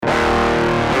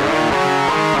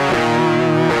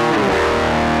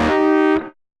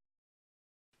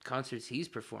concerts he's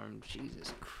performed,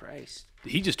 Jesus Christ.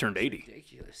 He just turned 80.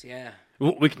 Ridiculous, yeah.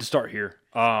 Well, we can start here.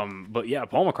 But yeah,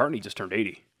 Paul McCartney just turned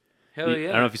 80. Hell yeah.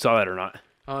 I don't know if you saw that or not.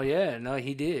 Oh, yeah. No,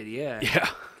 he did, yeah. Yeah.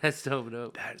 That's dope.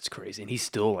 That is crazy. And he's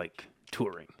still, like,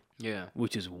 touring. Yeah.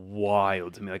 Which is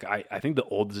wild to me. Like, I think the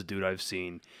oldest dude I've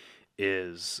seen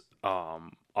is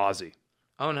Ozzy.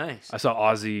 Oh, nice. I saw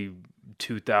Ozzy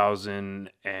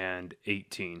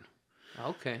 2018.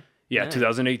 Okay. Yeah, nice.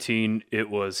 2018. It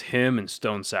was him and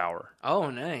Stone Sour. Oh,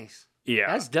 nice.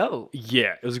 Yeah. That's dope.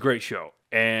 Yeah, it was a great show.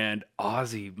 And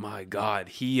Ozzy, my God,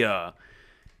 he's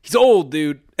old,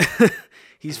 dude.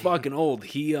 He's fucking old.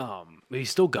 He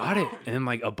still got it. And then,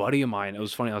 like, a buddy of mine, it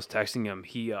was funny, I was texting him.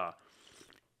 He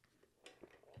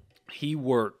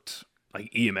worked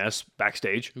like EMS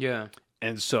backstage. Yeah.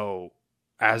 And so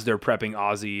as they're prepping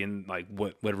Ozzy in like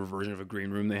whatever version of a green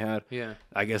room they had, yeah,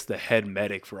 I guess the head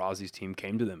medic for Ozzy's team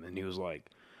came to them and he was like,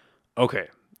 okay,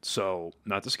 so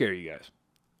not to scare you guys,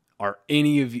 are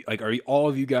any of you, like, are all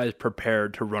of you guys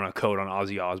prepared to run a code on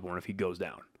Ozzy Osbourne if he goes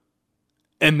down?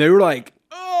 And they were like,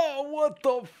 oh, what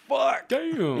the fuck?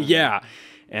 Damn. Yeah.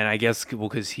 And I guess, well,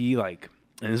 because he, like,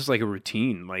 and this is like a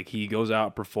routine. Like, he goes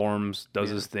out, performs, does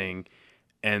his thing,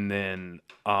 and then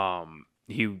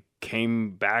he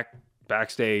came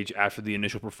backstage after the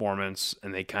initial performance,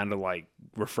 and they kind of, like,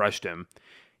 refreshed him.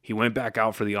 He went back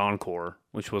out for the encore,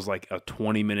 which was like a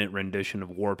 20-minute rendition of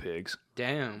War Pigs.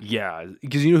 Damn. Yeah,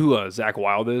 because you know who Zach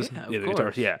Wilde is? Yeah, the course.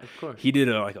 guitarist. Yeah, of course. He did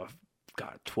a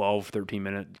 12,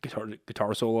 13-minute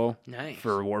guitar solo Nice.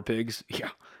 for War Pigs. Yeah,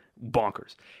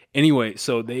 bonkers. Anyway,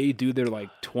 so they do their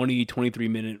like 20,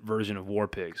 23-minute version of War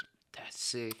Pigs. That's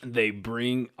sick.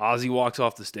 Ozzy walks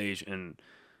off the stage, and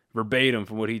verbatim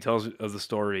from what he tells of the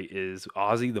story is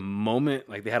Ozzy, the moment,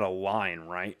 like, they had a line,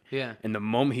 right? Yeah. And the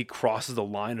moment he crosses the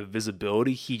line of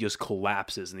visibility, he just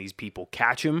collapses, and these people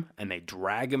catch him, and they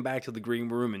drag him back to the green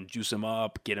room and juice him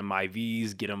up, get him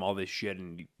IVs, get him all this shit,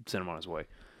 and send him on his way.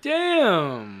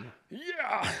 Damn.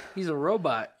 Yeah. He's a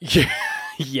robot. Yeah.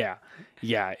 Yeah.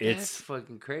 Yeah. That's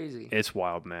fucking crazy. It's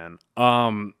wild, man.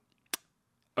 All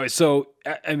right, so,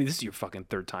 I mean, this is your fucking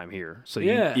third time here. So,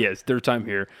 it's third time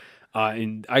here.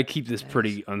 And I keep this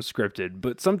pretty unscripted,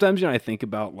 but sometimes, I think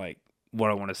about, like,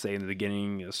 what I want to say in the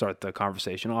beginning, start the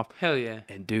conversation off. Hell yeah.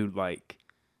 And, dude, like,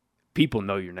 people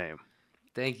know your name.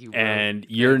 Thank you, bro. And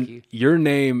your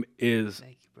name is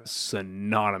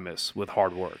synonymous with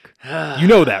hard work. You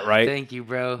know that, right? Thank you,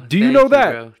 bro. Do you know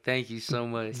that? Bro. Thank you so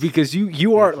much. Because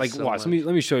you are, like, so watch.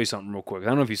 Let me show you something real quick. I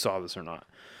don't know if you saw this or not.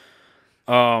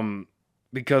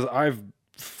 Because I've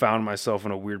found myself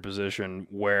in a weird position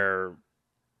where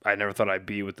I never thought I'd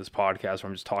be with this podcast where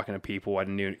I'm just talking to people I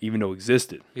didn't even know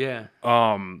existed. Yeah.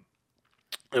 And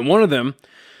one of them,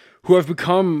 who I've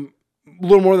become a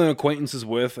little more than acquaintances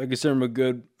with, I consider him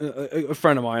a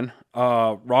friend of mine,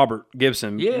 Robert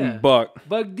Gibson. Yeah. Buck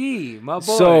D, my boy.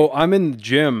 So I'm in the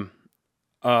gym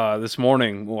this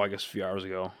morning, well, I guess a few hours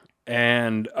ago,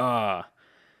 and I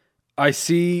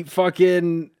see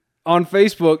fucking on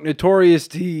Facebook, Notorious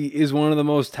T is one of the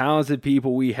most talented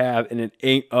people we have, and it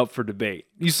ain't up for debate.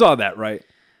 You saw that, right?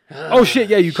 Oh, shit,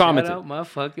 yeah, you commented. Shout out my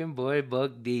fucking boy,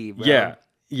 Buck D, bro.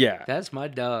 Yeah. That's my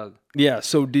dog. Yeah,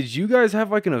 so did you guys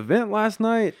have, like, an event last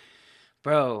night?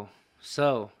 Bro,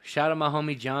 so, shout out my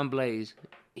homie John Blaze.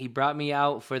 He brought me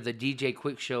out for the DJ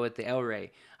Quick show at the El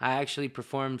Rey. I actually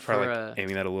performed for...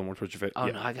 aiming that a little more towards your face. Oh,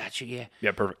 no, I got you, yeah.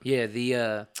 Yeah, perfect.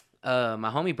 Yeah, my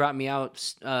homie brought me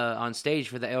out on stage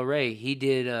for the El Rey. He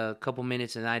did a couple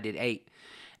minutes and I did 8.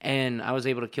 And I was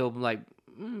able to kill like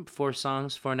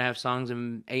 4.5 songs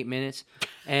in 8 minutes.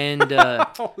 And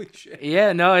holy shit.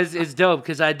 Yeah, no, it's dope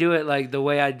because I do it like the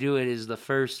way I do it is the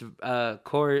first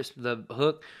chorus, the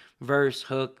hook, verse,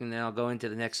 hook, and then I'll go into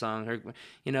the next song.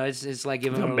 It's like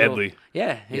giving them a medley.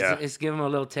 Little, it's giving them a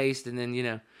little taste, and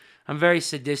then I'm very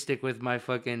sadistic with my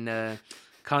fucking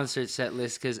concert set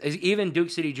list because even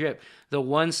Duke City Drip, the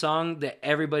one song that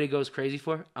everybody goes crazy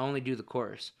for, I only do the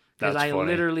chorus. Because I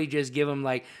literally just give them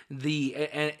like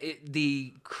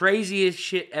the craziest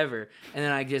shit ever, and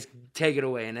then I just take it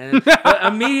away. And then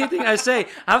immediately I say,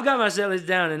 I've got my set list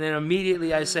down, and then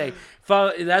immediately I say,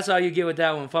 follow. That's all you get with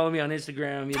that one. Follow me on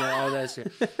Instagram, all that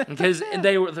shit. Because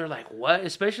they're like, what?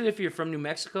 Especially if you're from New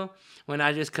Mexico. When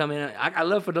I just come in, I got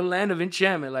love for the land of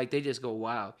enchantment. Like they just go,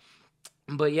 wow.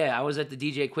 But yeah, I was at the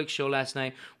DJ Quick show last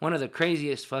night. One of the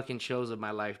craziest fucking shows of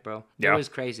my life, bro. Yeah. It was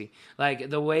crazy. Like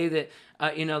the way that,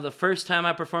 the first time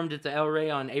I performed at the El Rey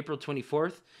on April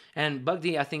 24th, and Bug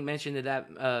D, I think, mentioned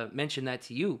that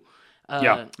to you.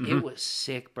 It was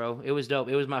sick, bro. It was dope.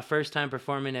 It was my first time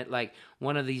performing at like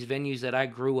one of these venues that I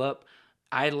grew up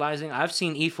idolizing. I've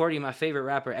seen E40, my favorite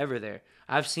rapper ever, there.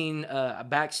 I've seen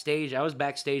backstage. I was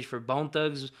backstage for Bone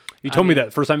Thugs. You told me that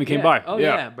the first time you came by. Oh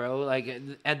yeah, bro. Like,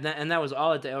 and that was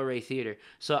all at the El Rey Theater.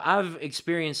 So I've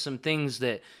experienced some things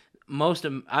that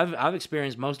I've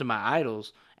experienced most of my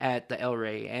idols at the El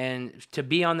Rey, and to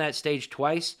be on that stage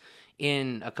twice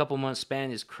in a couple months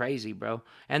span is crazy, bro.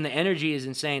 And the energy is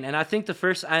insane. And I think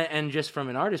and just from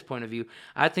an artist point of view,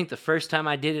 I think the first time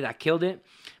I did it, I killed it.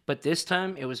 But this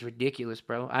time it was ridiculous,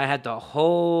 bro. I had the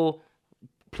whole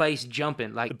place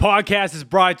jumping. Like, the podcast is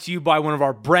brought to you by one of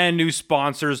our brand new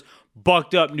sponsors,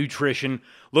 Bucked Up Nutrition.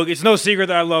 Look, it's no secret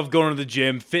that I love going to the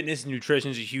gym. Fitness and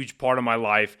nutrition is a huge part of my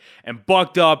life. And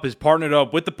Bucked Up has partnered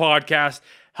up with the podcast,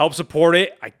 help support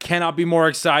it. I cannot be more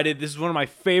excited. This is one of my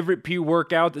favorite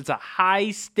workouts. It's a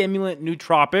high stimulant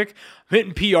nootropic. I'm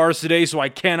hitting PRs today, so I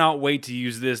cannot wait to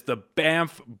use this. The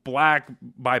Banff Black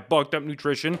by Bucked Up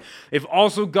Nutrition. They've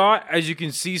also got, as you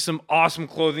can see, some awesome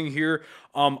clothing here.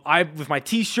 With my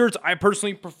t-shirts, I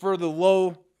personally prefer the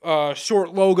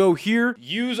short logo here.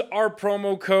 Use our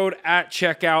promo code at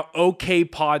checkout,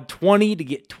 OKPod20, to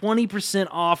get 20%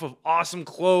 off of awesome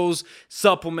clothes,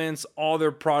 supplements, all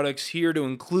their products here, to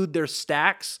include their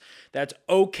stacks. That's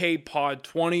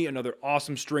OKPod20, another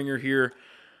awesome stringer here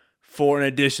for an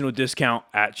additional discount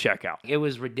at checkout. it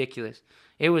was ridiculous.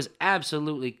 It was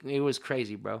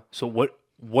crazy, bro. So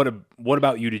what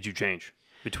about you did you change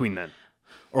between then?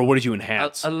 Or what did you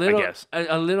enhance, a little, I guess?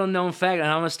 A little known fact, and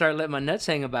I'm going to start letting my nuts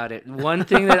hang about it. One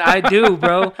thing that I do,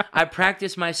 bro, I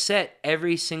practice my set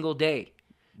every single day.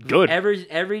 Good.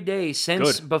 Every day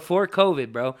since before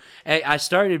COVID, bro. I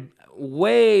started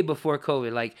way before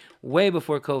COVID, like way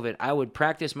before COVID. I would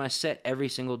practice my set every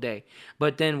single day.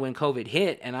 But then when COVID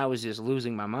hit and I was just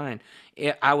losing my mind,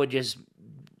 I would just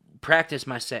practice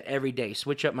my set every day,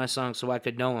 switch up my songs so I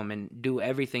could know them and do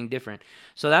everything different.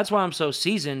 So that's why I'm so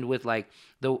seasoned with like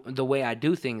the way I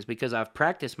do things, because I've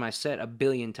practiced my set 1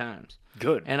 billion times.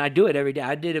 Good. And I do it every day.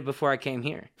 I did it before I came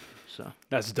here. So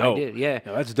that's dope. I did, yeah.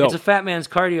 No, that's dope. It's a fat man's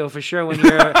cardio for sure when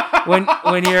you're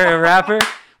when you're a rapper.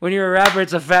 When you're a rapper,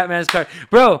 it's a fat man's cardio.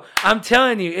 Bro, I'm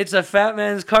telling you, it's a fat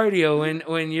man's cardio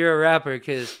when you're a rapper,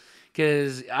 cuz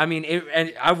I mean,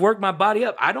 and I've worked my body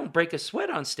up. I don't break a sweat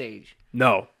on stage.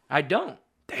 No. I don't.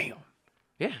 Damn.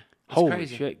 Yeah. Holy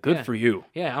crazy. shit. Good for you.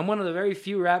 Yeah, I'm one of the very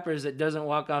few rappers that doesn't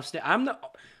walk off stage.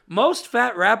 Most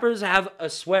fat rappers have a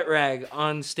sweat rag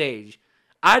on stage.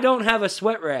 I don't have a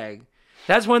sweat rag.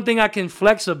 That's one thing I can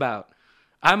flex about.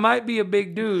 I might be a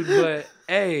big dude, but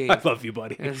hey. I love you,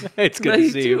 buddy. It's good to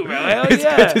see you. Bro. Hell it's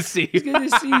yeah. good to see you. It's good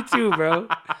to see you too, bro.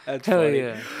 That's Hell funny.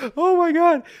 yeah. Oh my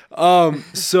God.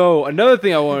 So another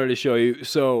thing I wanted to show you.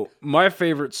 So my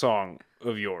favorite song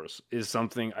of yours is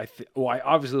something I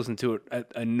obviously listen to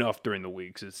it enough during the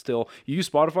weeks. It's still, you use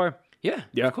Spotify? Yeah,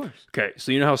 of course. Okay,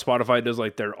 so you know how Spotify does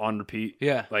like their on repeat?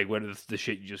 Yeah. Like what is the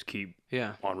shit you just keep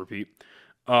on repeat?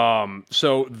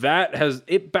 So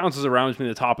it bounces around between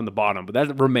the top and the bottom, but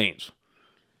that remains.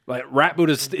 Like Rap Boot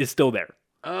is still there.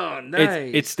 Oh,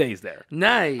 nice. It stays there.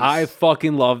 Nice. I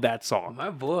fucking love that song.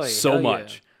 My boy. So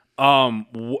much. Yeah.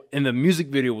 And the music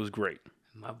video was great.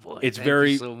 My boy. It's Thank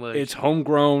very, you so much. it's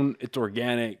homegrown, it's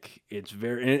organic, it's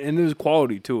very, and there's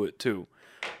quality to it too.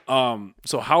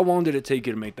 So how long did it take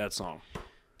you to make that song?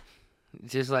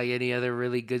 Just like any other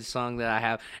really good song that I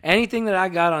have. Anything that I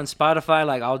got on Spotify,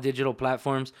 like all digital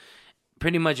platforms,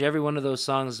 pretty much every one of those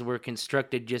songs were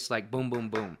constructed just like boom, boom,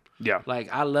 boom. Yeah.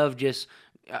 Like I love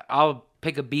I'll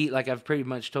pick a beat, like I've pretty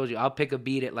much told you, I'll pick a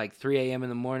beat at like 3 a.m. in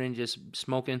the morning just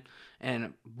smoking,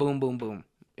 and boom, boom, boom.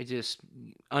 It just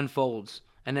unfolds.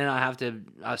 And then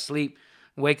I sleep,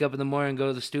 wake up in the morning, go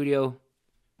to the studio,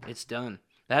 it's done.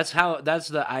 That's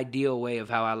the ideal way of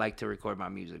how I like to record my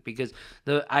music, because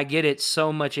I get it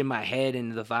so much in my head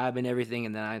and the vibe and everything,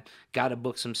 and then I got to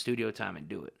book some studio time and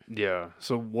do it. Yeah.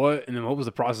 So what was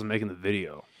the process of making the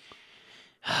video?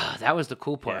 That was the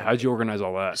cool part. Yeah, how'd you organize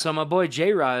all that? So my boy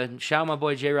J-Rod, shout out my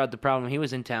boy J-Rod, The Problem, he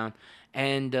was in town,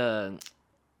 and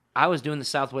I was doing the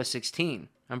Southwest 16.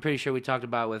 I'm pretty sure we talked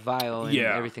about it with Vile and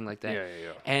everything like that.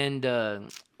 Yeah. And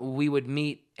we would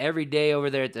meet every day over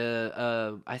there at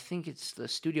the, I think it's the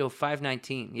Studio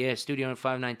 519. Yeah, Studio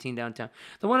 519 downtown.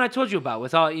 The one I told you about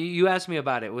with all, you asked me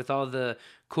about it, with all the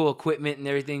cool equipment and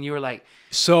everything. You were like...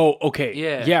 So, okay.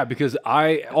 Yeah. Yeah, because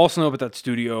I also know about that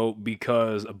studio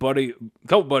because a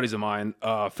couple buddies of mine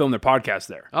filmed their podcast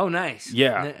there. Oh, nice.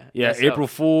 Yeah. That's April dope.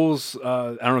 Fools.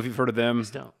 I don't know if you've heard of them.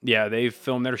 That's dope. Yeah, they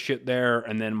filmed their shit there.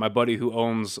 And then my buddy who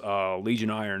owns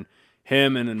Legion Iron,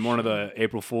 him and then one of the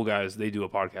April Fool guys, they do a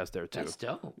podcast there too. That's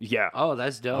dope. Yeah. Oh,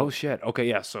 that's dope. Oh, shit. Okay,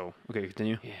 yeah. So, okay,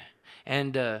 continue. Yeah.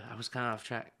 And I was kind of off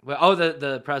track. Well,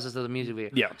 the process of the music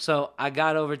video. Yeah. So I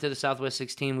got over to the Southwest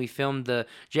 16. We filmed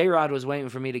J-Rod was waiting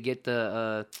for me to get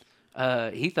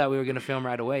he thought we were going to film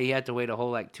right away. He had to wait a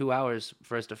whole like 2 hours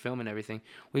for us to film and everything.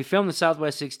 We filmed the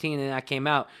Southwest 16 and I came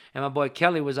out and my boy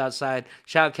Kelly was outside.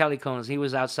 Shout out Kelly Cones. He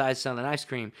was outside selling ice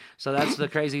cream. So that's the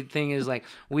crazy thing is like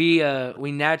we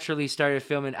naturally started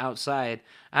filming outside.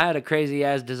 I had a crazy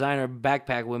ass designer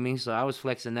backpack with me, so I was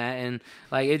flexing that and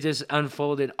like it just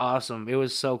unfolded awesome. It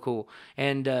was so cool.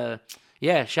 And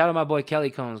yeah, shout out my boy Kelly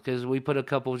Cones because we put a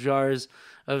couple jars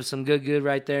of some good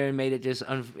right there and made it just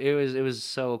it was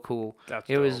so cool.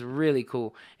 It was really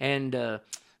cool. And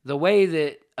the way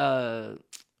that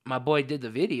my boy did the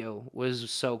video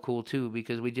was so cool too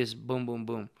because we just boom boom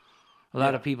boom. A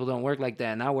lot of people don't work like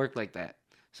that and I work like that.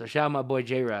 So shout out my boy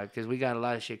J-Rod because we got a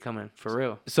lot of shit coming for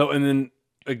real. So and then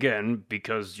again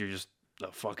because you're just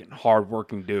a fucking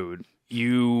hardworking dude,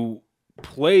 you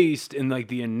placed in like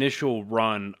the initial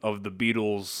run of the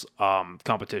Beatles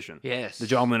competition. Yes. The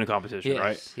John Lennon competition,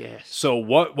 right? Yes. So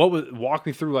what was walk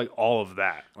me through like all of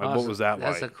that? Like Awesome. what was that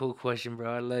That's like? a cool question,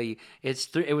 bro. I love you.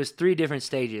 It was 3 different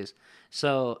stages.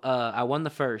 So I won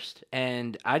the first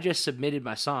and I just submitted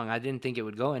my song. I didn't think it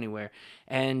would go anywhere.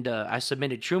 And I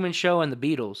submitted Truman Show and the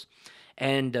Beatles.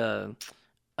 And a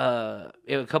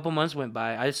couple months went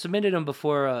by. I submitted them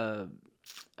before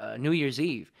New Year's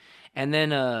Eve. And then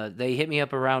they hit me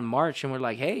up around March and were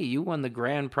like, hey, you won the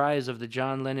grand prize of the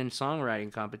John Lennon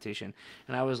songwriting competition.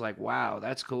 And I was like, wow,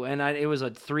 that's cool. And it was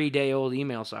a 3-day-old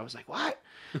email, so I was like, what?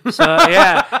 So,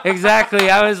 yeah, exactly.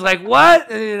 I was like, what?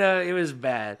 And, it was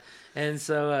bad. And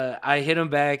so I hit them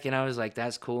back, and I was like,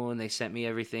 that's cool. And they sent me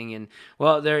everything. And,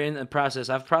 well, they're in the process.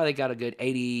 I've probably got a good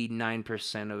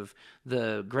 89% of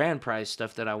the grand prize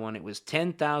stuff that I won. It was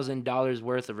 $10,000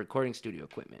 worth of recording studio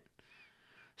equipment.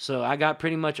 So I got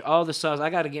pretty much all the sauce. I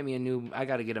got to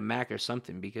get a Mac or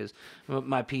something because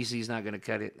my PC's not going to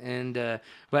cut it. And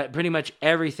but pretty much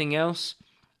everything else,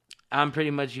 I'm pretty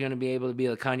much going to be able to be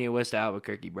a Kanye West of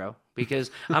Albuquerque, bro.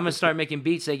 Because I'm going to start making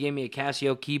beats. They gave me a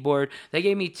Casio keyboard. They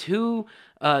gave me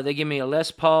they gave me a Les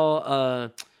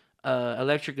Paul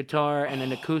electric guitar and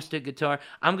an acoustic guitar.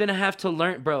 I'm going to have to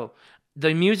learn, bro.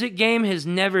 The music game has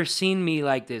never seen me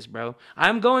like this, bro.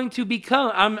 I'm going to become.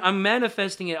 I'm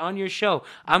manifesting it on your show.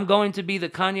 I'm going to be the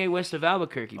Kanye West of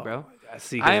Albuquerque, bro.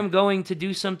 I am going to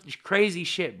do some crazy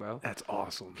shit, bro. That's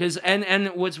awesome. Cause and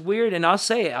what's weird, and I'll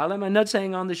say it. I'll let my nuts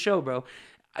hang on the show, bro.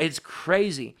 It's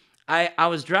crazy. I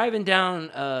was driving down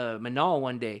Manal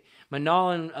one day,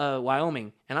 Manal in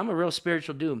Wyoming, and I'm a real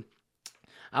spiritual dude.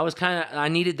 I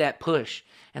needed that push,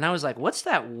 and I was like, what's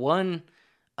that one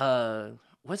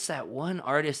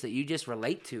artist that you just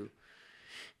relate to?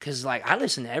 Because, like, I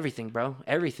listen to everything, bro.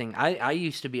 Everything. I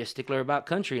used to be a stickler about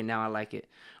country, and now I like it.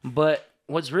 But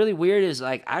what's really weird is,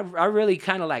 like, I really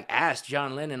kind of, like, asked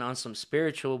John Lennon on some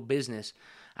spiritual business.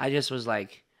 I just was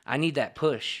like, I need that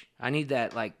push. I need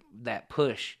that, like, that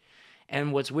push.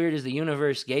 And what's weird is the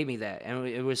universe gave me that. And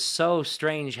it was so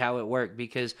strange how it worked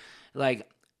because, like,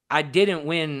 I didn't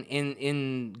win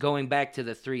in going back to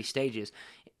the 3 stages.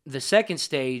 The second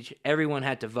stage, everyone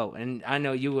had to vote. And I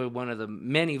know you were one of the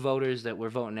many voters that were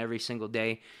voting every single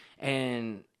day.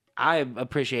 And I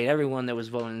appreciate everyone that was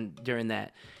voting during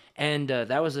that. And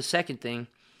that was the second thing.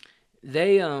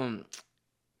 They,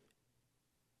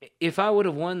 if I would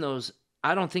have won those,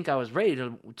 I don't think I was ready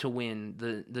to win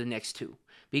the next 2.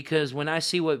 Because when I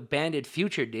see what Bandit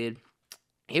Future did,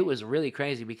 it was really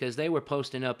crazy because they were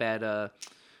posting up at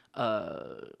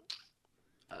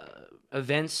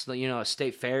events,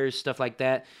 state fairs, stuff like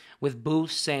that, with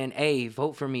booths saying, hey,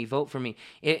 vote for me, vote for me.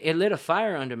 It lit a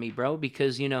fire under me, bro,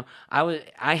 because,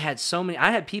 I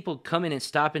had people coming and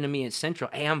stopping to me at Central,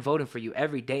 hey, I'm voting for you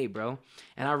every day, bro.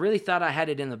 And I really thought I had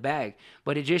it in the bag,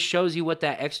 but it just shows you what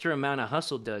that extra amount of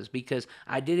hustle does because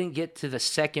I didn't get to the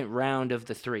second round of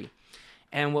the 3.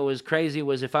 And what was crazy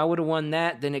was if I would have won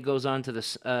that, then it goes on to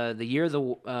the year,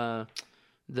 the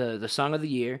song of the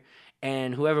year.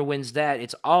 And whoever wins that,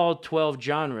 it's all 12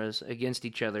 genres against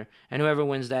each other. And whoever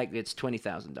wins that gets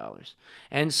 $20,000.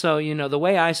 And so, the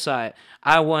way I saw it,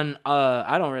 I won,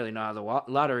 I don't really know how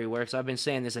the lottery works. I've been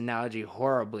saying this analogy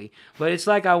horribly. But it's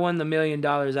like I won the $1 million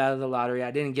out of the lottery. I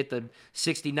didn't get the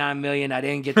 $69 million. I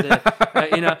didn't get the,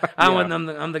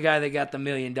 I'm the guy that got the $1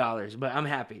 million. But I'm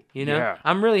happy, Yeah.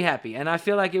 I'm really happy. And I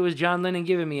feel like it was John Lennon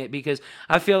giving me it because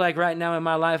I feel like right now in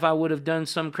my life, I would have done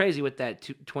something crazy with that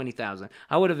 $20,000.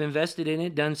 I would have invested in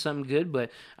it, done something good,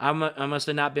 but I must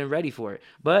have not been ready for it.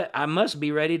 But I must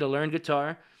be ready to learn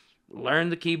guitar, learn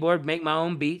the keyboard, make my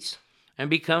own beats, and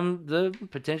become the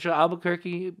potential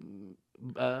Albuquerque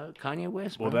Kanye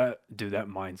West. Bro. Well, that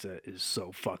mindset is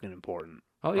so fucking important.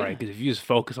 Oh right? yeah. Because if you just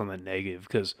focus on the negative,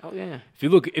 because Oh yeah. if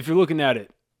you're looking at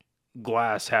it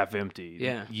glass half empty,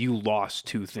 Yeah. you lost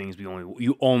two things, but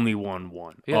you only won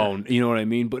one. Yeah. Oh, you know what I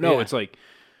mean? But no, Yeah. it's like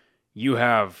you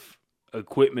have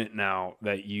equipment now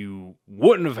that you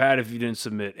wouldn't have had if you didn't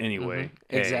submit anyway.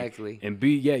 A Exactly. and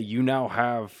B, yeah, you now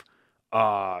have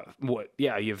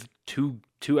you have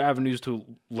two avenues to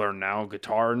learn now,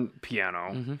 guitar and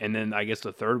piano. And then I guess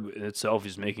the third in itself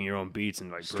is making your own beats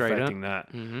and like Straight up. perfecting that.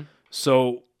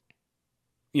 So,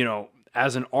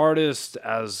 as an artist,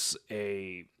 just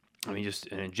an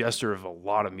ingester of a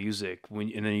lot of music,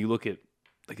 and then you look at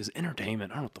like his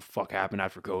entertainment. I don't know what the fuck happened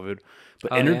after COVID,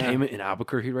 but Oh, yeah. entertainment in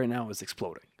Albuquerque right now is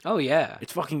exploding. Oh yeah.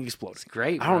 It's fucking exploding. It's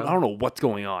great, I bro. don't know what's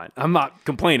going on. I'm not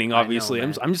complaining, obviously.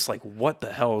 man. I'm just like, what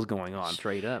the hell is going on?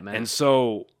 Straight up, man. And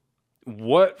so,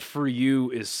 what for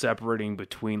you is separating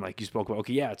between, like you spoke about?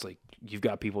 Okay, yeah, it's like you've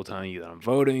got people telling you that I'm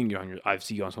voting. I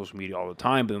see you on social media all the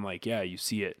time, but then like, yeah, you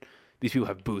see it. These people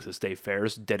have booths at state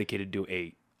fairs dedicated to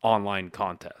a online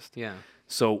contest. Yeah.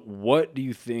 So what do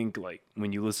you think, like,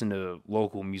 when you listen to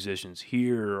local musicians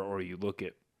here, or you look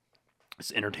at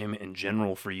this entertainment in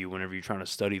general for you whenever you're trying to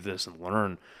study this and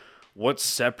learn, what's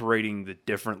separating the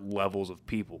different levels of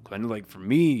people? Because I know, like, for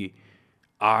me,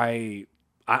 I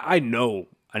know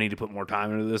I need to put more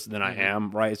time into this than I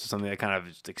am, right? It's something I kind of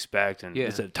just expect, and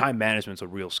it's time management's a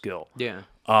real skill. Yeah.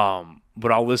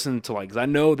 But I'll listen to, like, because I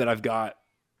know that I've got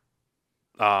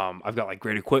like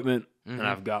great equipment, and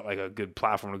I've got like a good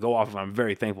platform to go off of. I'm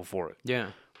very thankful for it. Yeah.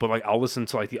 But like I'll listen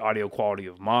to like the audio quality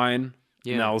of mine.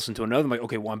 Yeah. And I'll listen to another. I'm like,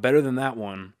 okay, well, I'm better than that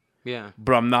one. Yeah.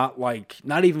 But I'm not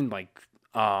even like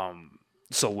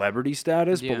celebrity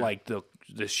status, but like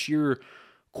the sheer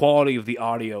quality of the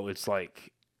audio, it's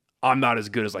like I'm not as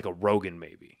good as like a Rogan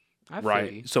maybe.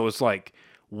 Right? So it's like,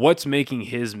 what's making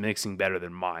his mixing better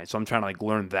than mine? So I'm trying to like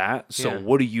learn that. So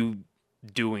what are you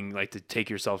doing like to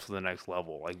take yourself to the next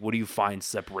level? Like, what do you find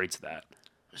separates that?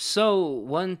 So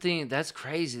one thing that's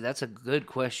crazy. That's a good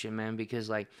question, man, because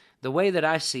like the way that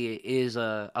I see it is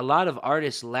a lot of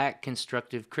artists lack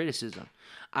constructive criticism.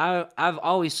 I've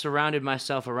always surrounded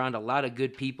myself around a lot of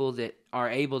good people that are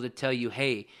able to tell you,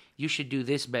 hey, you should do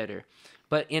this better,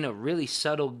 but in a really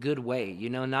subtle, good way,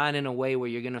 not in a way where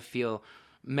you're going to feel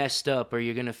messed up or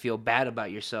you're going to feel bad about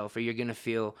yourself or you're going to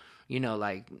feel,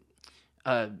 like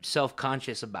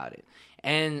self-conscious about it.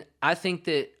 And I think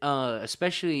that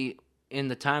especially in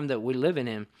the time that we're living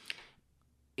in,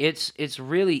 it's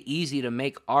really easy to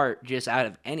make art just out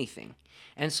of anything.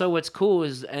 And so what's cool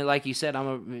is, and like you said,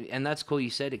 and that's cool you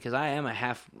said it, because I am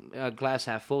a glass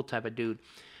half full type of dude.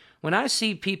 When I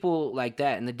see people like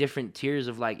that in the different tiers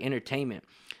of like entertainment,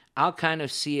 I'll kind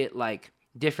of see it like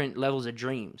different levels of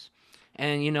dreams.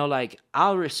 And, like,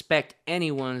 I'll respect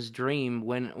anyone's dream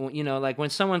when, like when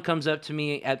someone comes up to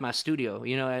me at my studio,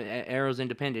 at Arrow's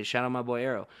Independent, shout out my boy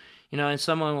Arrow, and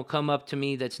someone will come up to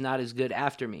me that's not as good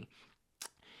after me.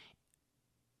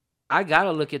 I got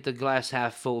to look at the glass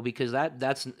half full, because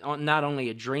that's not only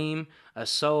a dream, a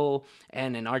soul,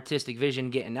 and an artistic vision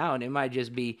getting out. It might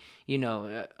just be,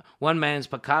 one man's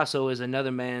Picasso is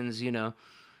another man's,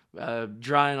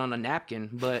 drawing on a napkin,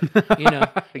 but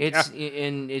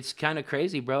it's kind of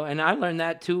crazy, bro. And I learned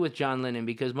that too with John Lennon,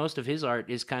 because most of his art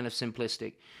is kind of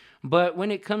simplistic. But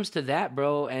when it comes to that,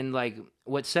 bro, and like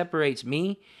what separates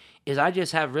me is I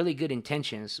just have really good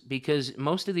intentions, because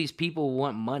most of these people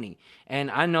want money, and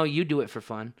I know you do it for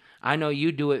fun. I know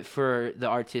you do it for the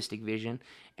artistic vision,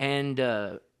 and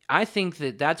I think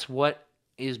that that's what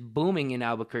is booming in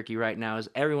Albuquerque right now, is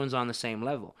everyone's on the same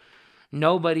level.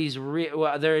 Nobody's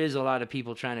well, there is a lot of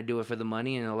people trying to do it for the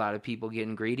money and a lot of people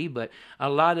getting greedy, but a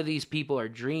lot of these people are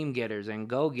dream getters and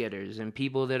go getters and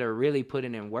people that are really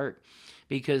putting in work,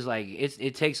 because like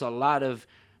it takes a lot of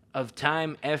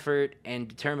time, effort, and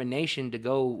determination to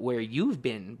go where you've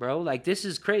been, bro. Like, this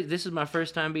is crazy. This is my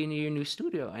first time being in your new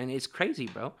studio, and it's crazy,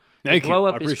 bro. The glow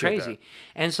up is crazy.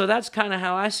 And so that's kind of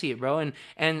how I see it, bro.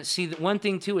 And see, one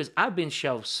thing too is I've been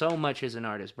shelved so much as an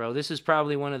artist, bro. This is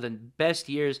probably one of the best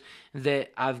years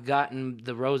that I've gotten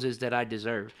the roses that I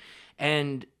deserve.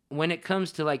 And when it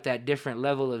comes to like that different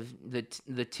level of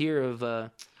the tier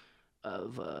of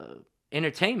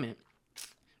entertainment,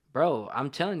 bro, I'm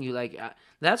telling you, like,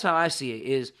 that's how I see it.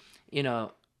 Is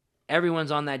everyone's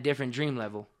on that different dream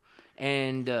level,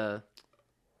 and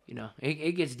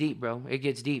it gets deep, bro. It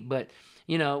gets deep. But,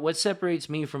 what separates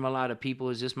me from a lot of people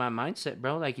is just my mindset,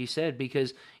 bro, like you said,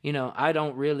 because, I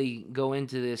don't really go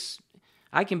into this.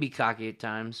 I can be cocky at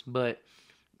times, but,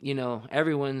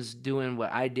 everyone's doing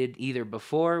what I did either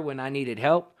before when I needed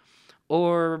help,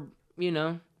 or,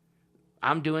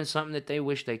 I'm doing something that they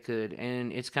wish they could.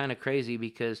 And it's kind of crazy,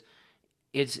 because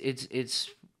it's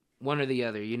one or the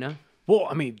other, you know? Well,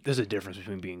 I mean, there's a difference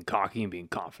between being cocky and being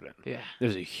confident. Yeah.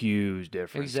 There's a huge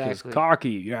difference. 'Cause Exactly. cocky,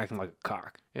 you're acting like a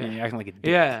cock. Yeah. You're acting like a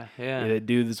dick. Yeah. You're that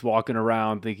dude that's walking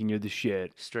around thinking you're the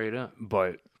shit, Straight up.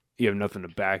 but you have nothing to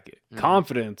back it.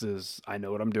 Confidence is, I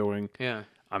know what I'm doing. Yeah.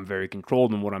 I'm very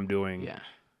controlled in what I'm doing. Yeah.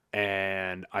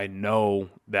 And I know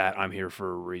that I'm here for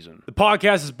a reason. The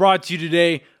podcast is brought to you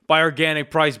today by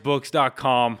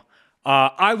organicpricebooks.com.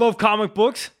 I love comic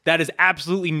books. That is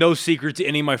absolutely no secret to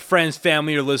any of my friends,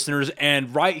 family, or listeners.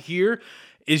 And right here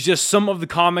is just some of the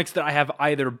comics that I have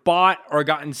either bought or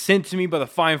gotten sent to me by the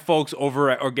fine folks over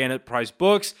at Organic Price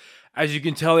Books. As you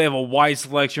can tell, they have a wide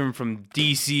selection from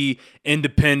DC,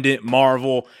 Independent,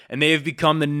 Marvel, and they have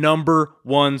become the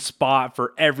 #1 spot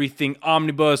for everything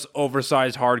omnibus,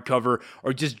 oversized hardcover,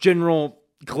 or just general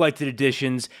collected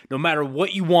editions. No matter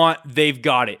what you want, they've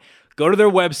got it. Go to their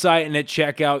website and at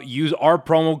checkout, use our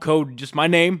promo code, just my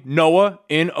name, Noah,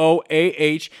 Noah,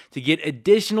 to get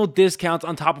additional discounts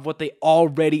on top of what they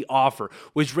already offer,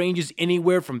 which ranges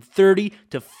anywhere from 30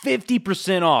 to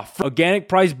 50% off.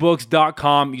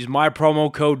 OrganicPriceBooks.com, use my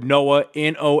promo code, Noah,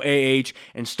 Noah,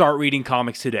 and start reading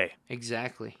comics today.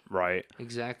 Exactly. Right.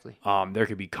 Exactly. There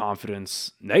could be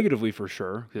confidence negatively for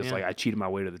sure. Because Yeah. like I cheated my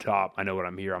way to the top. I know what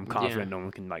I'm here. I'm confident. No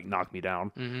one can like knock me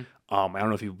down. I don't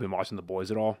know if you've been watching The Boys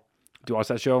at all. Do you watch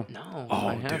that show? No. Oh,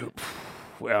 I haven't. dude.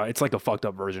 Well, it's like a fucked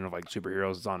up version of like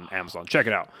superheroes. It's on Amazon. Check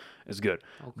it out. It's good.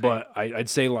 Okay. But I'd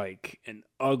say like an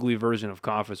ugly version of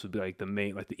confidence would be like the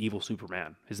main, like the evil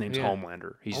Superman. His name's Yeah.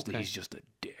 Homelander. He's Okay. just a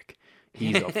dick.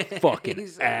 He's a fucking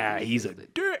He's He's a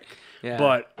dick. Yeah.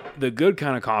 But the good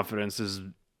kind of confidence is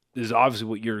obviously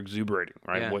what you're exuberating,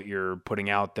 right? Yeah. What you're putting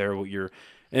out there,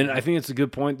 and I think it's a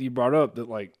good point that you brought up that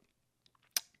like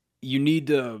you need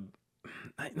to,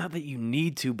 not that you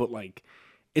need to, but like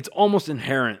it's almost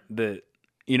inherent that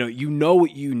you know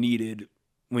what you needed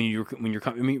when you're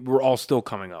I mean, we're all still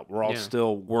coming up, we're all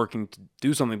still working to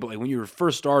do something, but like when you were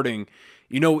first starting,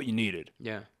 you know what you needed.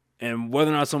 Yeah. And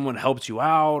whether or not someone helped you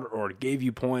out or gave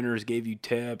you pointers, gave you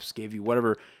tips, gave you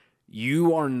whatever,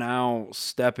 you are now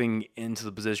stepping into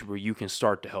the position where you can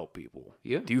start to help people.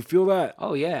 Yeah. Do you feel that?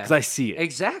 Oh, yeah. Because I see it.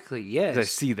 Exactly. Yes. 'Cause I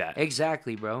see that.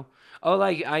 Exactly, bro. Oh,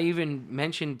 like I even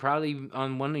mentioned probably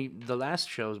on one of the last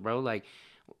shows, bro. Like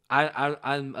I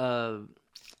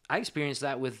experienced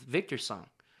that with Victor's song,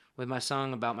 with my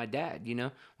song about my dad. You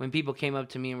know, when people came up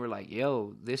to me and were like,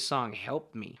 "Yo, this song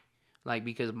helped me," like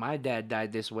because my dad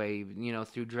died this way, you know,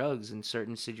 through drugs in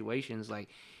certain situations. Like,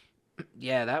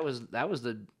 yeah, that was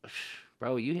the,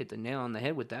 bro. You hit the nail on the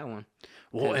head with that one.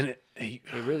 Well, and It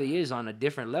really is on a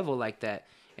different level like that,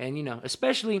 and you know,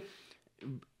 especially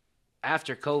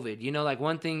after COVID, you know, like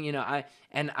one thing, you know,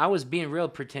 I was being real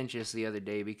pretentious the other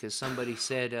day because somebody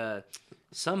said,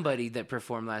 somebody that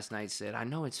performed last night said, I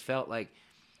know it's felt like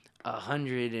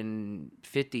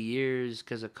 150 years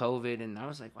because of COVID. And I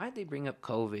was like, why'd they bring up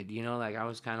COVID? You know, like I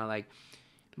was kind of like,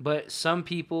 but some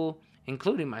people,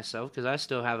 including myself, because I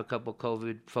still have a couple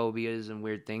COVID phobias and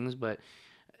weird things, but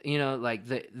you know, like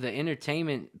the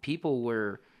entertainment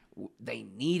people they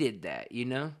needed that, you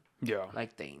know? yeah.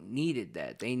 Like they needed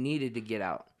that. They needed to get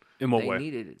out. In what they way?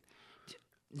 Needed it.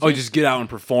 Just get out and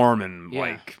perform and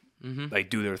Yeah. Mm-hmm.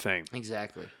 like do their thing.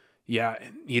 Exactly. Yeah,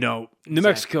 you know, New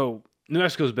Mexico's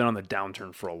been on the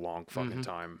downturn for a long fucking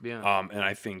time. Yeah. And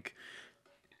I think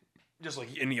just like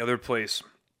any other place,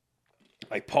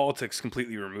 like politics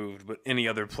completely removed, but any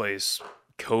other place,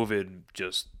 COVID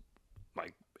just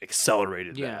like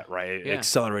accelerated that, right? It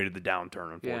accelerated the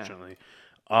downturn, unfortunately.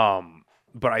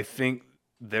 But I think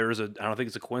I don't think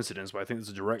it's a coincidence, but I think there's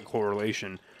a direct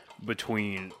correlation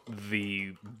between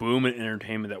the boom in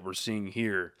entertainment that we're seeing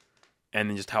here and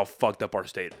then just how fucked up our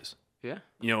state is. Yeah.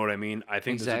 You know what I mean? I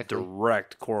think there's a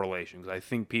direct correlation because I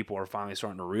think people are finally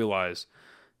starting to realize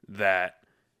that,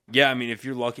 yeah, I mean, if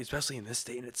you're lucky, especially in this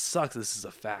state, and it sucks, this is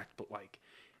a fact, but like,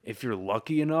 if you're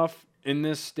lucky enough in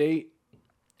this state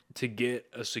to get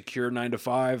a secure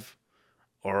 9-to-5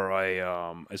 or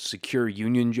a secure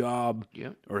union job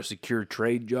or a secure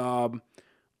trade job,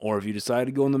 or if you decide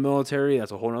to go in the military,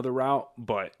 that's a whole other route.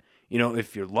 But, you know,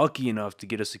 if you're lucky enough to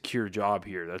get a secure job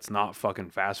here that's not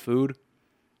fucking fast food,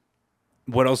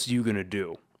 what else are you going to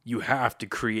do? You have to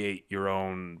create your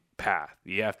own path.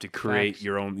 You have to create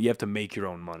your own, you have to make your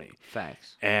own money.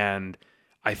 Facts. And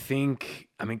I think,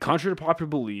 I mean, contrary to popular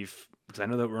belief, because I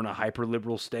know that we're in a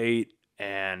hyper-liberal state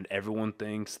and everyone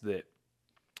thinks that,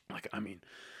 like, I mean,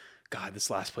 God, this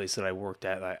last place that I worked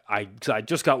at, I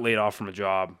just got laid off from a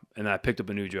job and I picked up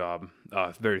a new job,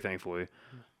 very thankfully.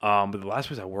 But the last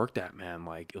place I worked at, man,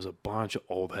 like, it was a bunch of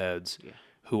old heads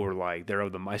who were like, they're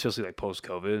of the, especially like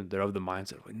post-COVID, they're of the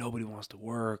mindset of like, nobody wants to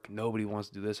work, nobody wants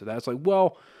to do this or that. It's like,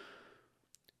 well,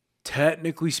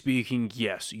 technically speaking,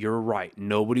 yes, you're right.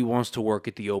 Nobody wants to work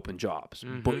at the open jobs.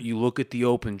 But you look at the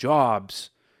open jobs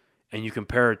and you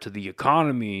compare it to the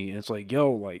economy, and it's like,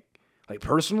 yo, like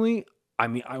personally, I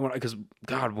mean, I want, because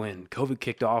God, when COVID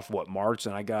kicked off, March,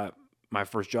 and I got my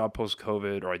first job post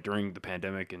COVID, or like during the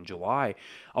pandemic in July,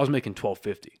 I was making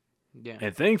 $12.50. Yeah.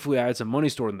 And thankfully, I had some money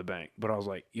stored in the bank. But I was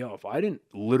like, yo, if I didn't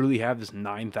literally have this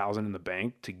 $9,000 in the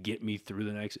bank to get me through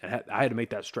the next, I had to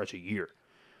make that stretch a year.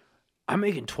 I'm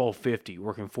making $12.50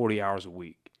 working 40 hours a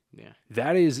week. Yeah.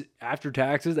 That is, after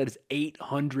taxes, that is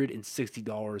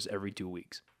 $860 every 2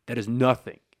 weeks. That is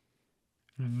nothing.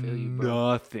 I feel you,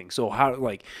 bro. Nothing. So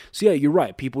yeah, you're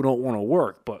right. People don't want to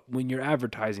work, but when you're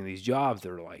advertising these jobs,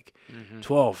 they're like $12,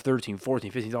 $13,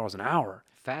 $14, $15 an hour.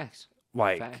 Facts.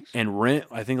 Like, Facts. and rent,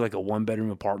 I think like a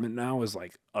 1-bedroom apartment now is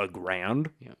like $1,000.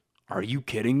 Yeah. Are you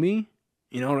kidding me?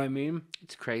 You know what I mean?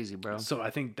 It's crazy, bro. So I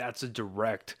think that's a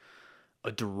direct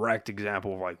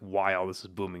example of like why all this is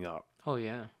booming up. Oh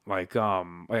yeah. Like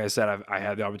I said, I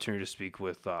had the opportunity to speak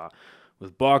with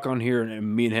Buck on here,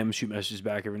 and me and him shoot messages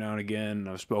back every now and again. And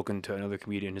I've spoken to another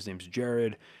comedian. His name's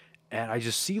Jared, and I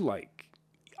just see like,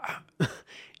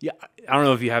 yeah, I don't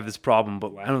know if you have this problem,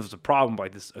 but I don't know if it's a problem,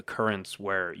 like this occurrence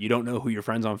where you don't know who your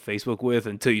friends on Facebook with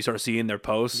until you start seeing their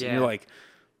posts, and you're like,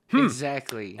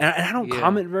 exactly. And I don't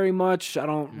comment very much. I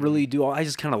don't really do all. I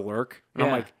just kind of lurk. And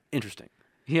I'm like, interesting.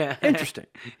 Yeah. Interesting.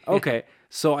 Okay.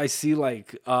 So I see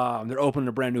like they're opening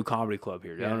a brand new comedy club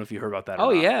here. I don't know if you heard about that.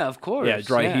 Oh yeah, of course. Yeah,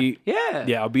 Dry Heat. Yeah.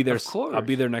 Yeah, I'll be there. Of course. I'll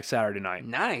be there next Saturday night.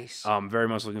 Nice. Very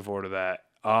much looking forward to that.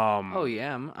 Oh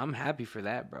yeah, I'm happy for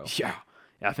that, bro. Yeah,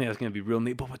 I think that's gonna be real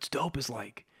neat. But what's dope is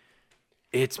like,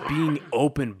 it's being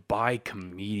opened by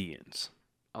comedians.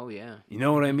 Oh yeah. You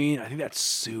know what I mean? I think that's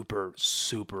super,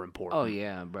 super important. Oh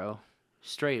yeah, bro.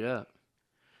 Straight up.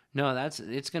 No,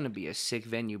 it's gonna be a sick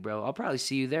venue, bro. I'll probably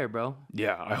see you there, bro.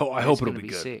 Yeah, I hope it'll be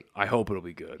good. Sick. I hope it'll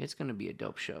be good. It's gonna be a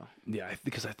dope show. Yeah,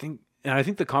 because I think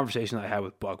the conversation that I had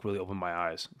with Buck really opened my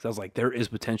eyes. I was like, there is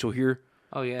potential here.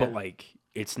 Oh yeah. But like,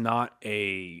 it's not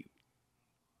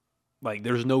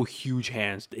there's no huge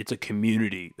hands. It's a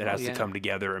community that has to come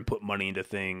together and put money into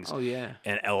things. Oh yeah.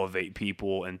 And elevate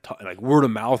people, and like word of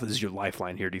mouth is your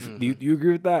lifeline here. Do you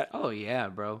agree with that? Oh yeah,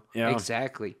 bro. Yeah.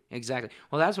 Exactly.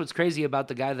 Well, that's what's crazy about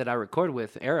the guy that I record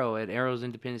with, Arrow at Arrow's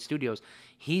Independent Studios.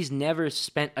 He's never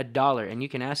spent $1, and you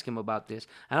can ask him about this.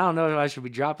 And I don't know if I should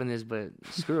be dropping this, but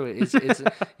screw it.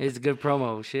 It's good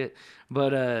promo shit.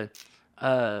 But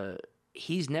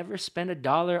he's never spent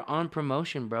 $1 on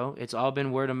promotion, bro. It's all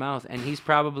been word of mouth, and he's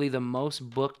probably the most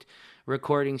booked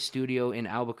recording studio in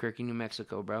Albuquerque, New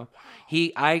Mexico, bro.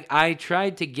 I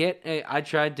tried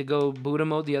to go Buddha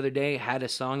mode the other day, had a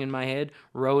song in my head,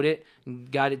 wrote it,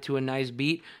 got it to a nice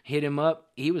beat, hit him up.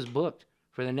 He was booked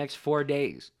for the next 4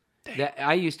 days. That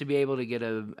I used to be able to get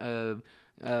a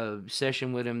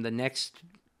session with him the next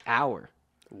hour.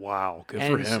 Wow, good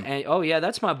for him. And, oh yeah,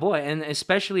 that's my boy. And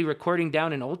especially recording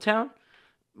down in Old Town,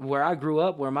 where I grew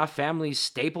up, where my family's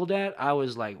stapled at, I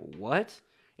was like, what?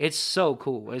 It's so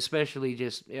cool. Especially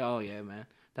just, oh yeah, man.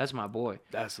 That's my boy.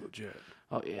 That's legit.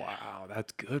 Oh yeah. Wow,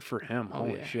 that's good for him. Oh,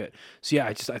 Holy yeah. shit. So yeah,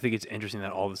 I think it's interesting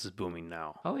that all this is booming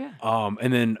now. Oh yeah.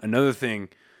 And then another thing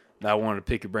that I wanted to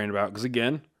pick your brain about, because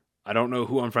again, I don't know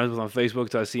who I'm friends with on Facebook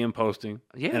until I see him posting.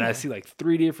 Yeah. And I see like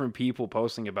 3 different people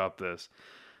posting about this.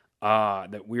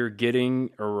 That we're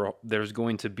getting, or there's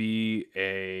going to be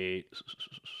a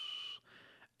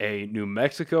New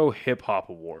Mexico Hip Hop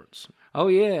Awards. Oh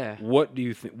yeah. What do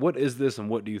you think? What is this, and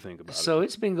what do you think about it? So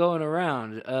it's been going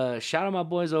around. Shout out my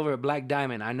boys over at Black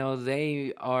Diamond. I know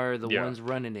they are the ones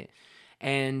running it,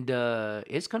 and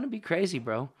it's gonna be crazy,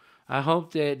 bro. I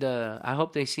hope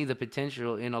they see the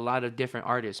potential in a lot of different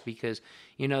artists, because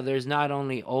there's not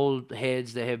only old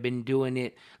heads that have been doing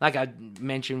it, like I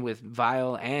mentioned with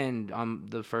Vile and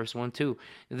the first one too.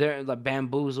 They're like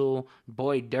Bamboozle,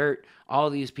 Boy Dirt, all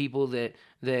these people that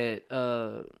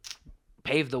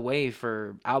paved the way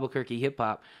for Albuquerque hip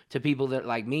hop to people that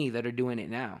like me that are doing it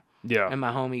now. Yeah. And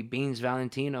my homie Beans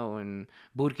Valentino and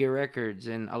Bootke Records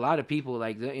and a lot of people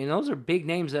like that. And those are big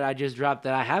names that I just dropped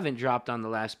that I haven't dropped on the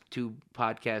last 2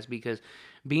 podcasts, because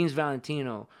Beans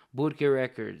Valentino, Bootke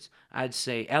Records, I'd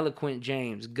say Eloquent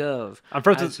James, Gov. I'm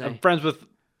friends with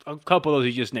a couple of those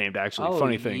you just named, actually. Oh,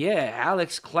 funny thing. Yeah,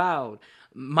 Alex Cloud,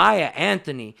 Maya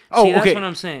Anthony. Oh, See, that's okay. what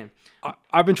I'm saying.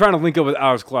 I've been trying to link up with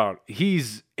Alex Cloud.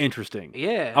 He's interesting.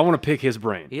 Yeah. I want to pick his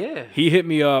brain. Yeah. He hit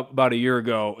me up about a year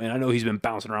ago, and I know he's been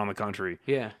bouncing around the country.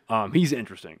 Yeah. He's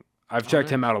interesting. I've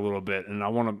checked him out a little bit, and I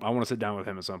want to sit down with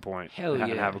him at some point. Hell and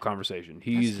yeah. have a conversation.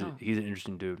 He's an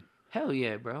interesting dude. Hell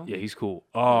yeah, bro. Yeah, he's cool.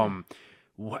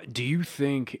 What do you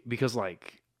think? Because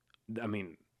like, I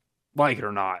mean, like it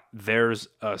or not, there's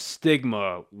a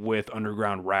stigma with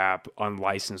underground rap,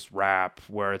 unlicensed rap,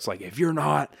 where it's like, if you're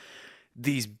not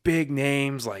these big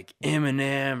names like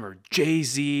Eminem or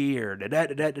Jay-Z or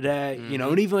you know,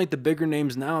 and even like the bigger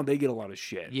names now, they get a lot of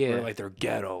shit. Yeah. Where like they're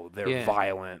ghetto, they're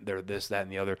violent, they're this, that,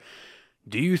 and the other.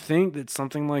 Do you think that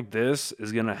something like this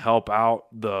is gonna help out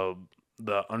the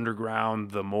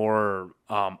underground, the more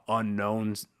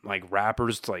unknowns like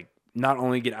rappers to like not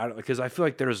only get out of, because I feel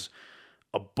like there's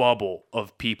a bubble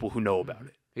of people who know about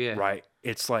it. Yeah. Right.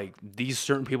 It's like these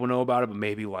certain people know about it, but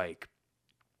maybe like,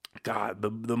 God,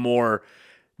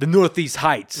 the Northeast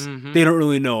Heights, they don't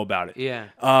really know about it.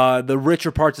 Yeah. The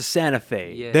richer parts of Santa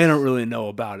Fe, Yes. they don't really know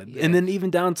about it. Yes. And then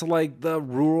even down to like the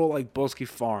rural, like Bosque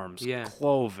Farms, Yeah.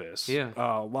 Clovis, Yeah.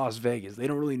 Las Vegas, they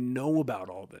don't really know about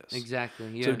all this.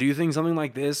 Exactly. Yeah. So do you think something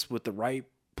like this with the right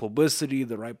publicity,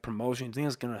 the right promotion, do you think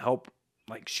it's going to help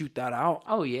like shoot that out?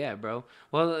 Oh yeah, bro.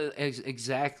 Well,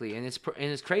 exactly, and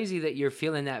it's crazy that you're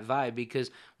feeling that vibe, because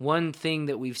one thing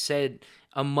that we've said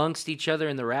amongst each other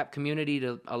in the rap community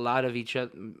to a lot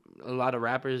of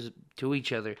rappers to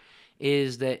each other,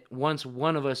 is that once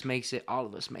one of us makes it, all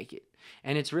of us make it.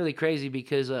 And it's really crazy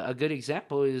because a good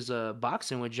example is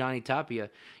boxing with Johnny Tapia.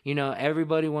 You know,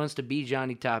 everybody wants to be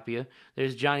Johnny Tapia.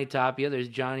 There's Johnny Tapia. There's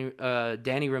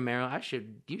Danny Romero.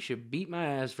 You should beat my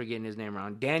ass for getting his name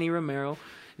wrong. Danny Romero.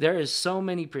 There is so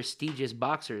many prestigious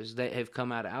boxers that have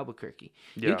come out of Albuquerque.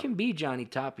 Yeah. You can be Johnny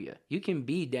Tapia. You can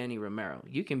be Danny Romero.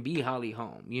 You can be Holly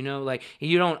Holm. You know, like,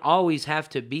 you don't always have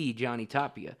to be Johnny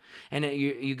Tapia. And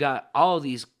you got all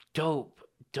these dope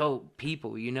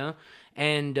people, you know?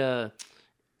 And I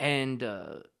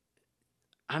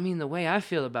mean, the way I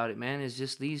feel about it, man, is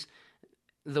just the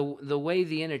way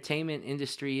the entertainment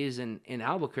industry is in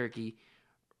Albuquerque.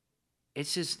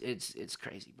 It's just, it's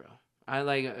crazy, bro. I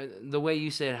like the way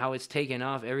you said how it's taken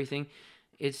off, everything.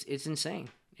 It's insane.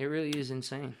 It really is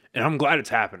insane. And I'm glad it's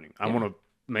happening. I want to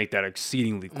make that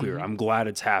exceedingly clear. I'm glad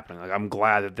it's happening. Like, I'm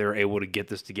glad that they're able to get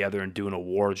this together and do an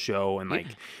award show, and like,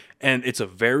 and it's a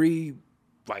very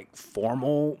like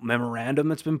formal memorandum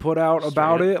that's been put out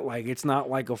about it. Like, it's not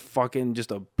like a fucking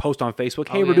just a post on Facebook.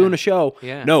 Hey, we're doing a show.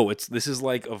 Yeah. No, this is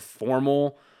like a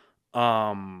formal, it's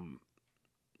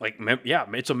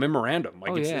a memorandum.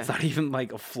 Like, it's not even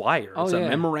like a flyer. It's a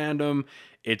memorandum.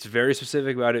 It's very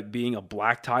specific about it being a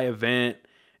black tie event,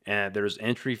 and there's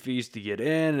entry fees to get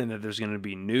in, and that there's going to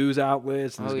be news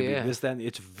outlets, and there's going to be this, that, and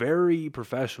it's very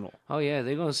professional. Oh yeah,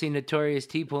 they're going to see Notorious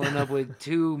T pulling up with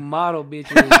two model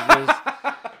bitches.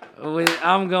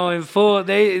 I'm going full.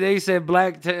 They said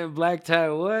black tie.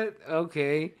 What?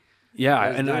 Okay. Yeah,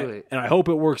 I hope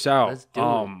it works out. Let's do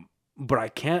it. But I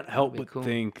can't help but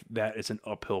think that it's an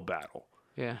uphill battle.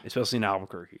 Yeah. Especially in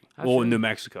Albuquerque. In New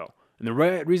Mexico. And the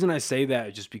reason I say that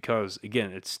is just because,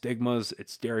 again, it's stigmas,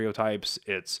 it's stereotypes,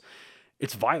 it's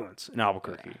violence in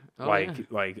Albuquerque.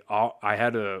 I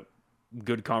had a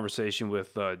good conversation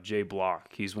with Jay Block.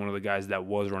 He's one of the guys that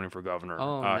was running for governor.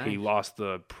 Nice. He lost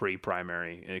the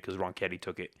pre-primary because Ronchetti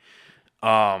took it.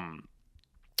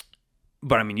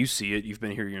 But I mean, you see it. You've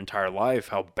been here your entire life,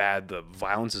 how bad the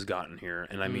violence has gotten here.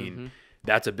 And I mean,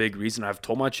 that's a big reason. I've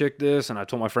told my chick this, and I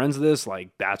told my friends this. Like,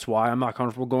 that's why I'm not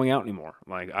comfortable going out anymore.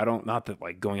 Like, not that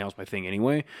like going out is my thing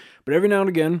anyway, but every now and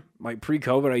again, like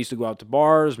pre-COVID, I used to go out to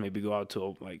bars, maybe go out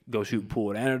to like go shoot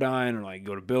pool at Anodyne, or like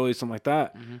go to Billy's, something like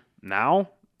that. Now,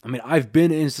 I mean, I've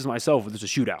been in instances myself where there's a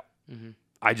shootout. I'm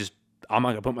not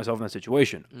gonna put myself in that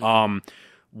situation.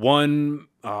 One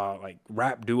like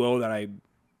rap duo that I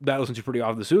listen to pretty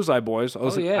often, the Suicide Boys.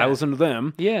 I listen to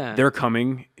them. Yeah. They're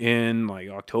coming in like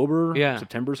October,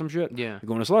 September, some shit. Yeah. They're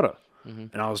going to Slutta.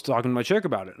 And I was talking to my chick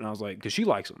about it, and I was like, because she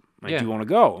likes them. Like, do you want to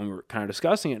go? And we were kind of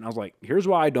discussing it, and I was like, here's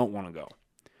why I don't want to go.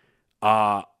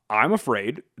 I'm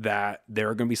afraid that there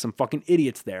are going to be some fucking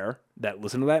idiots there that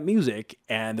listen to that music,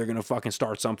 and they're going to fucking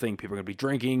start something. People are going to be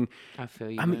drinking. I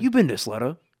feel you. I mean, you've been to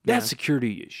Slutta. That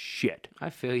security is shit. I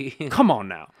feel you. Come on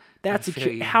now. That's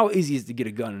how easy is it to get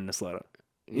a gun in the Slutta?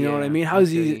 You know what I mean? How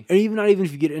easy? And even not even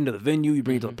if you get into the venue, you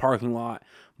bring it to the parking lot.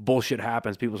 Bullshit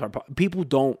happens. People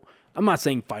don't. I'm not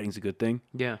saying fighting's a good thing.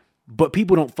 Yeah. But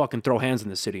people don't fucking throw hands in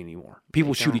the city anymore.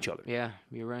 People shoot each other. Yeah,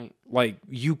 you're right. Like,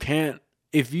 you can't.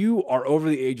 If you are over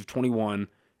the age of 21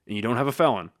 and you don't have a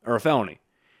felony,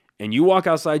 and you walk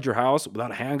outside your house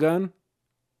without a handgun,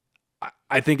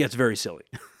 I think that's very silly.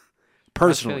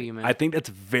 Personally, I feel you, man. I think that's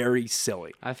very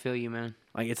silly. I feel you, man.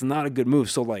 Like, it's not a good move.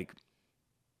 So, like,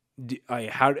 do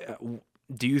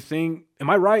you think? Am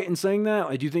I right in saying that?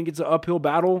 Like, do you think it's an uphill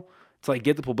battle to like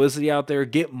get the publicity out there,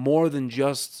 get more than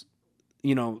just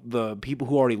the people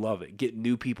who already love it, get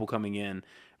new people coming in,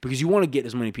 because you want to get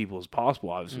as many people as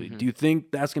possible, obviously. Do you think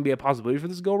that's gonna be a possibility for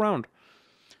this go around?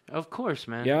 Of course,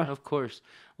 man. Yeah. Of course.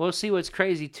 Well, see, what's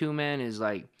crazy too, man, is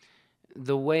like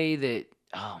the way that.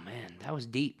 Oh man, that was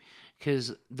deep.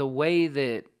 Because the way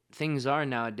that things are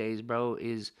nowadays, bro,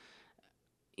 is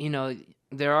you know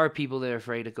there are people that are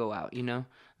afraid to go out.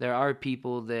 There are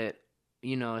people that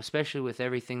especially with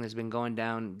everything that's been going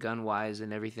down gun wise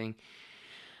and everything.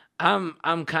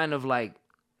 I'm kind of like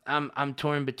I'm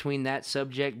torn between that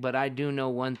subject, but I do know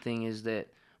one thing is that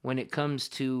when it comes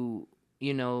to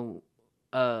you know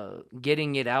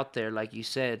getting it out there, like you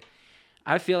said,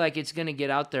 I feel like it's gonna get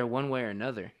out there one way or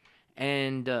another,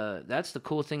 and that's the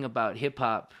cool thing about hip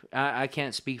hop. I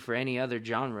can't speak for any other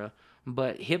genre,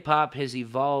 but hip hop has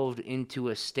evolved into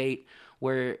a state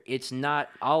where it's not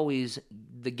always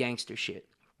the gangster shit.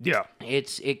 Yeah.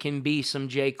 It can be some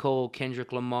J. Cole,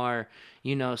 Kendrick Lamar,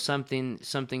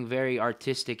 something very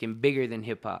artistic and bigger than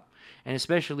hip hop. And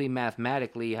especially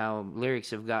mathematically how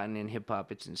lyrics have gotten in hip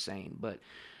hop, it's insane. But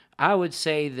I would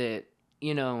say that,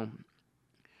 you know,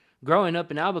 growing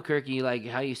up in Albuquerque, like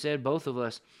how you said, both of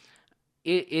us,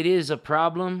 it is a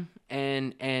problem,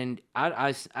 and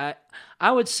I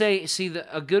would say, see,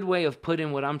 a good way of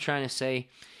putting what I'm trying to say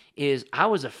is I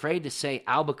was afraid to say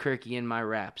Albuquerque in my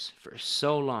raps for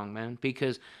so long, man,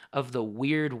 because of the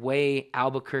weird way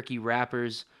Albuquerque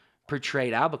rappers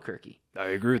portrayed Albuquerque. I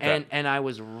agree with And that. and I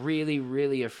was really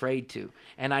really afraid to,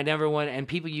 and I never went. And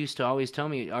people used to always tell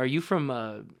me, "Are you from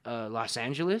Los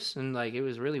Angeles?" And like it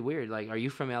was really weird. Like, "Are you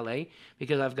from L.A.?"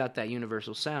 Because I've got that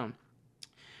universal sound.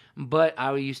 But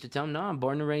I used to tell them, "No, I'm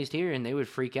born and raised here," and they would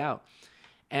freak out.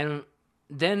 And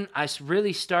then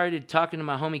really started talking to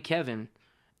my homie Kevin,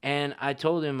 and I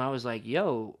told him, I was like,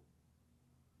 "Yo,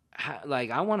 like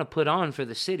I want to put on for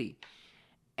the city."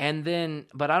 And then,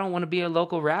 but I don't want to be a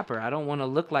local rapper. I don't want to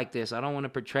look like this. I don't want to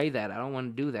portray that. I don't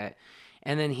want to do that.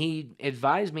 And then he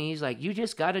advised me, he's like, "You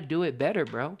just got to do it better,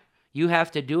 bro. You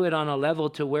have to do it on a level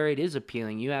to where it is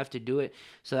appealing. You have to do it."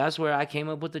 So that's where I came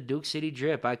up with the Duke City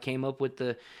drip. I came up with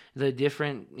the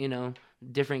different,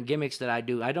 different gimmicks that I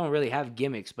do. I don't really have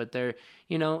gimmicks, but they're,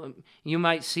 you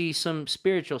might see some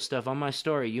spiritual stuff on my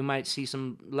story. You might see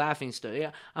some laughing stuff.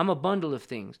 Yeah, I'm a bundle of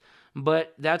things.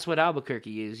 But that's what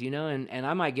Albuquerque is, and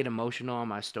I might get emotional on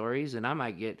my stories, and I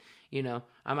might get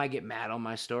mad on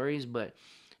my stories, but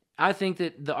I think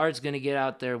that the art's gonna get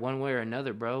out there one way or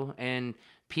another, bro, and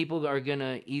people are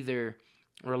gonna either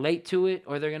relate to it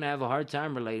or they're gonna have a hard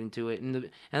time relating to it, and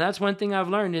that's one thing I've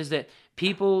learned is that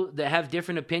people that have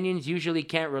different opinions usually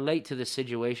can't relate to the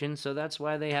situation, so that's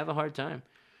why they have a hard time,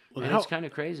 Well, and it's kind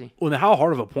of crazy. Well, now how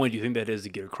hard of a point do you think that is to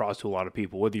get across to a lot of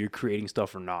people, whether you're creating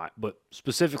stuff or not? But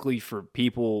specifically for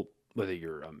people, whether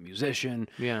you're a musician,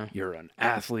 Yeah, you're an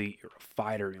athlete, you're a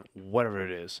fighter, whatever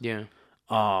it is. yeah,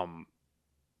 Um,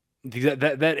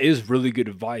 that is really good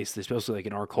advice, especially like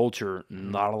in our culture.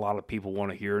 Not a lot of people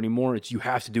want to hear anymore. It's you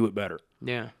have to do it better.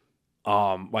 yeah,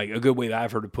 Like a good way that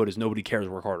I've heard it put is nobody cares.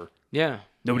 Work harder. yeah.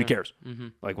 Nobody Yeah. cares. Mm-hmm.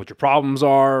 Like what your problems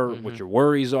are, what your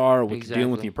worries are, what you're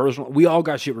dealing with in Exactly. your personal. We all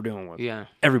got shit we're dealing with. Yeah,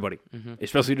 Everybody, Mhm.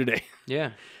 especially today.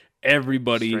 yeah.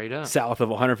 Everybody Straight up. south of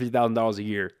 $150,000 a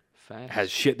year Facts.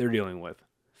 has shit they're dealing with,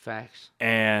 Facts.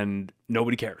 and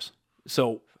nobody cares.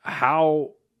 So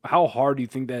how hard do you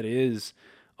think that is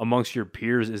amongst your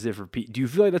peers? Is it for do you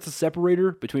feel like that's a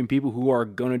separator between people who are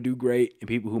gonna do great and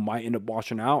people who might end up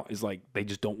washing out? Is like they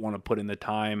just don't want to put in the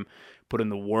time, put in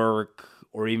the work,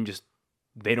 or even just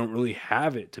they don't really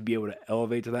have it to be able to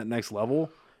elevate to that next level?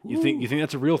 You think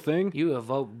that's a real thing? You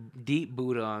evoke deep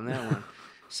Buddha on that one.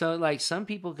 So, like, some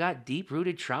people got deep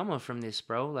rooted trauma from this,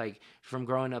 bro, like from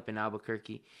growing up in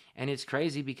Albuquerque. And it's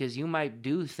crazy because you might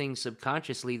do things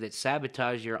subconsciously that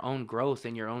sabotage your own growth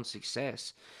and your own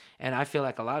success. And I feel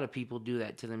like a lot of people do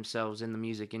that to themselves in the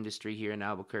music industry here in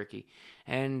Albuquerque.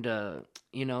 And,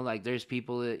 like there's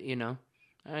people that,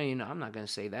 I'm not going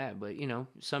to say that, but,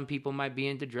 some people might be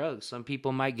into drugs. Some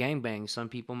people might gangbang. Some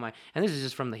people might, and this is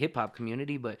just from the hip hop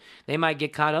community, but they might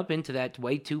get caught up into that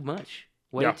way too much.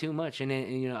 Way Yeah. too much. And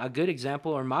then, a good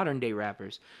example are modern day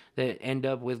rappers that end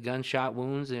up with gunshot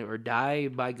wounds or die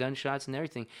by gunshots and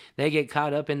everything. They get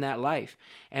caught up in that life.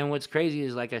 And what's crazy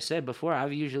is, like I said before,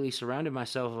 I've usually surrounded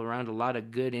myself around a lot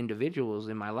of good individuals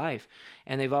in my life.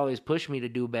 And they've always pushed me to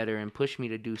do better and pushed me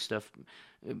to do stuff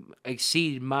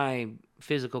exceed my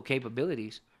physical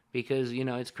capabilities. Because,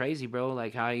 it's crazy, bro.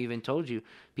 Like how I even told you,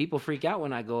 people freak out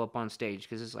when I go up on stage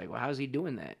because it's like, well, how's he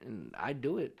doing that? And I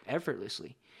do it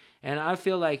effortlessly. And I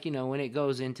feel like, when it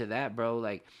goes into that, bro,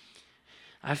 like,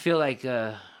 I feel like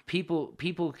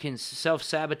people can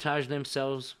self-sabotage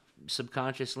themselves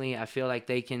subconsciously. I feel like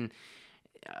they can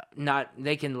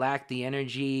they can lack the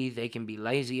energy, they can be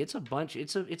lazy. It's a bunch,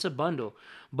 it's a bundle.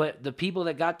 But the people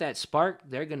that got that spark,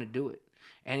 they're going to do it.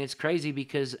 And it's crazy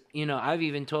because, you know, I've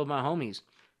even told my homies,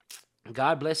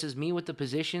 God blesses me with the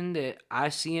position that I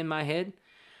see in my head.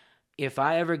 If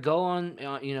I ever go on,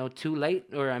 you know, too late,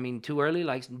 or I mean too early,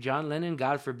 like John Lennon,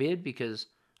 God forbid, because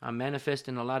I'm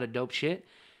manifesting a lot of dope shit.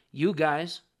 You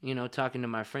guys, you know, talking to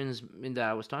my friends that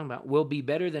I was talking about, will be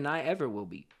better than I ever will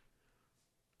be.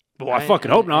 Well, I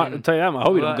fucking hope not. I'll tell you that. I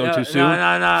hope you don't go too soon.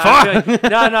 No. Fuck.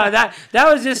 No. That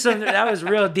was just something. That was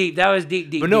real deep. That was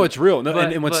deep. But no, it's real. No,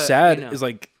 but, and what's sad you know, is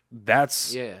like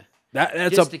that's yeah.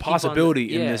 That's Just a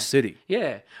possibility in this city.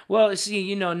 Yeah. Well, see,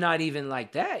 you know, not even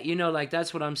like that. You know, like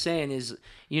that's what I'm saying is,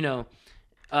 you know,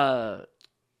 I'm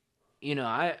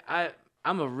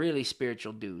a really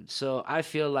spiritual dude. So I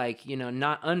feel like, you know,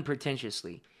 not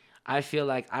unpretentiously, I feel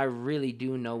like I really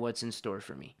do know what's in store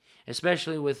for me,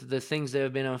 especially with the things that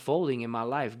have been unfolding in my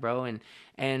life, bro.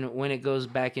 And when it goes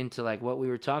back into like what we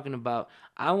were talking about,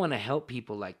 I want to help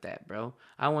people like that, bro.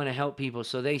 I want to help people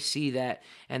so they see that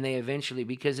and they eventually,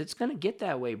 because it's going to get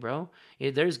that way, bro.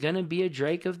 There's going to be a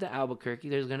Drake of the Albuquerque.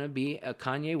 There's going to be a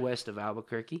Kanye West of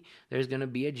Albuquerque. There's going to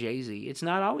be a Jay-Z. It's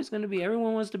not always going to be,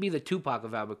 everyone wants to be the Tupac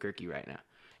of Albuquerque right now.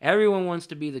 Everyone wants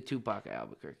to be the Tupac of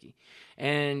Albuquerque.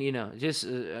 And, you know, just,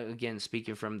 again,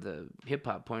 speaking from the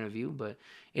hip-hop point of view, but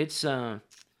it's, I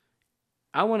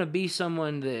want to be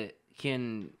someone that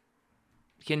can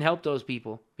help those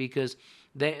people, because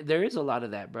there is a lot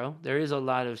of that, bro. There is a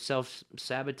lot of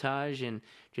self-sabotage and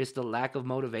just a lack of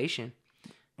motivation.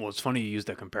 Well, it's funny you use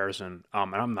that comparison.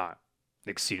 And I'm not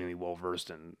exceedingly well-versed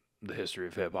in the history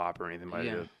of hip-hop or anything by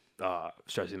the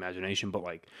stretch of the imagination, but,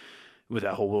 like, with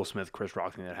that whole Will Smith, Chris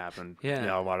Rock thing that happened, you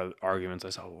know, a lot of arguments I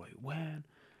saw, like, when?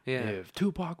 Yeah. If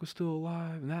Tupac was still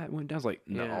alive and that went down, I was like,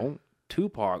 no,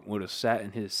 Tupac would have sat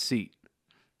in his seat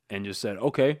and just said,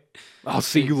 okay, I'll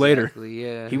see you later.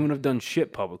 Yeah. He wouldn't have done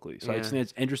shit publicly. So I just think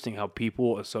it's interesting how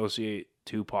people associate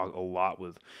Tupac a lot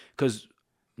with, because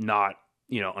not,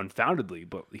 you know, unfoundedly,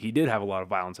 but he did have a lot of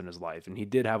violence in his life and he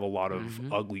did have a lot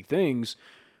of ugly things,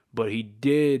 but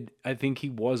I think he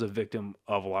was a victim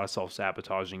of a lot of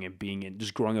self-sabotaging and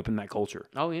just growing up in that culture.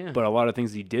 Oh, yeah. But a lot of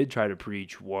things he did try to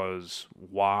preach was,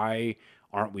 why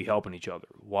aren't we helping each other?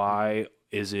 Why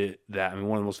is it that, I mean,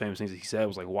 one of the most famous things that he said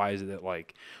was like, why is it that,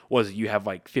 like, you have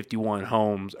like 51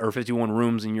 homes or 51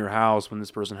 rooms in your house when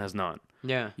this person has none?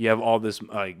 Yeah. You have all this,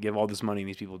 give all this money and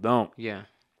these people don't. Yeah.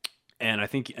 And I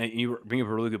think you bring up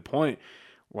a really good point.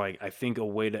 Like, I think a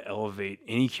way to elevate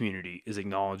any community is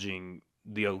acknowledging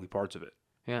the ugly parts of it.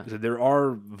 Yeah. So there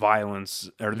are violence,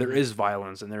 or there is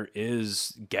violence, and there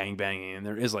is gangbanging, and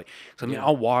there is like, so I mean,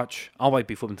 I'll like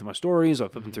be flipping through my stories, I'll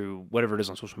flipping through whatever it is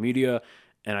on social media,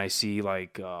 and I see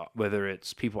like, whether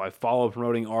it's people I follow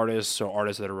promoting artists or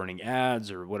artists that are running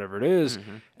ads or whatever it is,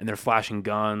 and they're flashing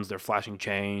guns, they're flashing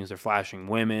chains, they're flashing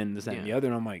women, this, that, and the other,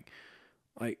 and I'm like,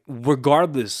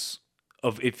 regardless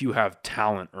of if you have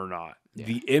talent or not,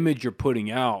 the image you're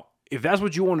putting out, if that's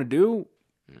what you want to do,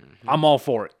 I'm all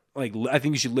for it. Like, I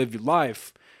think you should live your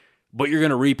life, but you're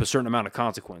going to reap a certain amount of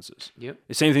consequences. Yep.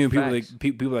 The same thing with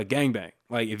people that gangbang.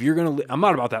 Like, if you're going to, I'm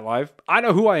not about that life. I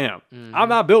know who I am. I'm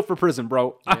not built for prison,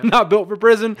 bro. Yep. I'm not built for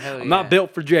prison. I'm not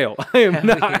built for jail. I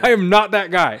am not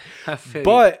that guy.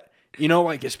 But, you know,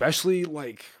 like, especially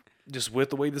like just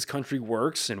with the way this country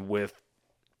works and with,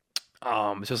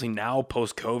 especially now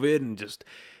post-COVID and just,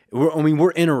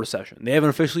 we're in a recession. They haven't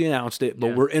officially announced it,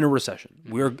 but we're in a recession.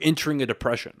 We're entering a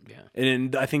depression. Yeah.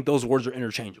 And I think those words are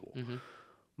interchangeable.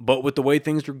 But with the way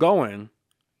things are going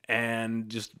and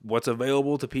just what's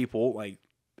available to people, like,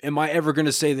 am I ever going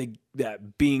to say that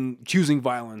choosing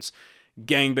violence,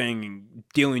 gangbanging,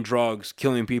 dealing drugs,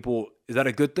 killing people, is that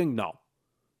a good thing? No.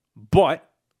 But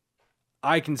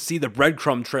I can see the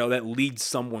breadcrumb trail that leads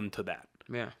someone to that.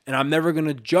 Yeah. And I'm never going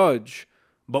to judge.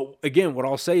 But again, what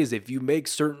I'll say is if you make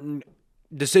certain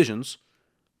decisions,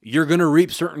 you're going to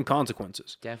reap certain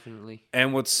consequences. Definitely.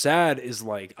 And what's sad is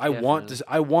like, I want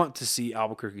to see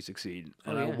Albuquerque succeed.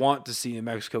 And I want to see New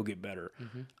Mexico get better.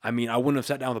 I mean, I wouldn't have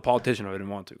sat down with a politician if I didn't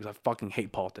want to, because I fucking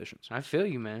hate politicians. I feel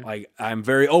you, man. Like, I'm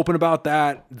very open about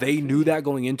that. They knew that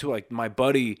going into it. Like, my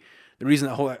buddy, the reason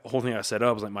that whole thing I set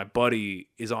up was like, my buddy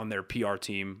is on their PR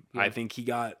team. Yeah. I think he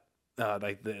got,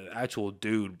 like the actual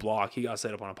dude Block, he got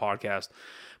set up on a podcast,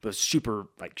 but super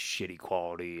like shitty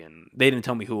quality, and they didn't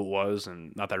tell me who it was,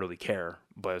 and not that I really care,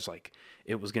 but it's like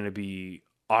it was going to be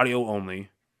audio only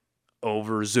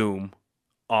over Zoom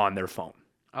on their phone.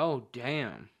 Oh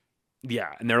damn. Yeah,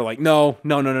 and they're like, no.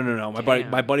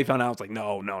 My buddy found out. It's like,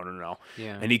 no.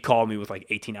 Yeah. And he called me with like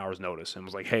 18 hours notice and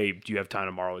was like, hey, do you have time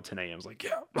tomorrow at 10 a.m.? I was like,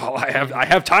 yeah, well, I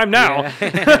have time now.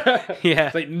 Yeah.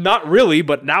 Like, not really,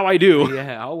 but now I do.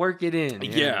 Yeah, I'll work it in.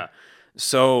 Yeah.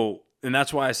 So and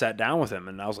that's why I sat down with him,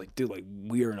 and I was like, dude, like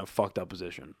we are in a fucked up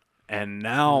position. And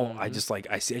now I just like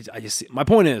I just see, my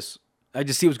point is I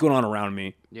just see what's going on around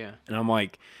me. Yeah. And I'm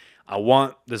like, I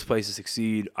want this place to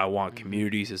succeed. I want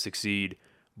communities to succeed.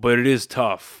 But it is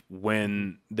tough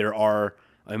when there are,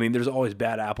 I mean, there's always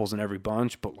bad apples in every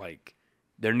bunch, but like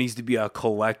there needs to be a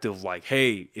collective like,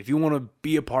 hey, if you want to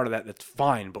be a part of that, that's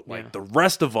fine. But like the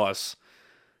rest of us,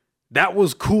 that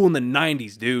was cool in the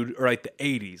 90s, dude, or like the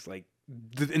 80s. Like,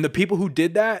 and the people who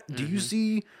did that, do you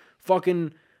see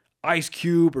fucking Ice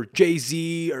Cube or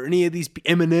Jay-Z or any of these,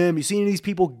 Eminem, you see any of these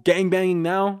people gangbanging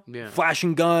now? Yeah.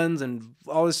 Flashing guns and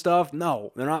all this stuff?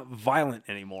 No, they're not violent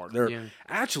anymore. They're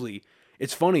actually,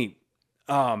 it's funny,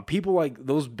 people like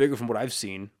those bigger, from what I've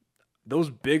seen, those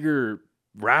bigger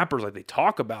rappers, like they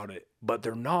talk about it, but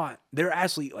they're not, they're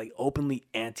actually like openly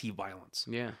anti-violence.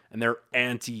 Yeah. And they're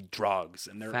anti-drugs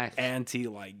and they're Facts. anti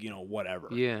like, whatever.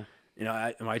 Yeah.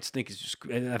 I just think it's just,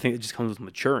 and I think it just comes with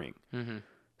maturing. Mm-hmm.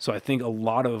 So I think a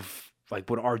lot of like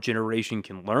what our generation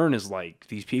can learn is like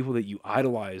these people that you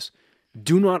idolize,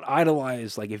 do not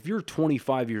idolize, like if you're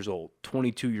 25 years old,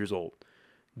 22 years old,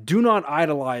 do not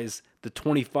idolize the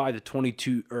 25 to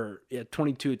 22 or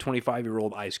 22 to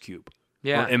 25-year-old Ice Cube or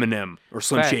Eminem or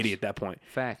Slim Shady at that point.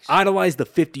 Facts. Idolize the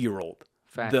 50-year-old.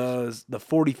 Facts. The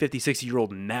 40, 50,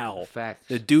 60-year-old now. Facts.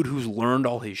 The dude who's learned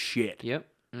all his shit. Yep.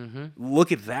 Mm-hmm.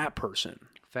 Look at that person.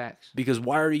 Facts. Because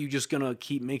why are you just going to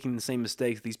keep making the same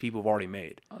mistakes these people have already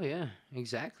made? Oh, yeah.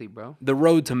 Exactly, bro. The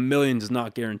road to millions is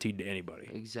not guaranteed to anybody.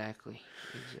 Exactly.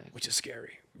 Which is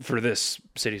scary for this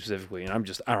city specifically. And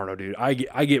I don't know, dude. I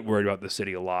get worried about the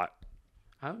city a lot.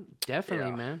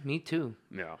 Definitely, man. Me too.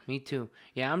 Yeah. Me too.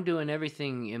 Yeah, I'm doing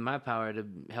everything in my power to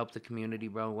help the community,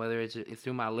 bro. Whether it's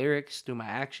through my lyrics, through my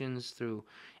actions, through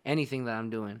anything that I'm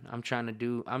doing. I'm trying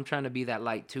to be that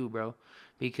light too, bro.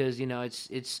 Because,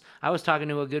 it's I was talking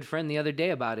to a good friend the other day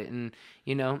about it, and,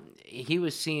 he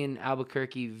was seeing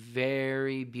Albuquerque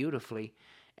very beautifully.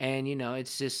 And,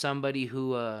 it's just somebody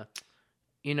who, I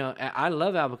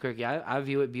love Albuquerque. I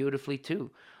view it beautifully too.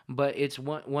 But it's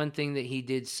one thing that he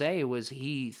did say was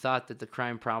he thought that the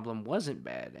crime problem wasn't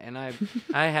bad, and I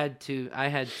had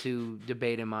to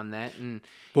debate him on that. And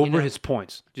what were his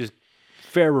points? Just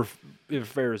fair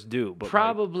is due, but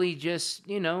probably just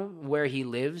where he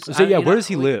lives. So where does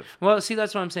he live? Well, see,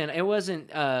 that's what I'm saying. It wasn't.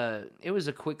 It was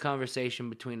a quick conversation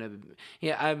between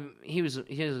he was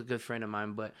a good friend of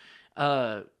mine, but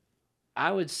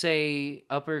I would say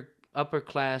upper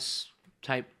class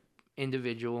type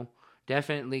individual.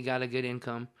 Definitely got a good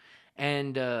income.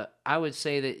 And I would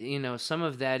say that, some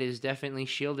of that is definitely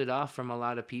shielded off from a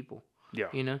lot of people. Yeah.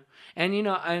 And,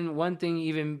 and one thing,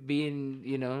 even being,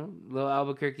 little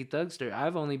Albuquerque thugster,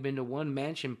 I've only been to one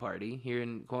mansion party here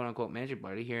in, quote unquote, mansion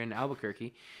party here in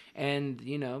Albuquerque. And,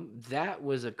 that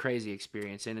was a crazy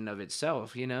experience in and of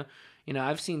itself,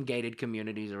 I've seen gated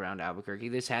communities around Albuquerque.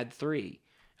 This had 3.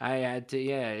 I had to,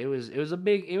 it was a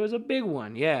big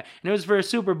one, and it was for a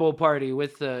Super Bowl party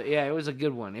with, it was a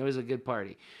good one. It was a good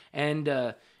party, and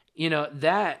that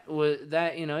was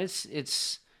that,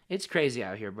 it's crazy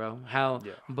out here, bro.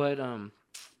 But I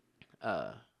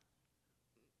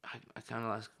kind of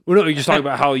lost. Well, no, you just talking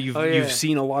about how you've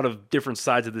seen a lot of different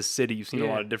sides of the city. You've seen a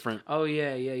lot of different. Oh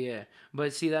yeah.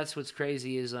 But see, that's what's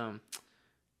crazy is I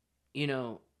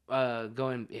remember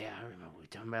what we were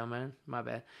talking about, man. My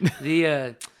bad.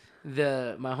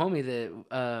 My homie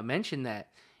that mentioned that,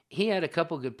 he had a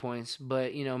couple good points,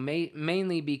 but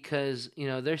mainly because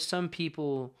there's some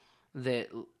people that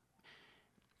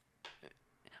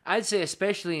I'd say,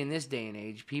 especially in this day and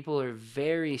age, people are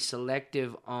very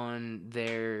selective on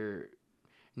their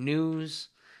news.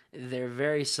 They're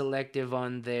very selective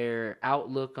on their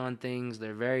outlook on things.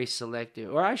 They're very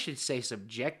selective, or I should say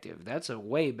subjective. That's a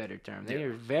way better term. They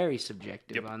are very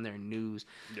subjective on their news,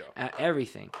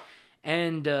 everything.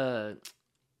 And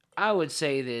I would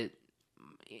say that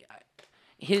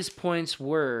his points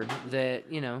were that,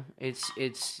 and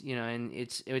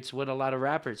it's what a lot of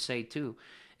rappers say too.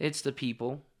 It's the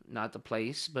people, not the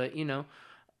place, but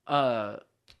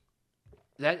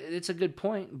that it's a good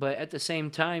point, but at the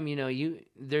same time,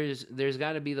 there's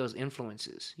got to be those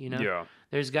influences, Yeah.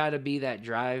 There's got to be that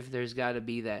drive. There's got to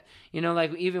be that,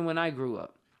 like even when I grew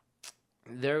up,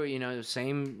 there, the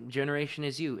same generation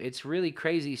as you. It's really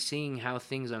crazy seeing how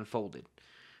things unfolded,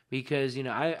 because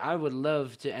I would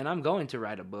love to, and I'm going to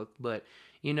write a book, but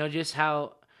just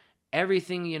how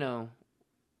everything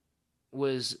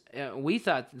was. We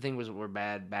thought things were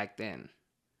bad back then.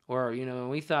 Or,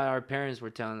 we thought our parents were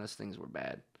telling us things were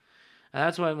bad. And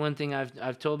that's why one thing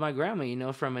I've told my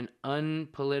grandma, from an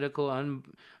unpolitical,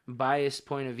 unbiased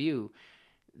point of view,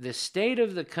 the state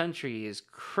of the country is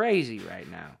crazy right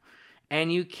now.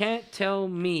 And you can't tell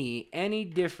me any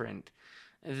different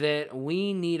that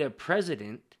we need a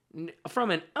president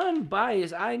from an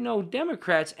unbiased. I know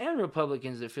Democrats and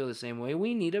Republicans that feel the same way.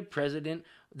 We need a president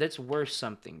that's worth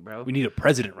something, bro. We need a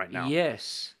president right now.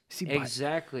 Yes. See,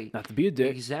 exactly. Not to be a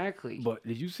dick. Exactly. But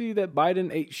did you see that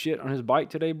Biden ate shit on his bike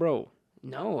today, bro?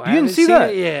 No, I haven't seen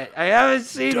it yet. I haven't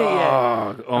seen it yet.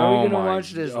 Are we gonna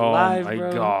watch this live,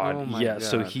 bro? God. Oh my God.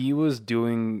 So he was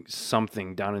doing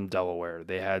something down in Delaware.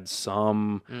 They had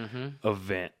some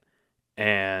event,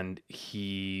 and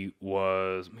he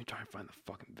was. Let me try and find the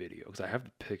fucking video because I have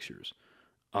the pictures.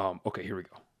 Okay, here we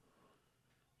go.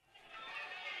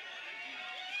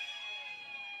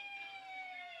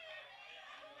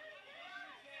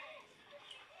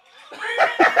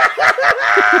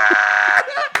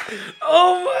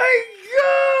 Oh my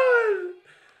God!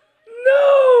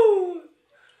 No!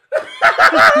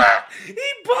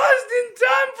 He paused in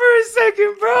time for a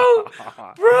second,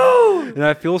 bro. And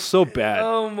I feel so bad.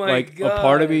 Oh my God!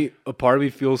 A part of me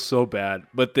feels so bad,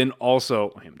 but then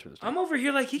also, I'm over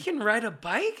here like he can ride a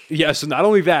bike. Yeah. So not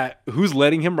only that, who's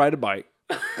letting him ride a bike?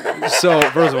 So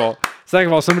first of all, second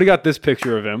of all, somebody got this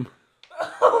picture of him.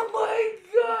 Oh my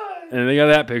God! And they got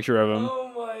that picture of him.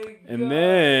 Oh my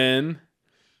God!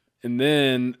 And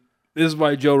then this is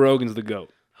why Joe Rogan's the GOAT.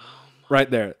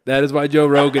 Right there. That is why Joe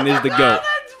Rogan is the GOAT.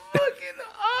 That's fucking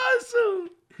awesome.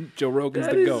 Joe Rogan's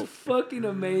the GOAT. That is fucking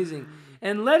amazing.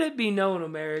 And let it be known,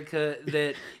 America,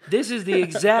 that this is the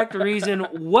exact reason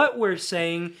what we're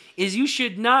saying is you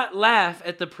should not laugh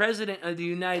at the president of the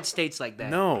United States like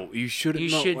that. No, you shouldn't. You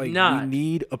should not. We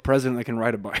need a president that can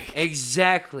ride a bike.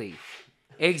 Exactly.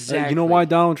 You know why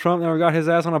Donald Trump never got his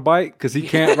ass on a bike? Because he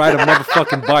can't ride a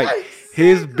motherfucking bike.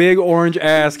 His big orange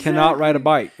ass cannot ride a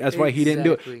bike. That's why he didn't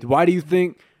do it. Why do you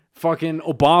think fucking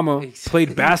Obama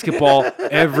played basketball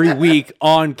every week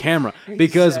on camera?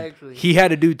 Because he had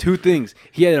to do two things.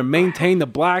 He had to maintain the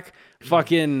black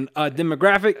fucking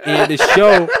demographic and to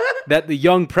show that the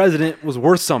young president was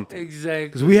worth something. Exactly.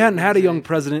 Because we hadn't had a young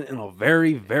president in a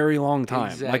very, very long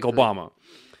time, like Obama.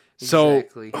 So,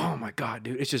 oh my God,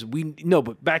 dude, it's just,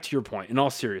 but back to your point, in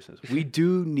all seriousness, we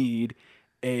do need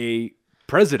a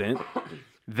president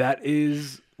that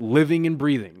is living and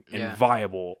breathing and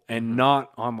viable and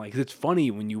not on like, 'cause it's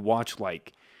funny when you watch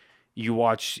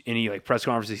any like press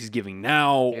conferences he's giving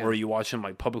now, or you watch him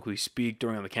like publicly speak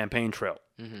during on the campaign trail.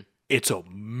 It's a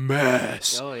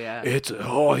mess. Oh yeah.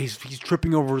 He's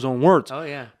tripping over his own words. Oh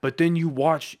yeah. But then you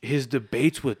watch his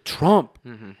debates with Trump,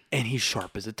 and he's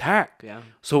sharp as a tack. Yeah.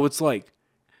 So it's like,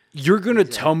 you're gonna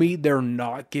tell me they're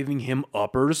not giving him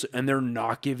uppers and they're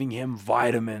not giving him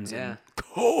vitamins and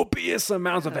copious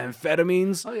amounts of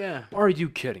amphetamines? Oh yeah. Are you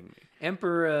kidding me?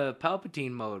 Emperor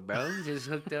Palpatine mode, bro. Just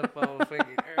hooked up all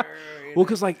fucking. Well,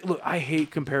 because like, look, I hate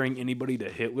comparing anybody to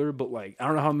Hitler, but like, I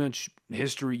don't know how much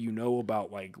history you know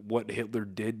about like what Hitler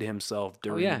did to himself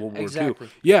during World War II.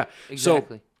 Yeah,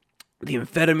 exactly. So the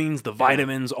amphetamines, the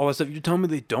vitamins, all that stuff. You're telling me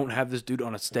they don't have this dude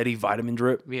on a steady vitamin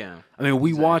drip? Yeah. I mean,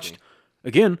 we watched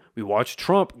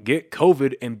Trump get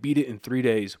COVID and beat it in 3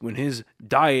 days when his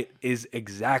diet is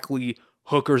exactly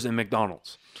hookers and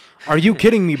McDonald's. Are you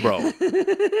kidding me, bro?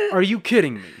 Are you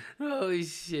kidding me? Holy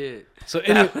shit. So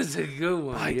that was a good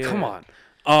one. Like, come on.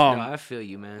 No, I feel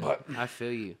you, man. I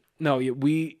feel you. No,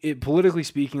 politically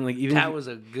speaking, like even that was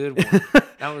a good one.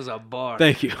 That was a bar.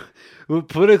 Thank you. Well,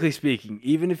 politically speaking,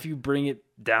 even if you bring it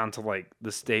down to like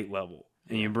the state level,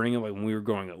 and you bring it like when we were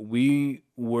growing up, we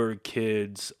were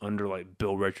kids under like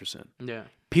Bill Richardson. Yeah.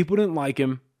 People didn't like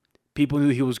him. People knew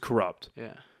he was corrupt.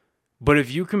 Yeah. But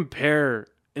if you compare,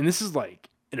 and this is like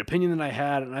an opinion that I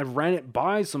had, and I've ran it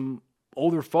by some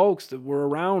older folks that were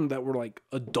around that were like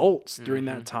adults during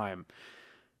that time.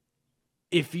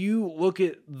 If you look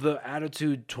at the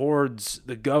attitude towards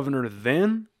the governor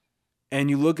then, and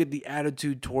you look at the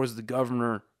attitude towards the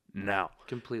governor now,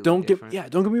 completely don't different.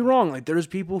 Don't get me wrong. Like, there's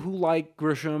people who like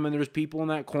Grisham, and there's people in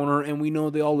that corner, and we know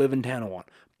they all live in Tanawan.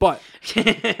 But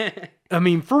I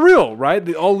mean, for real, right?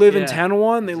 They all live in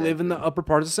Tanawan. They live in the upper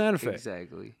parts of Santa Fe.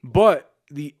 Exactly. But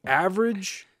the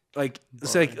average, like,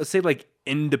 let's say like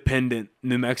independent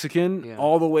New Mexican,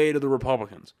 all the way to the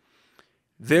Republicans,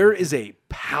 there is a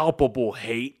palpable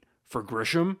hate for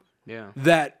Grisham. Yeah.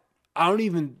 That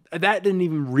didn't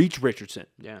even reach Richardson.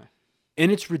 Yeah.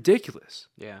 And it's ridiculous.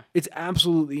 Yeah. It's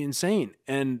absolutely insane.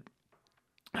 And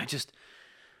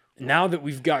now that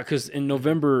we've got, because in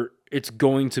November, it's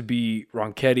going to be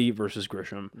Ronchetti versus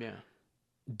Grisham. Yeah.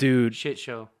 Dude. Shit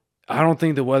show. I don't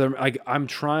think the weather, I'm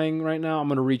trying right now. I'm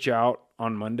going to reach out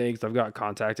on Monday because I've got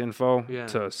contact info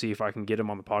to see if I can get him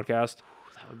on the podcast.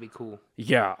 would be cool.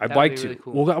 Yeah, I'd That would like be to. really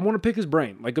cool. Well, I want to pick his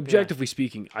brain. Like objectively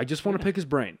speaking, I just want to pick his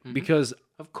brain because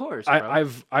Of course, bro.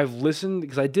 I've listened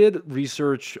because I did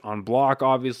research on Block,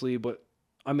 obviously, but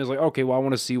I was like, okay, well, I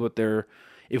want to see what they're.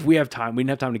 If we have time, we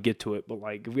didn't have time to get to it, but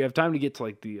like if we have time to get to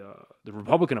like the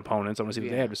Republican opponents, I want to see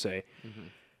what they have to say.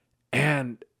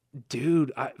 And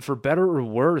dude, for better or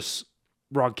worse,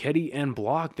 Ronchetti and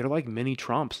Block, they're like mini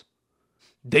Trumps.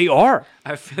 They are.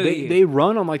 I feel you. They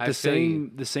run on like I the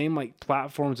feel same like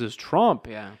platforms as Trump.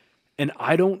 Yeah. And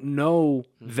I don't know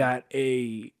that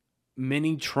a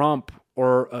mini Trump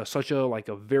or such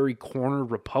a very corner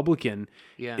Republican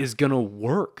is gonna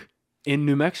work in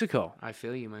New Mexico. I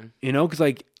feel you, man. You know, because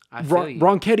like I feel you.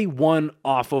 Ronchetti won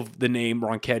off of the name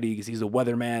Ronchetti because he's a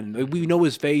weatherman. We know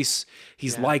his face.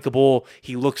 He's likable.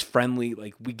 He looks friendly.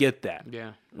 Like we get that.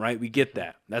 Yeah. Right? We get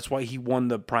that. That's why he won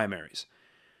the primaries.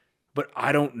 But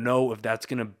I don't know if that's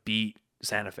gonna beat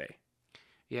Santa Fe.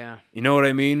 Yeah. You know what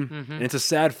I mean? And it's a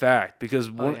sad fact because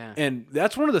and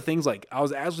that's one of the things, like, I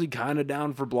was actually kind of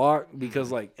down for Block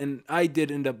because, like, and I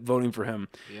did end up voting for him.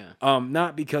 Yeah.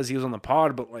 Not because he was on the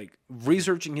pod, but, like,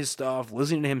 researching his stuff,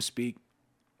 listening to him speak.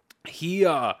 He,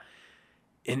 and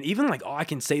even, like, I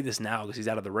can say this now because he's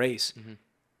out of the race.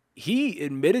 He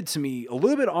admitted to me a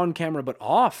little bit on camera, but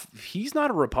off, he's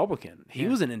not a Republican. He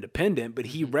was an independent, but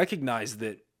he recognized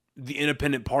that the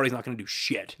independent party's not going to do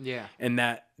shit. Yeah. And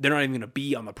that they're not even going to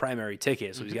be on the primary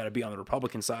ticket. So he's got to be on the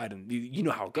Republican side. And you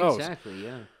know how it goes. Exactly,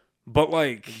 yeah. But,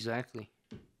 like, Exactly.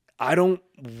 I don't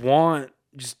want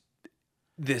just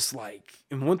this, like,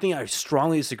 and one thing I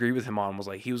strongly disagree with him on was,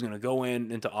 like, he was going to go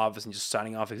into office and just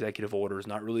signing off executive orders,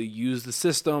 not really use the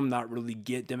system, not really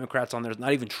get Democrats on there,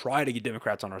 not even try to get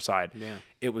Democrats on our side. Yeah.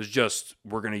 It was just,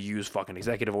 we're going to use fucking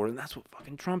executive order. And that's what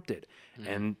fucking Trump did.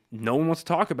 And no one wants to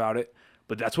talk about it.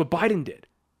 But that's what Biden did.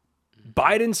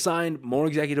 Biden signed more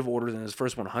executive orders in his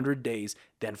first 100 days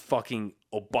than fucking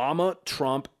Obama,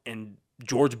 Trump, and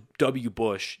George W.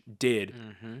 Bush did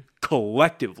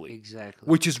collectively. Exactly.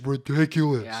 Which is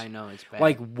ridiculous. Yeah, I know. It's bad.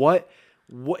 Like, what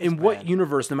what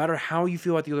universe, no matter how you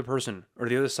feel about the other person or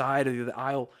the other side of the other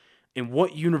aisle, in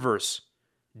what universe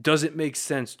does it make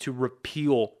sense to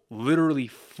repeal literally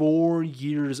 4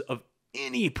 years of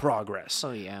any progress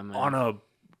Oh, yeah, man. on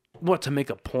to make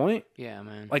a point? Yeah,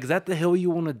 man. Like, is that the hill you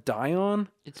want to die on?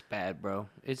 It's bad, bro.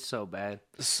 It's so bad.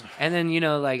 And then,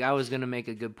 like, I was going to make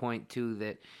a good point, too,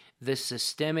 that the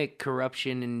systemic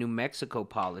corruption in New Mexico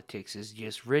politics is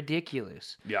just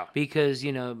ridiculous. Yeah. Because,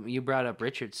 you brought up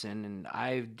Richardson, and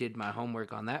I did my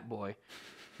homework on that boy.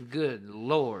 Good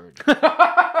Lord.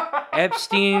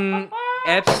 Epstein,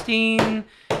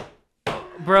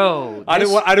 bro. I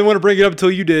didn't want to bring it up until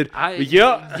you did.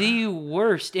 The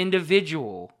worst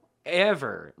individual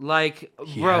ever. Like,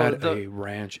 He bro, had a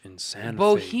ranch in Santa Fe,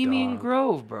 Bohemian dog.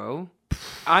 Grove, bro.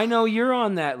 I know you're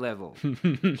on that level.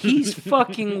 He's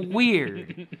fucking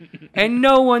weird, and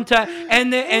no one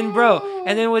and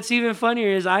then what's even funnier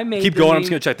is I made. Keep going. I'm just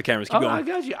gonna check the cameras. Keep going. I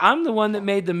got you. I'm the one that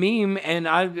made the meme, and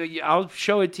I'll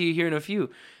show it to you here in a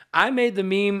few. I made the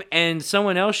meme, and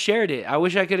someone else shared it. I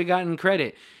wish I could have gotten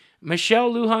credit.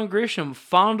 Michelle Lujan Grisham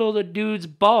fondled a dude's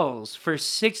balls for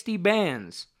 60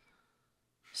 bands.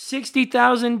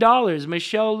 $60,000.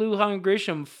 Michelle Lujan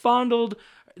Grisham fondled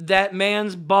that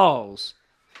man's balls.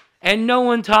 And no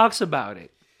one talks about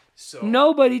it. So,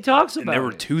 Nobody talks about it. And there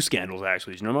were 2 scandals,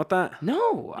 actually. Did you know about that?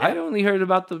 No, I only heard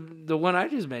about the one I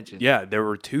just mentioned. Yeah, there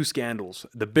were 2 scandals.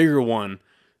 The bigger one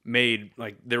made,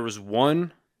 like, there was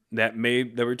one that we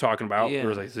were talking about. Yeah. There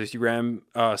was like a 60-gram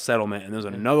settlement, and there was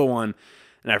another one,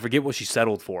 and I forget what she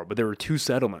settled for, but there were 2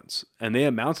 settlements, and they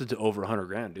amounted to over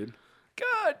 $100,000, dude.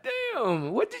 God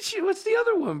damn! What's the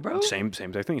other one, bro? Same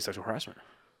thing, sexual harassment.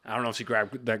 I don't know if she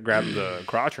grabbed the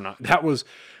crotch or not.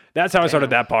 That's how I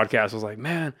started that podcast. I was like,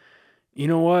 man, you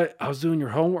know what? I was doing your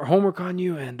homework on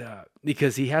you, and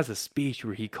because he has a speech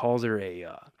where he calls her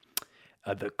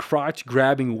the crotch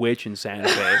grabbing witch in Santa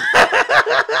Fe.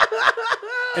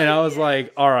 And I was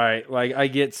like, all right, like, I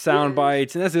get sound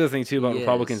bites. And that's the other thing, too, about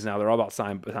Republicans now. They're all about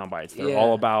sound bites. They're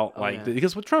all about,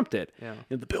 because what Trump did. Yeah.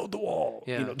 The build the wall,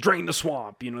 drain the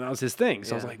swamp. That was his thing.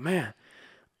 So I was like, man.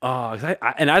 I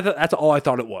thought that's all I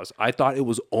thought it was. I thought it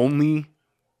was only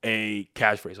a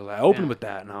catchphrase. I opened with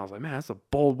that, and I was like, man, that's a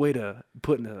bold way to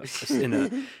put in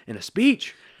a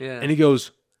speech. Yeah. And he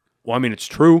goes, well, I mean, it's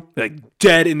true. Like,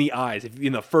 dead in the eyes.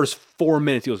 In the first 4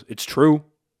 minutes, he goes, it's true.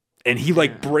 And he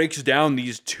breaks down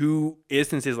these 2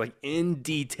 instances in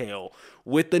detail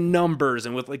with the numbers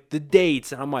and with the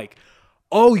dates. And I'm like,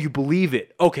 oh, you believe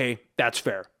it? Okay, that's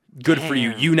fair. Good for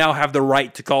you. You now have the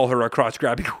right to call her a crotch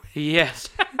grabbing. Yes.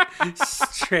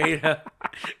 Straight up.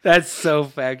 That's so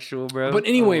factual, bro. But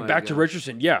anyway, back to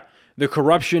Richardson. Yeah. The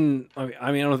corruption, I mean,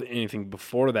 I don't know anything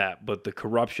before that, but the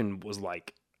corruption was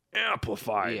like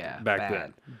amplified back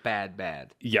then.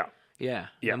 Bad. Yeah. Yeah.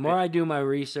 The more I do my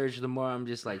research, the more I'm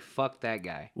just like, fuck that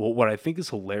guy. Well, what I think is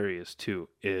hilarious too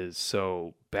is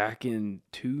so back in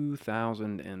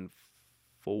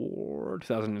 2004,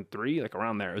 2003, like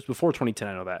around there, it was before 2010,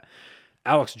 I know that.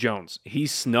 Alex Jones, he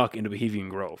snuck into Bohemian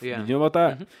Grove. Yeah. Did you know about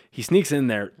that? Mm-hmm. He sneaks in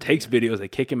there, takes videos, they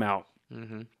kick him out,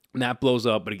 and that blows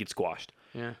up, but he gets squashed.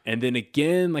 Yeah. And then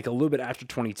again, like a little bit after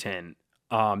 2010,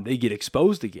 they get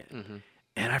exposed again.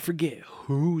 And I forget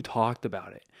who talked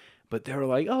about it, but they were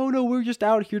like, oh no, we're just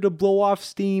out here to blow off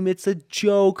steam. It's a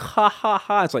joke. Ha ha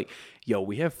ha. It's like, yo,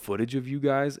 we have footage of you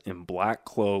guys in black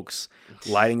cloaks,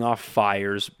 lighting off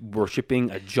fires,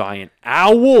 worshiping a giant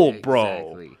owl,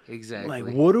 bro. Exactly.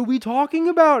 Like, what are we talking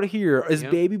about here? Is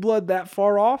baby blood that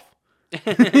far off?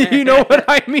 You know what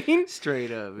I mean?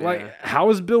 Straight up. Yeah. Like, how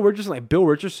is Bill Richardson? Like, Bill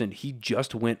Richardson, he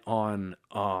just went on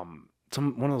one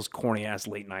of those corny ass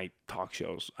late night talk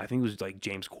shows. I think it was like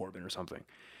James Corbin or something.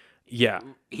 Yeah.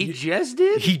 He just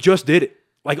did? He just did it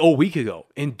like a week ago.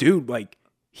 And dude, like,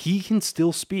 he can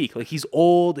still speak. Like, he's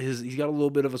old. He's got a little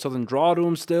bit of a southern drawl to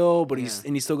him still, but he's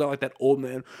still got like that old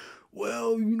man.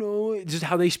 Well, you know, it's just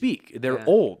how they speak. They're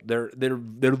old. They're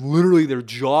literally, their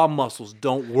jaw muscles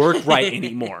don't work right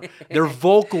anymore. Their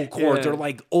vocal cords are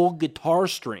like old guitar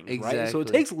strings, right? So it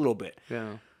takes a little bit.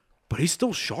 Yeah. But he's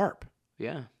still sharp.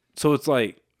 Yeah. So it's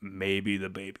like, maybe the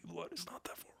baby blood is not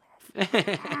that far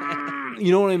off.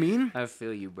 You know what I mean? I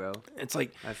feel you, bro. It's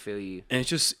like, I feel you. And it's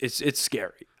just, it's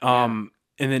scary. And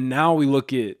then now we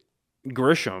look at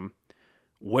Grisham,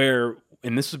 where,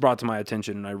 and this was brought to my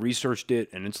attention, and I researched it,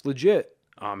 and it's legit.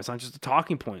 It's not just a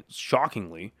talking point,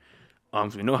 shockingly. So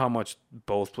we know how much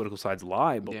both political sides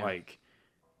lie, but like,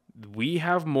 we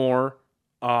have more,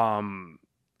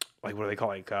 like, what do they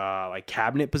call it? Like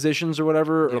cabinet positions or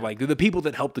whatever, or like the people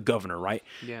that help the governor, right?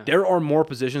 Yeah. There are more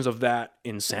positions of that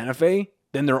in Santa Fe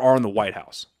than there are in the White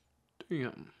House.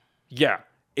 Damn. Yeah.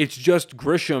 It's just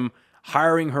Grisham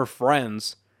hiring her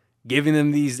friends, giving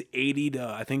them these 80 to,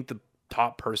 I think the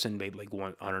top person made like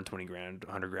 120 grand,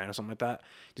 100 grand or something like that.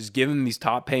 Just giving them these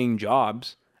top paying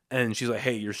jobs. And she's like,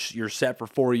 hey, you're set for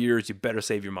 4 years. You better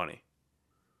save your money.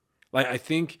 Like, I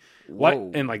think,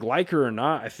 like her or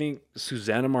not, I think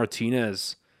Susana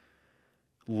Martinez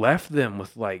left them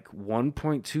with like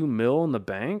 1.2 mil in the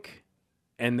bank,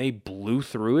 and they blew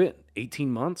through it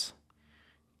 18 months.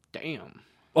 Damn.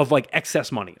 Of like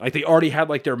excess money. Like, they already had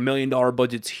like their $1 million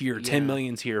budgets here, 10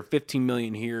 millions here, 15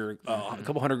 million here, a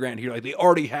couple $100,000 here. Like, they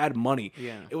already had money.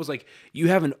 Yeah. It was like, you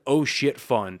have an oh shit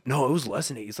fund. No, it was less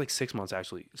than 8. It's like 6 months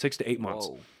actually. 6 to 8 months.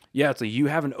 Whoa. Yeah, it's like you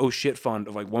have an oh shit fund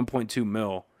of like 1.2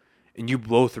 mil. And you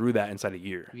blow through that inside a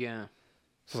year. Yeah.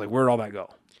 So, like, where'd all that go?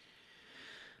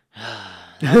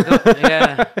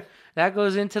 That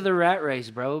goes into the rat race,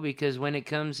 bro, because when it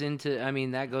comes into, I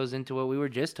mean, that goes into what we were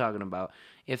just talking about.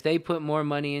 If they put more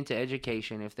money into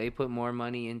education, if they put more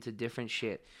money into different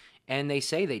shit, and they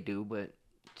say they do, but,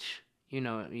 you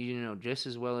know just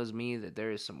as well as me that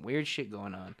there is some weird shit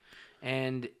going on.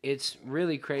 And it's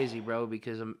really crazy, bro,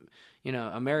 because,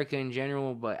 America in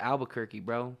general, but Albuquerque,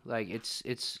 bro, like,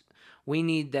 it's we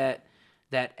need that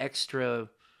extra.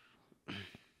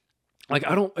 Like,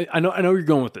 I know where you're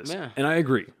going with this, and I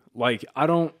agree. Like,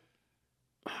 I'm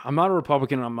not a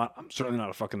Republican. I'm certainly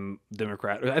not a fucking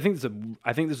Democrat. I think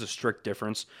there's a strict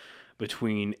difference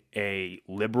between a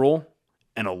liberal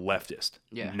and a leftist.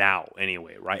 Yeah. Now,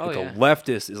 anyway, right? Oh, like, a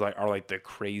leftist are like the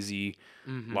crazy,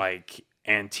 like,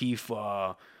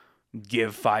 Antifa,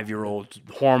 give 5-year-olds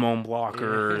hormone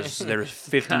blockers. There's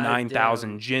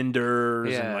 59,000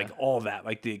 genders and like all that.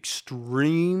 Like, the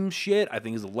extreme shit, I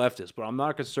think, is the leftist. But I'm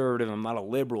not a conservative. I'm not a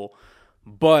liberal.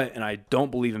 And I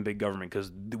don't believe in big government,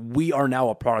 because we are now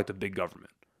a product of big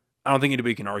government. I don't think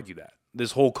anybody can argue that.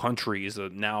 This whole country is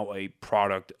now a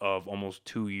product of almost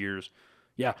 2 years.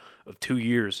 Yeah, of 2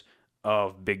 years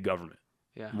of big government.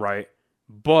 Yeah. Right?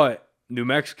 But New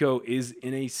Mexico is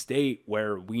in a state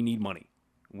where we need money.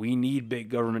 We need big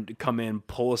government to come in,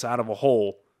 pull us out of a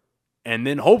hole, and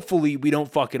then hopefully we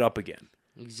don't fuck it up again.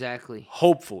 Exactly.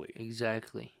 Hopefully.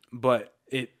 Exactly. But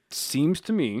it seems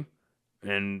to me,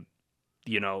 and,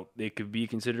 it could be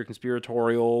considered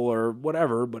conspiratorial or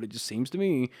whatever, but it just seems to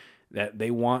me that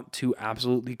they want to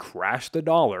absolutely crash the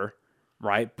dollar,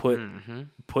 right?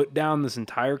 Put down this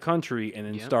entire country, and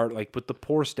then start, like, put the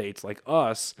poor states like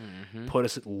us, put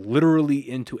us literally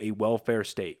into a welfare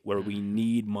state where we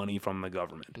need money from the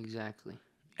government. Exactly.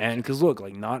 And because, look,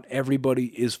 like, not everybody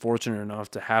is fortunate enough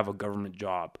to have a government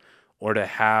job or to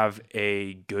have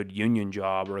a good union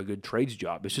job or a good trades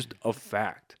job. It's just a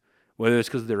fact, whether it's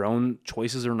because of their own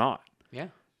choices or not. Yeah.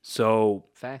 So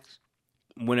Facts.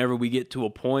 whenever we get to a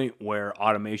point where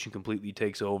automation completely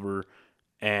takes over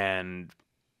and,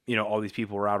 all these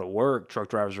people are out of work, truck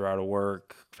drivers are out of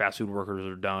work, fast food workers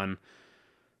are done,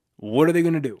 what are they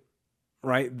going to do?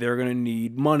 Right? They're going to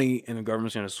need money, and the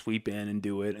government's going to sweep in and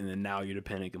do it, and then now you're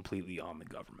dependent completely on the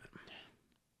government.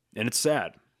 And it's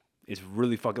sad. It's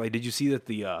really fucking... Like, did you see that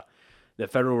the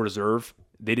Federal Reserve,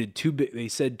 they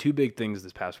said two big things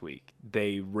this past week.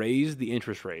 They raised the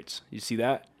interest rates. You see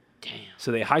that? Damn.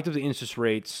 So they hiked up the interest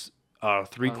rates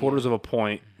 3/4 of a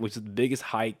point, which is the biggest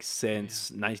hike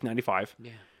since 1995.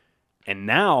 Yeah. And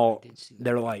now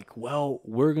they're like, well,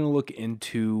 we're going to look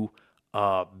into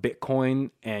Bitcoin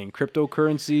and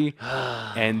cryptocurrency.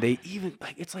 And they even,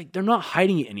 like, it's like they're not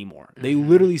hiding it anymore. They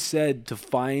literally said to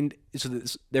find, so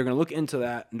they're going to look into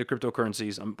that, into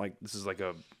cryptocurrencies. I'm like, this is like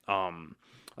a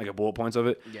bullet points of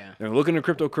it. Yeah. They're looking at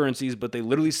cryptocurrencies, but they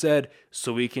literally said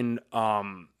so we can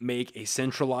make a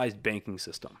centralized banking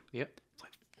system. Yep. It's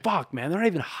like, fuck, man, they're not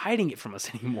even hiding it from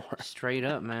us anymore. Straight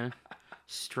up, man.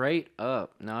 Straight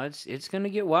up. No, it's gonna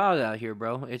get wild out here,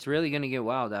 bro. It's really gonna get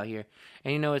wild out here.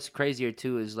 And it's crazier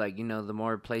too is like, the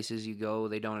more places you go,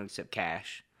 they don't accept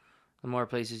cash. The more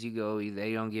places you go,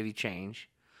 they don't give you change.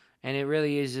 And it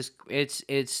really is just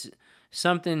it's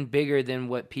something bigger than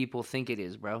what people think it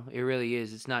is, bro. It really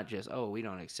is. It's not just, oh, we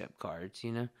don't accept cards,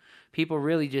 People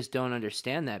really just don't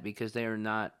understand that because they are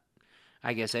not,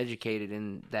 I guess, educated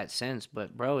in that sense.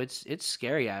 But, bro, it's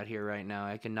scary out here right now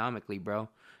economically, bro.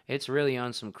 It's really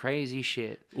on some crazy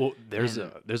shit. Well, there's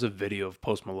a video of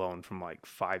Post Malone from like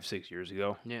 5-6 years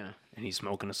ago. Yeah. And he's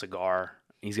smoking a cigar.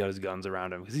 He's got his guns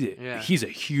around him. He's a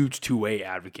huge two-way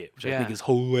advocate, which I think is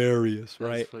hilarious,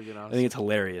 right? That's awesome. I think it's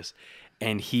hilarious.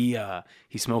 And he's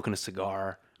smoking a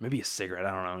cigar, maybe a cigarette,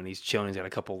 I don't know. And he's chilling. He's got a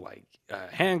couple like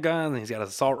handguns. And he's got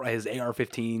his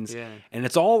AR-15s. Yeah. And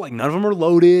it's all like none of them are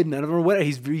loaded. None of them are wet.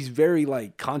 He's very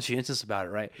like conscientious about it,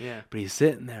 right? Yeah. But he's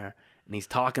sitting there and he's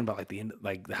talking about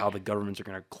like how the governments are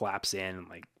gonna collapse in and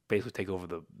like basically take over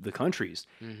the countries.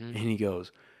 Mm-hmm. And he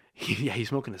goes, he's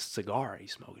smoking a cigar. He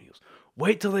goes,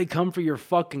 wait till they come for your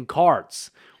fucking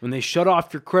cards. When they shut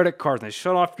off your credit cards and they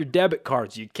shut off your debit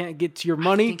cards, you can't get to your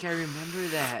money. I think I remember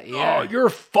that. Yeah. Oh, you're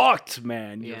fucked,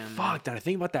 man. You're fucked. Man. And I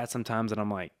think about that sometimes, and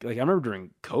I'm like I remember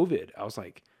during COVID, I was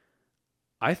like,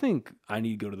 I think I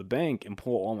need to go to the bank and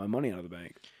pull all my money out of the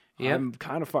bank. Yeah. I'm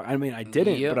kind of fucked. I mean, I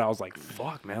didn't, but I was like,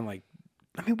 fuck, man. Like,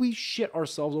 I mean, we shit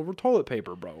ourselves over toilet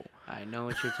paper, bro. I know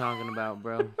what you're talking about,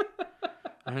 bro.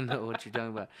 I know what you're talking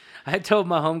about. I told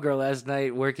my homegirl last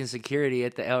night working security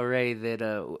at the El Rey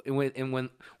that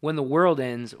when the world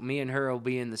ends, me and her will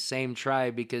be in the same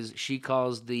tribe because she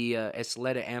calls the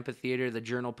Isleta Amphitheater the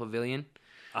Journal Pavilion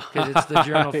because it's the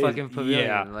Journal fucking Pavilion.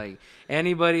 Yeah. Like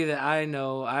anybody that I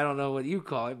know, I don't know what you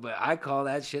call it, but I call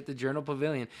that shit the Journal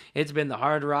Pavilion. It's been the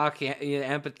Hard Rock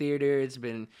Amphitheater. It's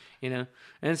been,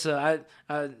 and so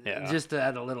I just to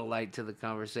add a little light to the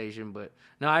conversation. But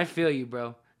no, I feel you,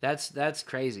 bro. That's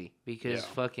crazy because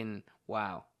fucking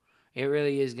wow. It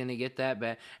really is going to get that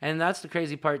bad. And that's the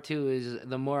crazy part too is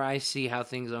the more I see how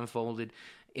things unfolded,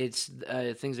 it's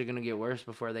things are going to get worse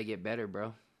before they get better,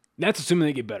 bro. That's assuming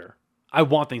they get better. I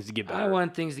want things to get better. I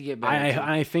want things to get better.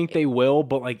 I think they will,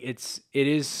 but like it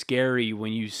is scary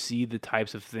when you see the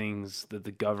types of things that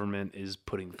the government is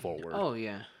putting forward. Oh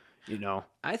yeah.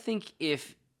 I think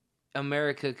if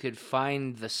America could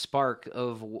find the spark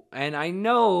of, and I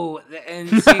know, and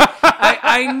see,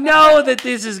 I know that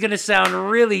this is gonna sound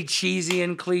really cheesy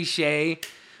and cliche,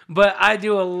 but I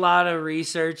do a lot of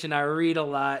research and I read a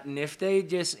lot, and if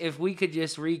we could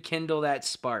just rekindle that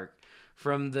spark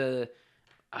from the,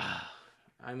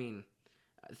 I mean,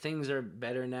 things are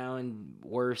better now and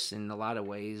worse in a lot of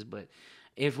ways, but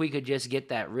if we could just get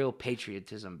that real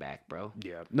patriotism back, bro.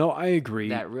 Yeah. No, I agree.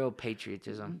 That real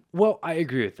patriotism. Well, I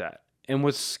agree with that. And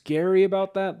what's scary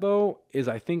about that, though, is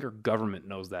I think our government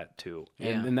knows that, too.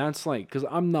 And that's like, because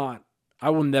I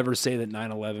will never say that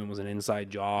 9/11 was an inside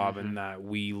job and that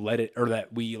we let it, or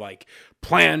that we, like,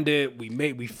 planned it,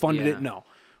 we funded it. No.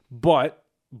 But,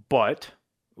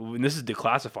 and this is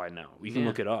declassified now. We can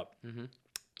look it up. Mm-hmm.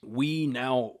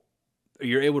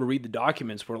 You're able to read the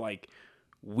documents where, like,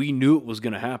 we knew it was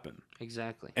going to happen.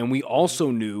 Exactly. And we also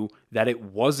knew that it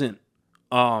wasn't,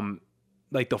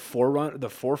 like the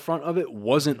forefront of it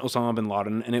wasn't Osama bin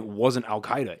Laden and it wasn't Al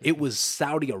Qaeda. It was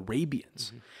Saudi Arabians.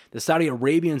 Mm-hmm. The Saudi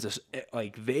Arabians,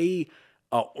 like they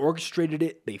orchestrated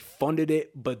it, they funded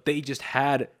it, but they just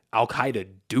had Al Qaeda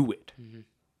do it,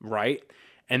 right?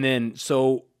 And then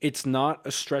so it's not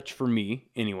a stretch for me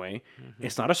anyway. Mm-hmm.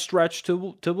 It's not a stretch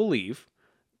to believe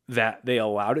that they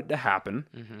allowed it to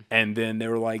happen, and then they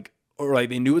were like, or like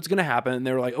they knew it's going to happen, and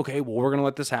they were like, okay, well, we're going to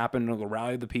let this happen, and we'll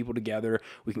rally the people together.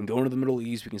 We can go into the Middle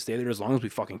East. We can stay there as long as we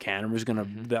fucking can, and we're just going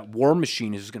to, that war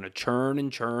machine is just going to churn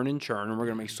and churn and churn, and we're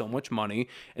going to make so much money.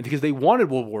 And because they wanted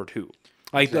World War II.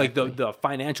 Like the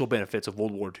financial benefits of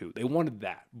World War II. They wanted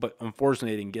that, but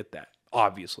unfortunately they didn't get that,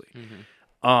 obviously.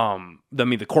 I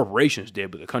mean, the corporations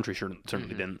did, but the country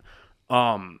certainly didn't.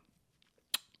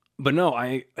 But no,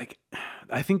 I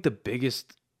think the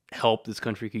biggest help this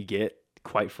country could get,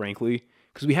 quite frankly,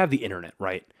 because we have the internet,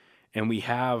 right? And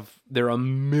there are a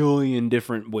million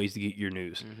different ways to get your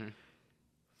news.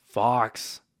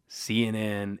 Fox,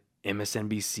 CNN,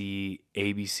 MSNBC,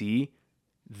 ABC,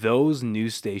 those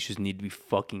news stations need to be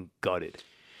fucking gutted.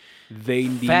 They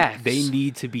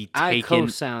need to be taken. I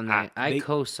co-sign that. I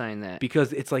co-sign that.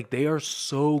 Because it's like they are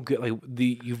so good. Like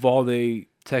the Uvalde,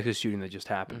 Texas shooting that just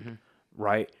happened,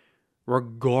 right?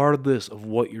 Regardless of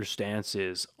what your stance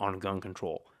is on gun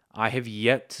control, I have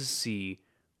yet to see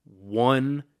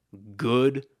one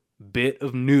good bit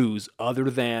of news other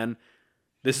than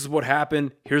this is what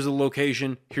happened, here's the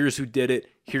location, here's who did it,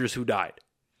 here's who died.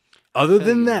 Other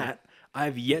than that,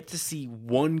 I've yet to see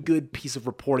one good piece of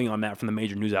reporting on that from the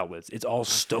major news outlets. It's all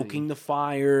stoking the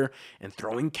fire and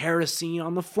throwing kerosene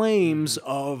on the flames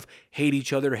of hate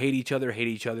each other,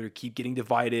 keep getting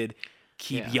divided,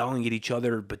 keep yelling at each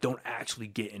other, but don't actually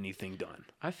get anything done.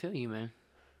 I feel you, man.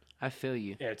 I feel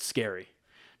you. Yeah, it's scary.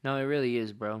 No, it really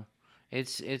is, bro.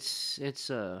 It's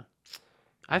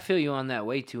I feel you on that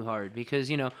way too hard because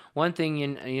one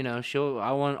thing I'll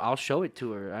show it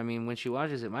to her. I mean, when she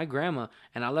watches it, my grandma,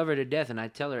 and I love her to death, and I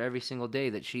tell her every single day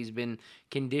that she's been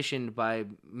conditioned by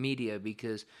media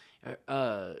because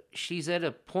she's at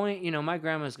a point, my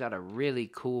grandma's got a really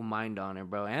cool mind on her,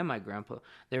 bro, and my grandpa.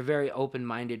 They're very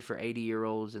open-minded for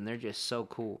 80-year-olds, and they're just so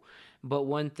cool. But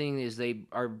one thing is they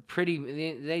are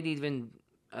they'd even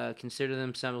consider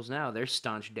themselves now, they're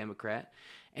staunch Democrat.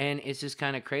 And it's just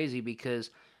kind of crazy because,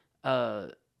 I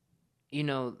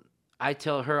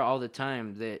tell her all the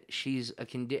time that she's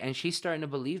and she's starting to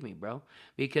believe me, bro.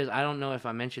 Because I don't know if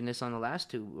I mentioned this on the last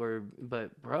two,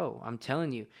 but bro, I'm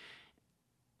telling you,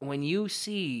 when you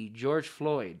see George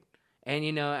Floyd,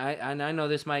 and I know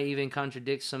this might even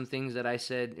contradict some things that I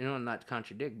said, not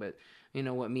contradict, but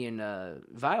what me and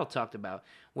Vile talked about.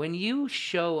 When you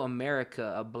show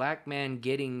America a black man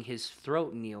getting his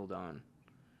throat kneeled on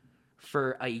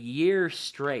for a year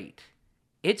straight,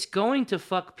 it's going to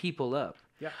fuck people up.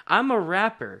 Yeah. I'm a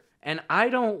rapper, and I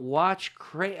don't watch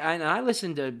and I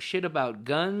listen to shit about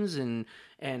guns and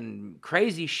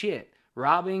crazy shit,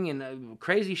 robbing and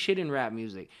crazy shit in rap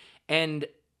music. And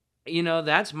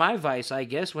that's my vice, I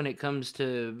guess, when it comes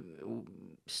to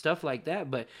stuff like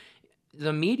that, but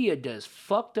the media does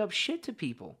fucked up shit to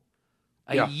people.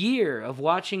 A year of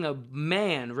watching a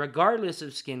man, regardless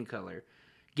of skin color,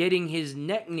 getting his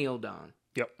neck kneeled on.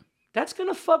 Yep. That's going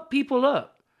to fuck people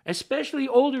up, especially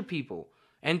older people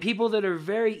and people that are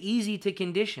very easy to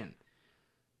condition.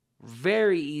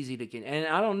 Very easy to condition. And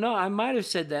I don't know, I might have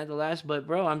said that the last, but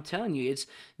bro, I'm telling you, it's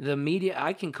the media.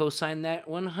 I can co-sign that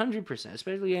 100%,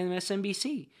 especially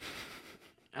MSNBC.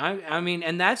 I mean,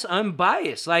 and that's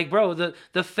unbiased. Like, bro,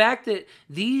 the fact that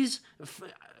these...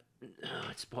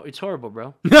 it's horrible,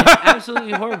 bro. It's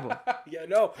absolutely horrible. Yeah,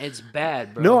 no, it's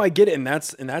bad, bro. No, I get it, and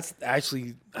that's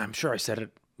actually, I'm sure I said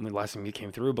it when the last time you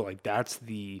came through, but like that's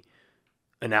the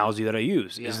analogy that I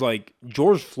use. Yeah. Is like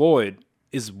George Floyd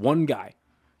is one guy.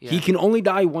 Yeah. He can only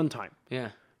die one time. Yeah,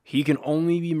 he can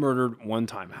only be murdered one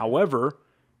time. However,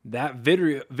 that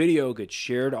video gets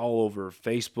shared all over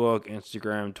Facebook,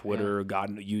 Instagram, Twitter,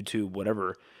 YouTube,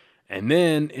 whatever. And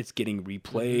then it's getting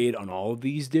replayed on all of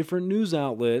these different news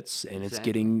outlets, and it's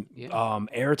getting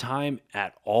airtime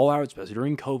at all hours, especially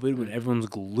during COVID when everyone's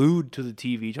glued to the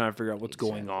TV trying to figure out what's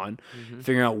going on,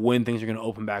 figuring out when things are going to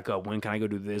open back up, when can I go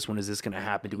do this, when is this going to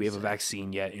happen, do we have a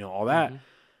vaccine yet, all that.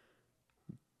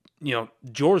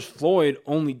 George Floyd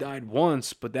only died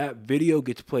once, but that video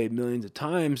gets played millions of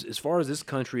times as far as this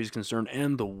country is concerned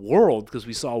and the world, because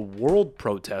we saw world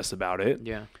protests about it.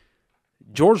 Yeah.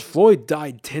 George Floyd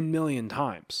died 10 million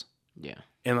times. Yeah.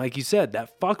 And like you said,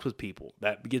 that fucks with people.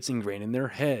 That gets ingrained in their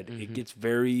head. It gets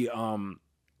very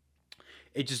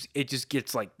it just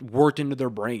gets like worked into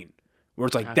their brain where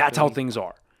it's like that's how things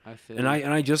are.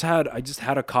 I just had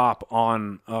a cop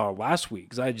on last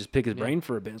week cuz I just picked his brain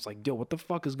for a bit. It's like, "Yo, what the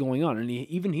fuck is going on?" And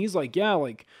he's like, "Yeah,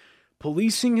 like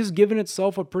policing has given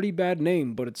itself a pretty bad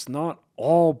name, but it's not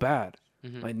all bad."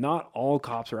 Like, not all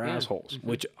cops are assholes,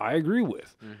 which I agree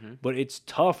with. But it's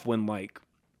tough when, like,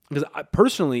 because I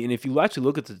personally, and if you actually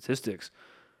look at the statistics,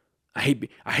 I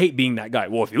hate being that guy.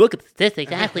 Well, if you look at the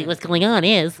statistics, Exactly what's going on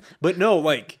is. But no,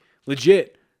 like,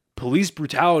 legit, police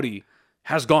brutality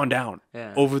has gone down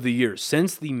Yeah. over the years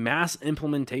since the mass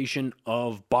implementation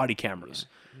of body cameras.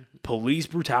 Yeah. Police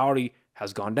brutality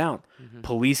has gone down.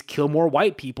 Police kill more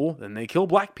white people than they kill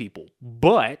black people.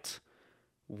 But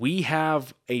we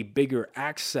have a bigger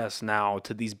access now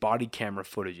to these body camera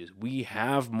footages. We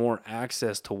have more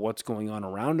access to what's going on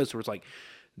around us where it's like,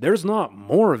 there's not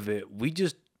more of it. We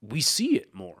see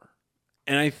it more.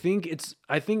 And I think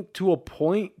to a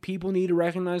point, people need to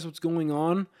recognize what's going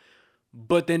on,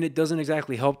 but then it doesn't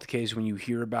exactly help the case when you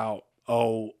hear about,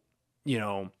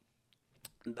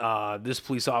 this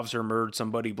police officer murdered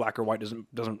somebody, black or white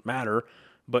doesn't matter,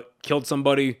 but killed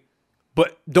somebody,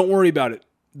 but don't worry about it.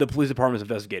 The police department's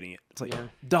investigating it. It's like,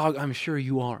 dog, I'm sure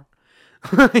you are.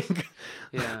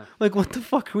 Like, what the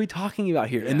fuck are we talking about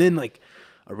here? Yeah. And then, like,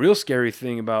 a real scary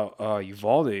thing about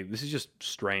Uvalde, this is just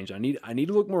strange. I need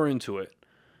to look more into it.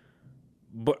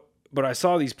 But I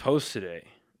saw these posts today.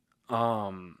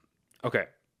 Okay.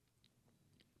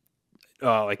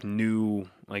 New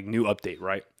update,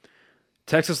 right?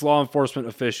 Texas law enforcement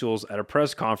officials at a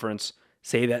press conference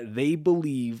say that they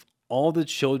believe all the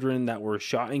children that were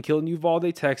shot and killed in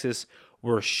Uvalde, Texas,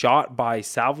 were shot by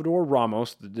Salvador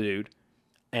Ramos, the dude,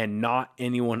 and not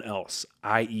anyone else,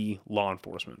 i.e. law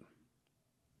enforcement.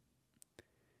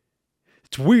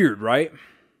 It's weird, right?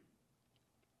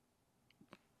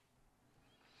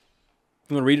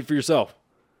 You want to read it for yourself?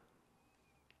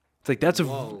 It's like,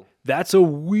 that's a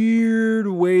weird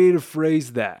way to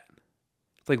phrase that.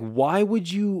 It's like, why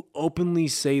would you openly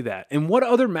say that? And what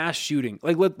other mass shooting?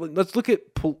 Like, let's look at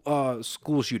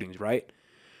school shootings, right?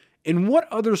 In what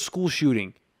other school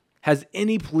shooting has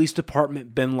any police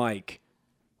department been like,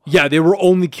 yeah, they were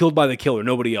only killed by the killer,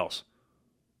 nobody else?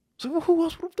 So who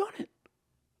else would have done it?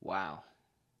 Wow.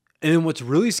 And then what's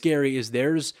really scary is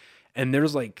there's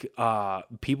like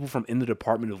people from in the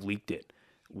department have leaked it,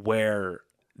 where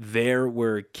there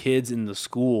were kids in the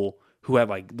school who had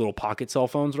like little pocket cell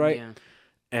phones, right? Yeah.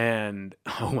 And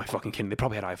oh my fucking kidding, they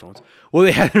probably had iPhones. Well,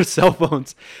 they had their cell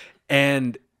phones,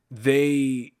 and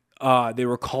they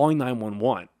were calling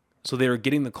 911. So they were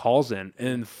getting the calls in,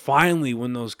 and finally,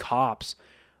 when those cops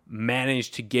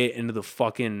managed to get into the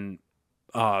fucking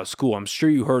school, I'm sure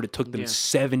you heard it took them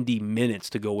 70 minutes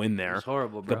to go in there. It's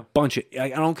horrible, bro. A bunch of,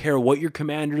 I don't care what your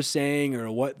commander's saying or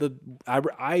what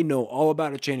I know all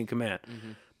about a chain of command,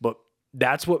 but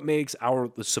that's what makes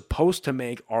supposed to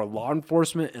make our law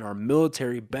enforcement and our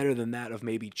military better than that of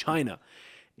maybe China.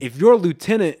 If your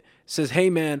lieutenant says, hey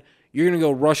man, you're going to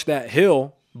go rush that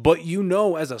hill, but you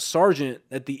know as a sergeant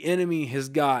that the enemy has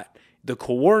got the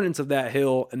coordinates of that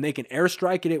hill and they can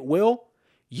airstrike it at will,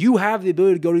 you have the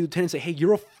ability to go to the lieutenant and say, hey,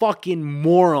 you're a fucking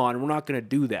moron. We're not going to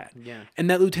do that. Yeah. And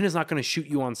that lieutenant's not going to shoot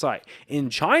you on sight. In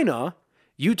China,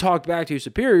 you talk back to your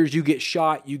superiors, you get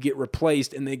shot, you get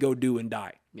replaced, and they go do and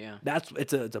die. Yeah.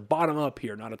 It's a bottom up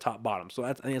here, not a top bottom. So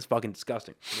I think it's fucking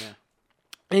disgusting. Yeah.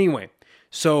 Anyway,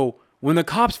 so when the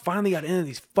cops finally got into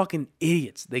these fucking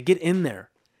idiots, they get in there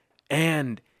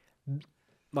and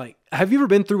like, have you ever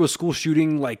been through a school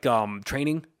shooting like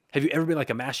training? Have you ever been like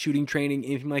a mass shooting training,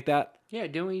 anything like that? Yeah,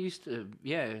 didn't we used to?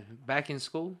 Yeah, back in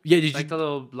school. Yeah, the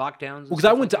little lockdowns? Well, because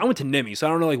I went to NIMI, so I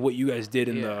don't know like what you guys did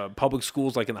in the public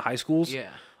schools, like in the high schools. Yeah.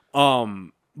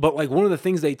 But like one of the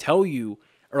things they tell you,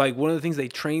 or like one of the things they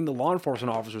train the law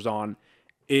enforcement officers on,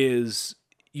 is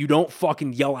you don't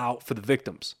fucking yell out for the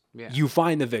victims. Yeah. You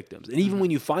find the victims, and even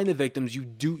when you find the victims,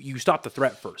 you stop the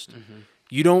threat first.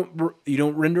 You don't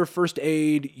render first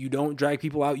aid. You don't drag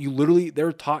people out.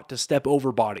 They're taught to step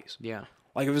over bodies. Yeah.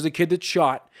 Like if there's a kid that's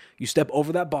shot, you step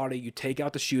over that body, you take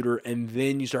out the shooter, and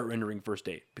then you start rendering first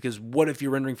aid. Because what if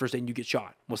you're rendering first aid and you get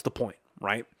shot? What's the point,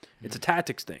 right? It's a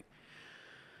tactics thing.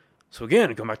 So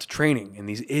again, going back to training and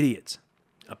these idiots.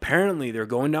 Apparently, they're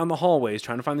going down the hallways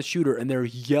trying to find the shooter, and they're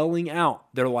yelling out.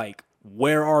 They're like,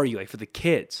 where are you? Like for the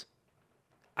kids.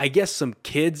 I guess some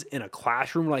kids in a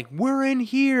classroom were like, we're in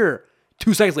here.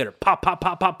 2 seconds later, pop, pop,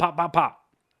 pop, pop, pop, pop, pop.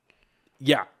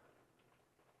 Yeah.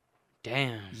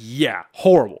 Damn. Yeah.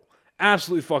 Horrible.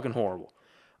 Absolutely fucking horrible.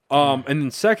 And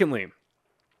then secondly,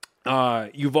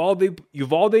 Uvalde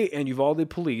and Uvalde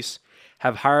police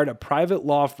have hired a private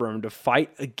law firm to fight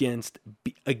against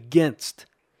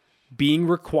being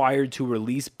required to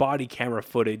release body camera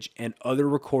footage and other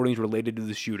recordings related to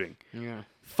the shooting. Yeah.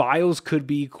 Files could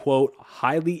be, quote,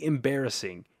 highly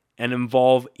embarrassing and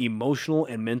involve emotional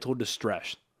and mental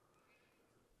distress.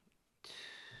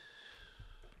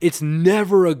 It's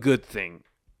never a good thing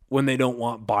when they don't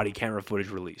want body camera footage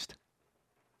released.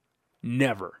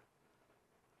 Never.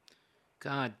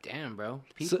 God damn, bro.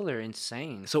 People are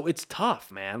insane. So it's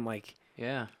tough, man. Like,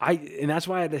 Yeah. And that's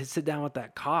why I had to sit down with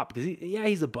that cop because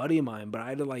he's a buddy of mine, but I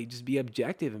had to like just be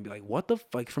objective and be like, what the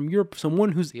fuck from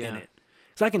someone who's in it.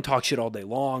 Because I can talk shit all day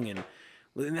long, and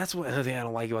that's what another thing I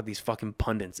don't like about these fucking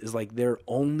pundits is like they're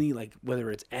only like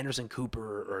whether it's Anderson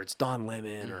Cooper or it's Don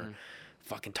Lemon or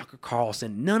fucking Tucker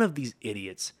Carlson, none of these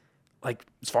idiots, like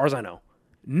as far as I know,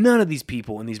 none of these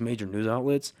people in these major news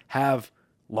outlets have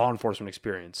law enforcement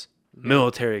experience,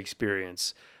 military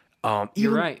experience.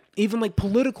 You're right. Even like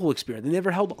political experience. They never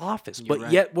held office.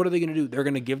 Yet, what are they going to do? They're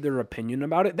going to give their opinion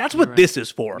about it. That's what this is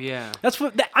for. Yeah. That's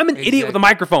what I'm an idiot with a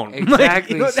microphone.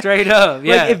 Exactly. Like, straight up.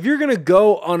 Yeah. Like if you're going to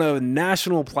go on a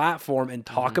national platform and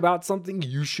talk about something,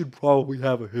 you should probably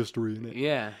have a history in it.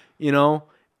 Yeah. You know?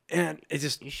 And it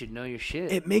just... You should know your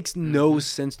shit. It makes no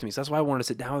sense to me. So that's why I wanted to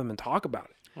sit down with them and talk about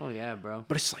it. Oh, yeah, bro.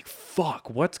 But it's just like, fuck,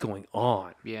 what's going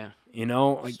on? Yeah. You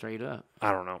know? Like, straight up.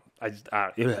 I don't know.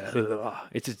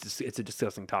 It's a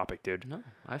disgusting topic, dude. No,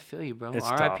 I feel you, bro. It's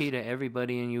R.I.P. to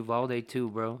everybody in Uvalde, too,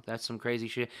 bro. That's some crazy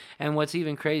shit. And what's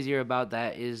even crazier about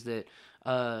that is that,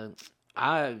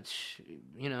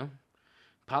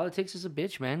 politics is a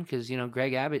bitch, man. Because,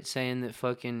 Greg Abbott saying that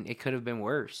fucking it could have been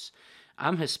worse.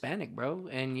 I'm Hispanic, bro.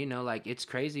 And, it's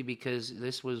crazy because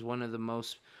this was one of the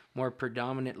more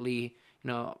predominantly,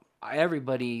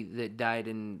 everybody that died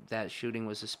in that shooting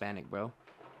was Hispanic, bro.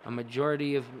 A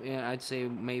majority of, I'd say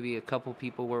maybe a couple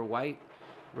people were white.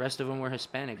 The rest of them were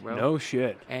Hispanic, bro. No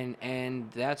shit.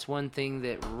 And that's one thing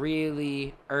that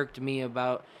really irked me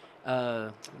about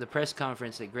the press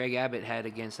conference that Greg Abbott had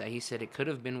against that. He said it could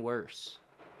have been worse.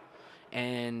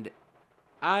 And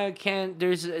I can't,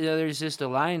 there's just a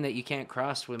line that you can't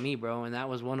cross with me, bro, and that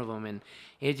was one of them. And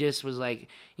it just was like,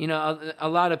 a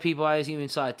lot of people, I even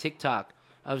saw a TikTok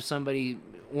of somebody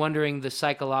wondering the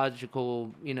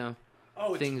psychological,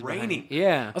 oh, things it's raining.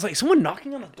 Yeah. I was like, someone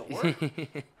knocking on the door?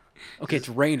 Okay, it's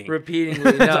raining.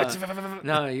 Repeatedly.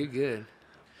 No, you're good.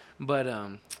 But,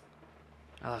 I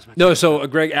lost my No, so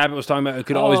Greg Abbott was talking about it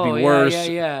could always be worse.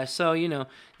 Yeah. So,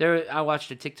 I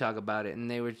watched a TikTok about it, and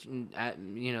they were,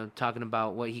 talking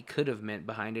about what he could have meant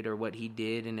behind it or what he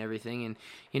did and everything.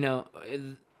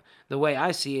 And, the way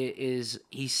I see it is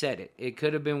he said it. It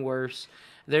could have been worse.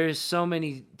 There's so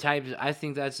many types. I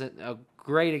think that's a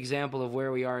great example of where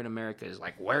we are in America is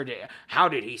like, how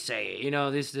did he say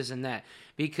it? This and that.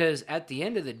 Because at the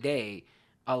end of the day,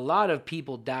 a lot of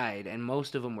people died, and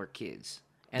most of them were kids.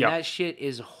 And that shit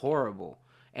is horrible.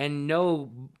 And no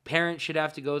parent should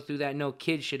have to go through that. No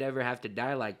kid should ever have to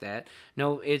die like that.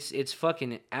 No, it's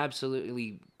fucking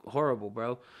absolutely horrible,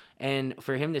 bro. And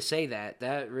for him to say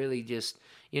that really just,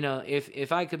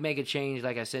 if I could make a change,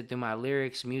 like I said, through my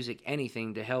lyrics, music,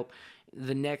 anything to help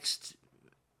the next,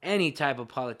 any type of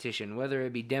politician, whether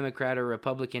it be Democrat or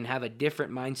Republican, have a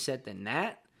different mindset than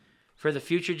that for the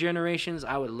future generations,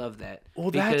 I would love that. Well,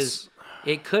 because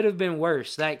it could have been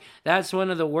worse. Like, that's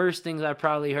one of the worst things I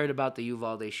probably heard about the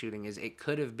Uvalde shooting is it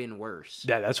could have been worse.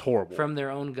 Yeah, that's horrible. From their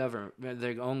own governor,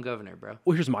 bro.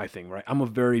 Well, here's my thing, right? I'm a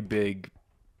very big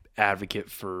advocate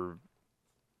for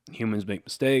humans make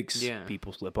mistakes. Yeah.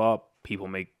 People slip up. People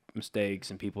make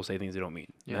mistakes, and people say things they don't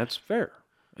mean. Yeah. That's fair.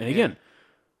 And again,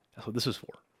 that's what this is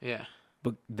for. Yeah.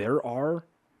 But there are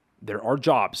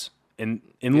jobs in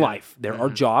life. There are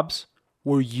jobs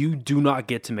where you do not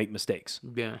get to make mistakes.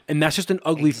 Yeah. And that's just an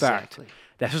ugly fact.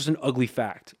 That's just an ugly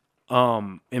fact.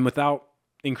 And without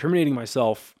incriminating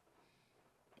myself,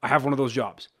 I have one of those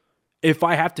jobs. If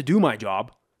I have to do my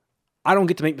job, I don't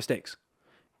get to make mistakes.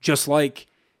 Just like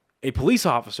a police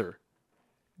officer.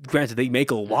 Granted, they make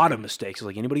a lot of mistakes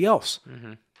like anybody else.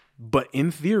 Mm-hmm. But in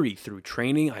theory, through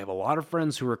training, I have a lot of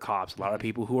friends who are cops, a lot of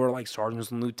people who are like sergeants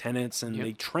and lieutenants, and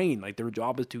they train. Like, their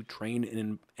job is to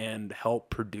train and help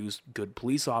produce good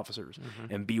police officers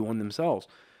and be one themselves.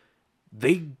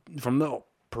 They, from the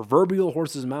proverbial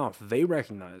horse's mouth, they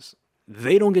recognize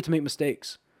they don't get to make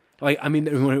mistakes. Like, I mean,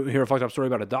 when I hear a fucked up story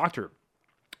about a doctor,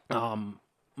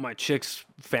 my chick's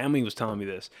family was telling me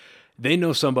this. They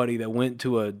know somebody that went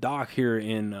to a doc here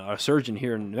a surgeon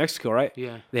here in New Mexico, right?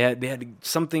 Yeah. They had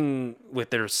something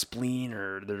with their spleen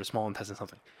or their small intestine,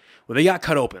 something. Well, they got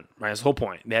cut open, right? That's the whole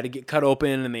point. They had to get cut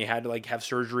open, and they had to like have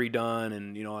surgery done,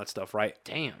 and all that stuff, right?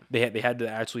 Damn. They had to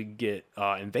actually get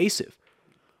invasive.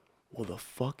 Well, the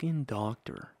fucking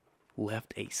doctor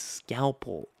left a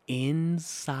scalpel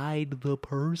inside the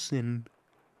person.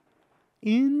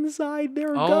 Inside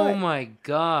their gut. Oh my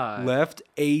God. Left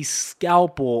a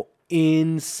scalpel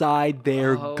inside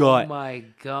their gut. Oh my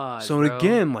God. So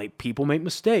again, like, people make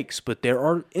mistakes, but there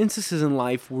are instances in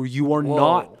life where you are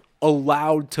not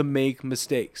allowed to make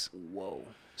mistakes. Whoa.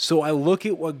 So I look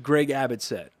at what Greg Abbott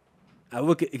said.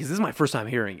 Because this is my first time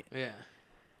hearing it. Yeah.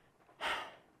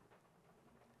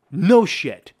 No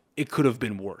shit. It could have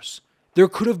been worse. There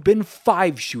could have been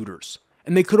 5 shooters,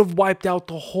 and they could have wiped out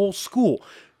the whole school.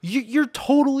 You're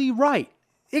totally right.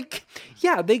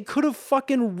 They could have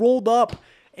fucking rolled up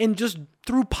and just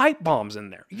threw pipe bombs in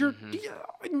there.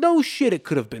 No shit, it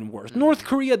could have been worse. North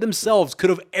Korea themselves could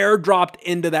have airdropped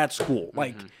into that school.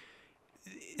 Like,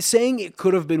 saying it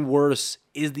could have been worse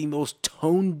is the most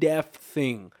tone-deaf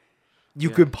thing you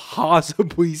could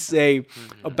possibly say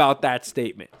about that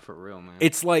statement. For real, man.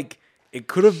 It's like, it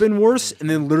could have been worse, and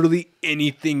then literally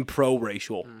anything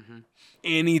pro-racial.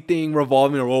 Anything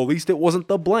revolving around, well, at least it wasn't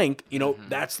the blank. You know,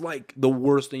 that's like the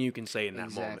worst thing you can say in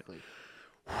that moment.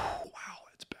 Wow,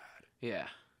 that's bad. Yeah.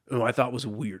 Oh, I thought it was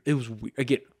weird. It was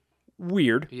again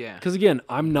weird. Yeah. Because again,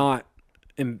 I'm not,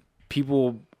 and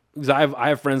people, because I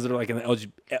have friends that are like in the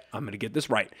I'm gonna get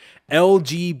this right,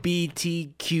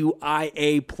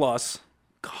 LGBTQIA plus.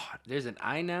 God, there's an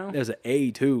I now. There's an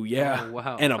A too. Yeah. Oh,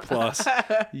 wow. And a plus.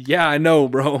 Yeah, I know,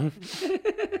 bro.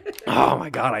 Oh my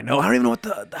God, I know. I don't even know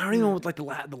what like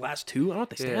the last two. I don't know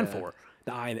what they stand for.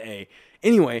 The I and the A.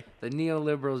 Anyway, the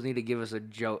neoliberals need to give us a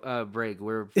break.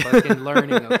 We're fucking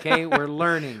learning, okay? We're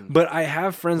learning. But I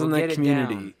have friends in that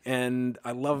community, and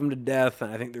I love them to death,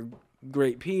 and I think they're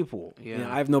great people. Yeah, you know,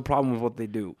 I have no problem with what they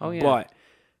do. Oh yeah. But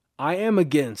I am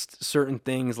against certain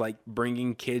things like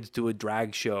bringing kids to a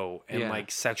drag show and like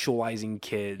sexualizing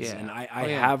kids. Yeah. And I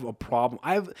have a problem.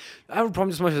 I have a problem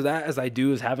just as much as that as I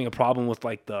do is having a problem with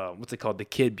like what's it called? The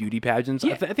kid beauty pageants.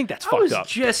 Yeah. I think that's fucked up. I was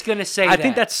just going to say that. I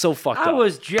think that's so fucked up. I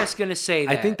was just going to say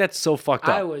that. I think that's so fucked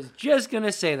up. I was just going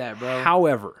to say that, bro.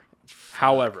 However.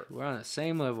 We're on the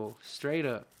same level. Straight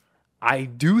up. I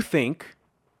do think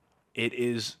it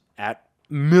is at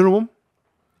minimum,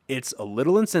 it's a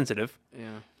little insensitive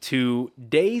to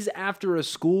days after a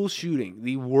school shooting,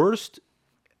 the worst,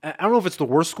 I don't know if it's the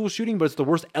worst school shooting, but it's the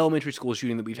worst elementary school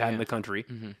shooting that we've had in the country,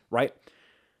 right?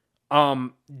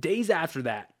 Days after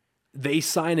that, they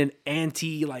sign an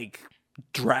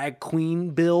anti-drag queen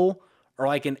bill or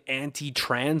like an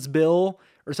anti-trans bill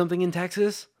or something in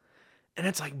Texas. And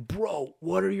it's like, bro,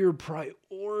 what are your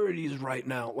priorities right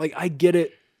now? Like, I get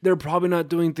it. They're probably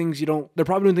doing things you don't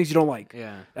like.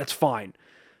 Yeah. That's fine.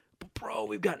 But bro,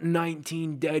 we've got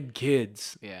 19 dead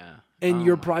kids. Yeah. And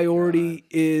your priority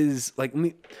is like,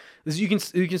 you can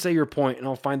say your point, and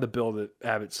I'll find the bill that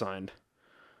Abbott signed.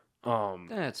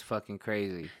 That's fucking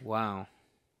crazy. Wow.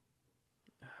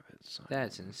 Abbott signed.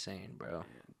 That's insane, bro.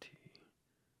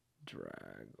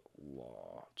 Anti-drag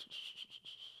law.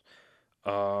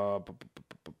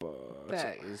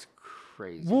 That is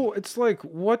crazy. Well, it's like,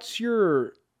 what's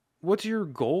your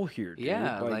goal here, dude?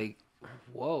 Yeah, like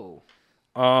whoa.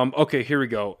 Okay, here we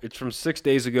go. It's from 6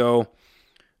 days ago.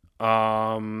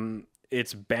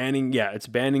 It's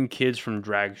banning kids from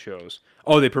drag shows.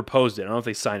 Oh, they proposed it. I don't know if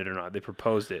they signed it or not. They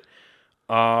proposed it.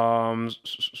 Okay,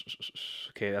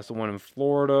 that's the one in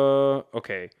Florida.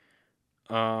 Okay.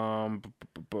 I don't give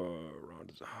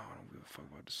a fuck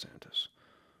about DeSantis.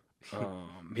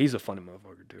 He's a funny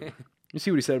motherfucker too. You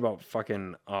see what he said about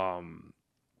fucking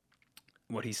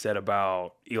what he said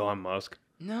about Elon Musk?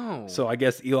 No. So I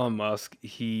guess Elon Musk,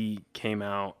 he came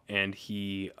out and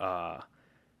he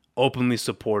openly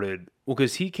supported, well,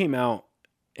 because he came out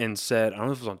and said, I don't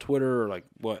know if it was on Twitter or like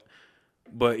what,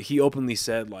 but he openly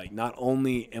said, like, not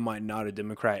only am I not a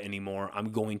Democrat anymore,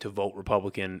 I'm going to vote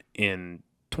Republican in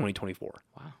 2024.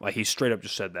 Wow. Like, he straight up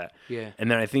just said that. Yeah.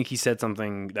 And then I think he said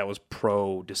something that was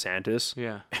pro DeSantis.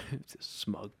 Yeah. It's a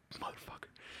smug motherfucker.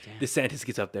 Damn. DeSantis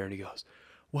gets up there and he goes,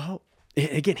 well,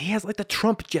 again, he has like the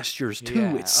Trump gestures too.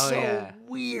 Yeah. It's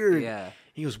weird. Yeah.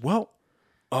 He goes, well,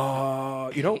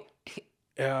 with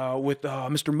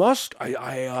Mr. Musk,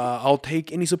 I'll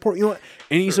take any support. You know what?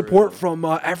 Any support from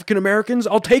African Americans,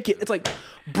 I'll take it. It's like,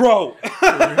 bro,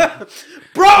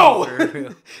 bro.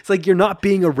 It's like you're not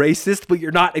being a racist, but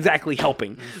you're not exactly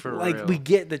helping. For like real. We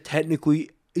get that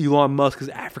technically Elon Musk is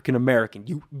African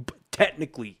American.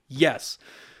 Technically, yes.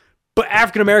 But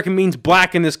African American means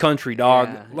black in this country, dog.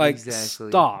 Yeah, like, exactly.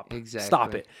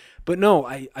 Stop it. But no,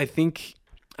 I think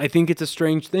it's a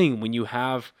strange thing when you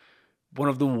have one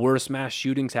of the worst mass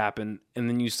shootings happen, and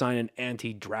then you sign an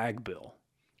anti-drag bill.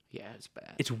 Yeah, it's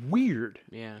bad. It's weird.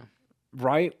 Yeah.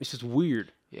 Right? It's just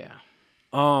weird. Yeah.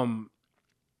 I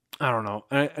don't know.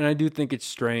 And I do think it's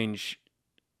strange,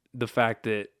 the fact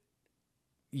that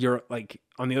you're, like,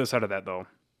 on the other side of that, though.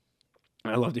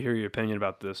 I'd love to hear your opinion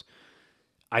about this.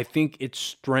 I think it's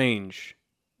strange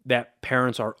that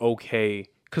parents are okay.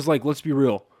 Because, like, let's be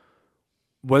real.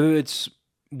 Whether it's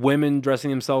women dressing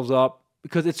themselves up,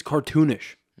 because it's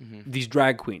cartoonish, these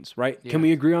drag queens, right? Yeah. Can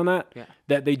we agree on that? Yeah.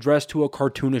 That they dress to a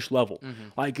cartoonish level.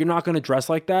 Like, you're not going to dress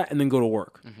like that and then go to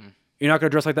work. You're not going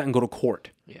to dress like that and go to court.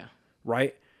 Yeah.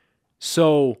 Right?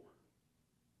 So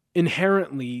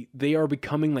inherently, they are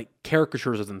becoming like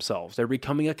caricatures of themselves. They're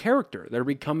becoming a character. They're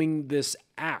becoming this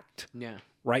act. Yeah.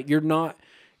 Right?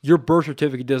 Your birth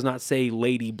certificate does not say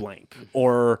Lady Blank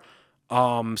or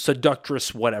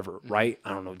seductress whatever, right?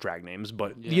 I don't know drag names,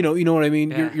 but you know what I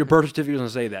mean? Yeah. Your birth certificate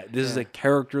doesn't say that. This is a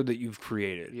character that you've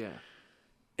created. Yeah.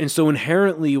 And so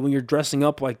inherently, when you're dressing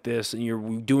up like this and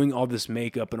you're doing all this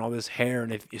makeup and all this hair,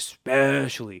 and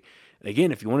especially,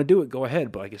 again, if you want to do it, go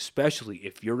ahead. But like especially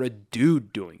if you're a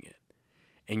dude doing it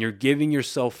and you're giving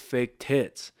yourself fake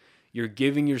tits, you're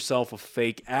giving yourself a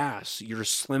fake ass, you're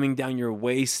slimming down your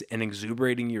waist and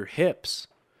exuberating your hips.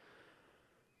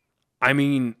 I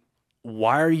mean,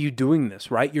 why are you doing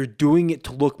this, right? You're doing it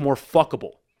to look more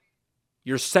fuckable.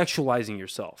 You're sexualizing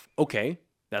yourself. Okay,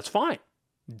 that's fine.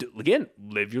 Again,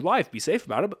 live your life. Be safe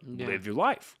about it, but live your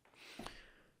life.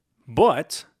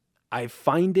 But I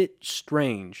find it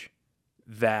strange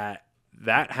that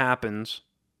happens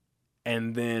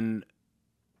and then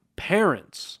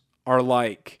parents are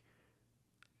like,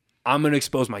 I'm going to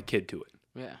expose my kid to it.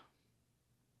 Yeah.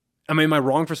 I mean, am I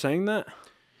wrong for saying that?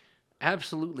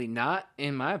 Absolutely not.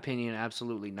 In my opinion,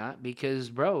 absolutely not. Because,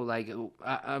 bro, like,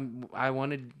 I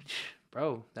wanted,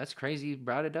 bro, that's crazy you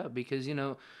brought it up because, you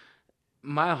know,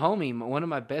 my homie, one of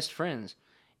my best friends,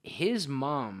 his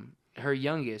mom, her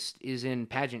youngest, is in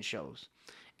pageant shows.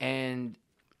 And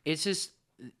it's just,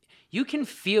 you can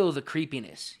feel the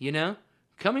creepiness, you know?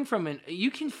 Coming from you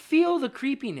can feel the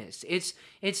creepiness.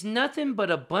 It's nothing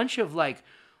but a bunch of like,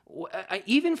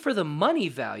 even for the money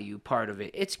value part of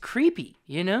it, it's creepy,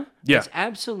 you know? Yeah. It's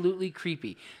absolutely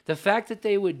creepy. The fact that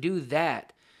they would do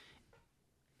that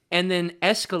and then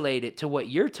escalate it to what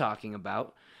you're talking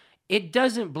about, it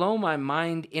doesn't blow my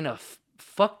mind in a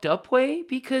fucked up way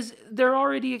because they're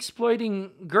already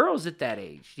exploiting girls at that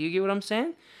age. Do you get what I'm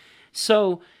saying?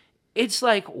 So it's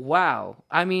like, wow.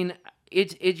 I mean,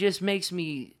 it just makes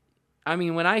me, I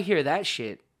mean, when I hear that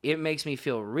shit, it makes me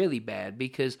feel really bad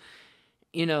because,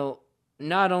 you know,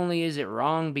 not only is it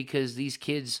wrong because these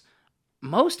kids,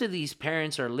 most of these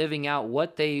parents are living out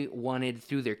what they wanted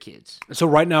through their kids. So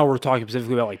right now we're talking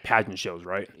specifically about like pageant shows,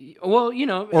 right? Well, you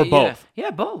know, or both.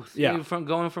 Yeah, both. Yeah, from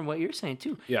going from what you're saying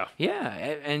too. Yeah, yeah,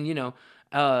 and you know,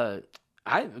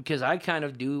 because I kind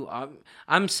of do.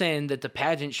 I'm saying that the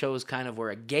pageant shows kind of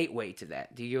were a gateway to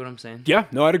that. Do you get what I'm saying? Yeah,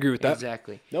 no, I'd agree with that.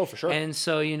 Exactly. No, for sure. And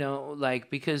so, you know, like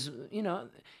because you know,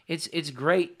 it's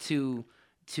great to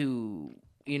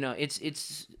you know,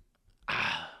 it's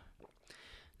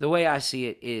the way I see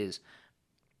it is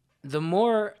the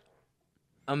more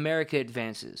America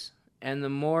advances and the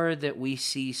more that we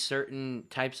see certain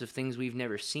types of things we've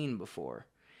never seen before,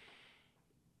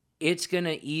 it's going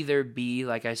to either be,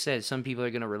 like I said, some people are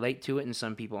going to relate to it and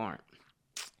some people aren't.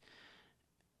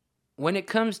 When it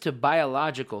comes to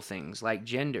biological things like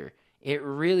gender, it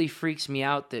really freaks me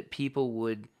out that people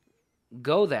would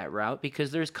go that route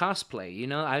because there's cosplay, you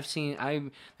know.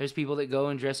 There's people that go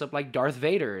and dress up like Darth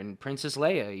Vader and Princess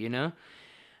Leia, you know.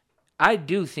 I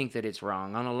do think that it's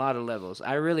wrong on a lot of levels.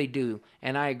 I really do,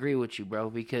 and I agree with you, bro,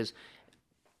 because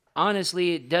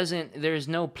honestly, there's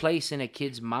no place in a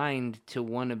kid's mind to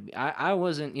want to be. I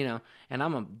wasn't, you know, and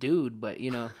I'm a dude, but,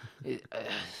 you know,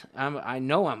 I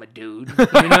know I'm a dude,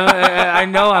 you know, I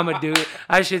know I'm a dude.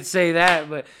 I should say that,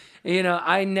 but, you know,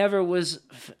 I never was,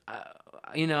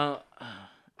 you know,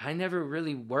 I never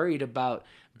really worried about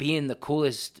being the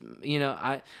coolest, you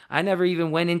know, I never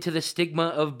even went into the stigma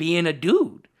of being a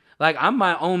dude. Like, I'm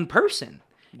my own person.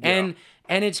 Yeah.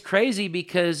 And it's crazy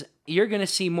because you're going to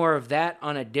see more of that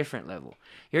on a different level.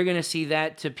 You're going to see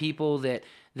that to people that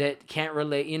can't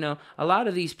relate, you know, a lot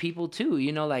of these people too,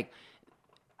 you know, like,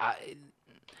 I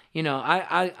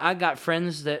got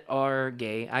friends that are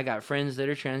gay. I got friends that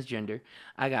are transgender.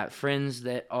 I got friends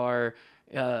that are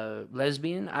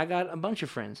lesbian. I got a bunch of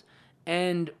friends.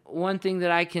 And one thing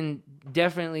that I can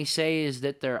definitely say is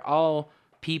that they're all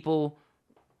people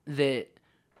that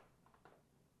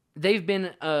they've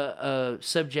been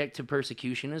subject to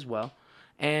persecution as well.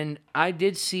 And I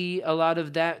did see a lot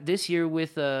of that this year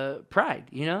with Pride,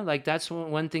 you know, like that's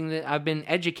one thing that I've been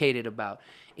educated about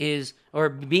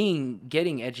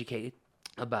getting educated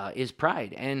about is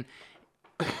Pride. And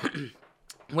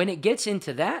when it gets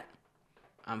into that,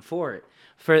 I'm for it.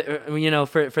 For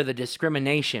the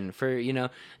discrimination, for, you know,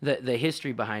 the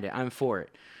history behind it, I'm for it.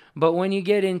 But when you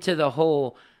get into the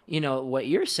whole, you know, what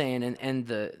you're saying and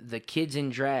the kids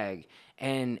in drag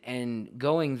and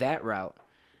going that route,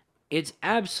 it's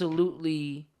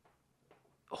absolutely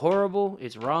horrible.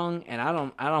 It's wrong, and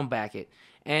I don't back it.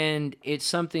 And it's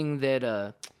something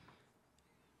that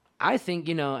I think,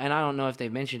 and I don't know if they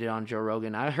mentioned it on Joe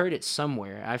Rogan. I heard it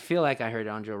somewhere. I feel like I heard it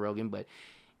on Joe Rogan, but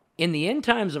in the end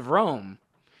times of Rome,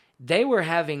 they were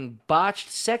having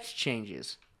botched sex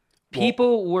changes.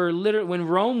 People were literally, when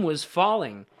Rome was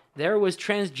falling, there was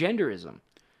transgenderism.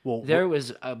 There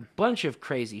was a bunch of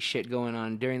crazy shit going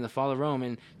on during the fall of Rome,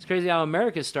 and it's crazy how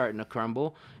America's starting to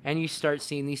crumble, and you start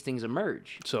seeing these things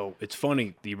emerge. So it's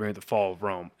funny that you bring up the fall of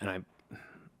Rome, and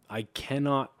I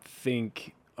cannot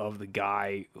think of the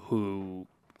guy who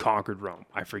conquered Rome.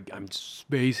 I'm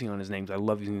spacing on his names. I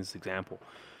love using this example.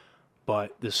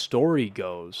 But the story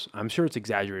goes, I'm sure it's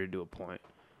exaggerated to a point,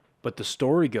 but the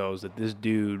story goes that this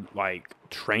dude, like,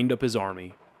 trained up his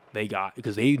army.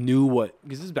 Because they knew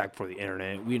because this is back before the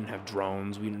internet. We didn't have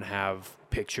drones. We didn't have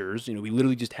pictures. We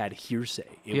literally just had hearsay.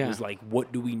 It was like,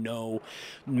 what do we know?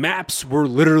 Maps were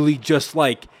literally just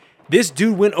like, this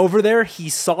dude went over there. He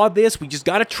saw this. We just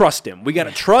got to trust him. We got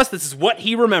to trust this is what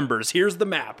he remembers. Here's the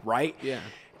map, right? Yeah.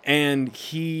 And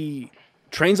he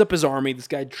trains up his army. This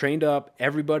guy trained up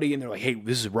everybody, and they're like, hey,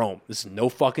 this is Rome. This is no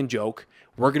fucking joke.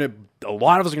 A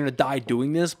lot of us are going to die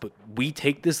doing this, but we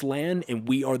take this land, and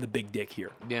we are the big dick here.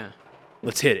 Yeah.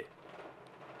 Let's hit it.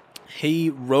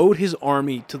 He rode his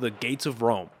army to the gates of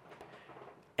Rome,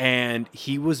 and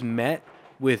he was met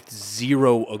with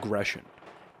zero aggression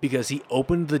because he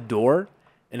opened the door,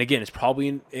 and again, it's probably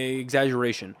an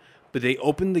exaggeration, but they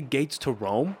opened the gates to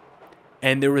Rome,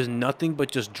 and there was nothing but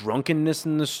just drunkenness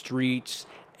in the streets.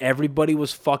 Everybody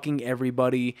was fucking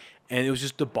everybody, and it was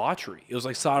just debauchery. It was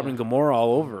like Sodom and Gomorrah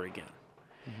all over again.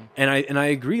 Mm-hmm. And I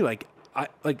agree. Like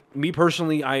me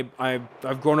personally,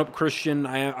 I've grown up Christian.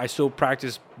 I still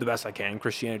practice the best I can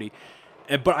Christianity,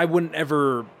 but I wouldn't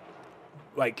ever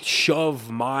like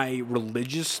shove my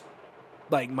religious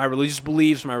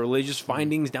beliefs, my religious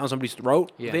findings down somebody's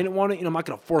throat. Yeah. If they didn't want it, I'm not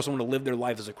going to force someone to live their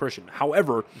life as a Christian.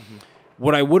 However,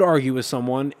 what I would argue with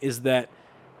someone is that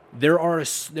there are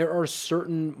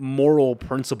certain moral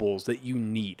principles that you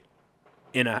need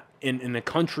in a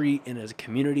country and as a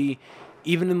community,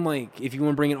 even in like if you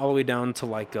want to bring it all the way down to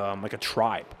like a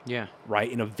tribe,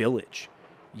 right, in a village,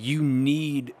 you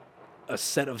need a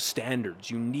set of standards.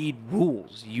 You need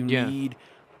rules. You need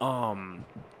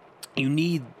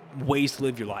ways to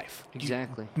live your life.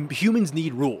 Exactly. Humans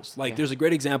need rules. Like there's a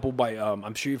great example by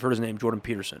I'm sure you've heard his name, Jordan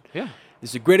Peterson. Yeah.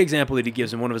 It's a great example that he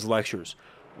gives in one of his lectures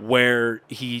where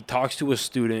he talks to a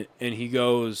student and he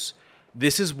goes,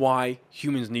 this is why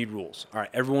humans need rules. All right,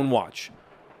 everyone watch.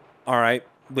 All right,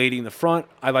 lady in the front,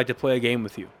 I'd like to play a game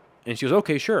with you. And she goes,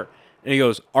 okay, sure. And he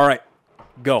goes, all right,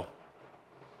 go.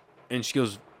 And she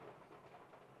goes,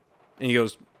 and he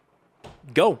goes,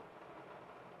 go.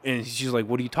 And she's like,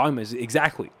 what are you talking about?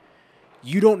 Exactly.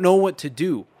 You don't know what to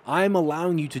do. I'm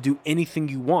allowing you to do anything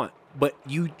you want, but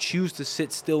you choose to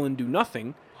sit still and do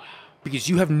nothing because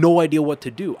you have no idea what to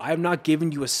do. I have not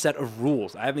given you a set of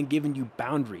rules. I haven't given you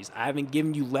boundaries. I haven't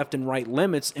given you left and right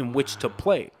limits in which to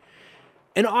play.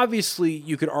 And obviously,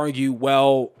 you could argue,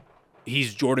 well,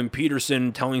 he's Jordan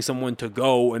Peterson telling someone to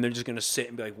go, and they're just going to sit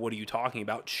and be like, what are you talking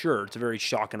about? Sure, it's a very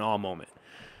shock and awe moment.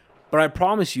 But I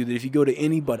promise you that if you go to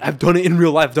anybody, I've done it in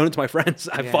real life, I've done it to my friends,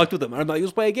 I've fucked with them, and I'm like,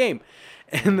 let's play a game.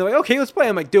 And they're like, okay, let's play.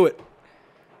 I'm like, do it.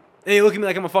 And they look at me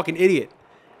like I'm a fucking idiot.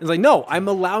 It's like, no, I'm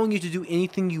allowing you to do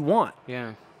anything you want.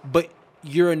 Yeah. But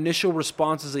your initial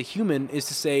response as a human is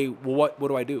to say, well, what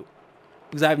do I do?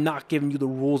 Because I have not given you the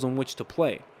rules on which to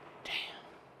play. Damn.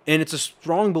 And it's a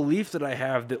strong belief that I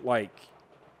have that, like,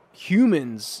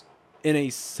 humans in a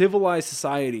civilized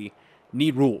society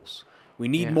need rules. We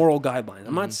need moral guidelines.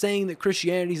 I'm not saying that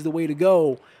Christianity is the way to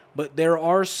go, but there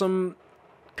are some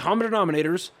common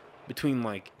denominators between,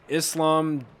 like,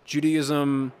 Islam,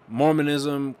 Judaism,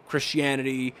 Mormonism,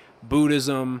 Christianity,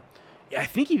 Buddhism, I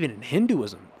think even in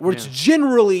Hinduism, where it's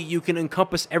generally you can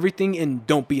encompass everything and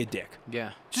don't be a dick.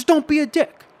 Yeah. Just don't be a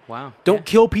dick. Wow. Don't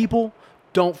kill people.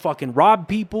 Don't fucking rob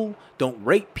people. Don't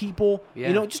rape people.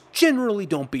 Yeah. Just generally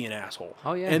don't be an asshole.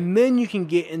 Oh, yeah. And then you can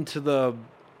get into the,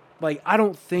 like, I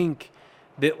don't think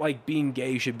that, like, being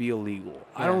gay should be illegal.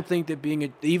 Yeah. I don't think that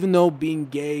even though being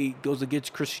gay goes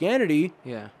against Christianity,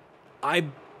 I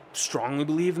strongly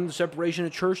believe in the separation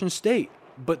of church and state.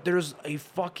 But there's a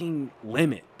fucking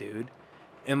limit, dude.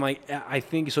 And, like, I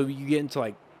think, so you get into,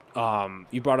 like,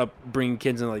 you brought up bringing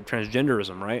kids into, like,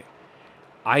 transgenderism, right?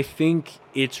 I think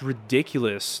it's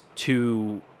ridiculous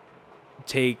to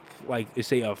take, like,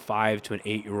 say a 5 to an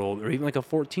 8-year-old or even like a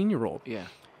 14-year-old. Yeah.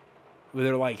 Where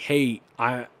they're like, hey,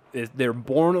 they're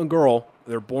born a girl,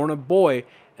 they're born a boy,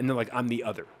 and they're like, I'm the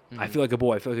other. I feel like a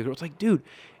boy, I feel like a girl. It's like, dude,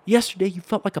 yesterday you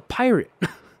felt like a pirate.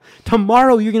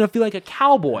 Tomorrow you're gonna feel like a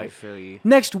cowboy. I feel you.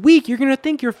 Next week you're gonna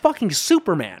think you're fucking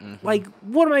Superman. Like,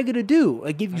 what am I gonna do?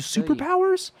 Like, give you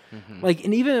superpowers? Like,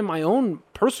 and even in my own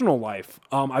personal life,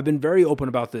 I've been very open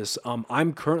about this.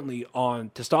 I'm currently on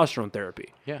testosterone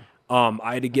therapy. Yeah.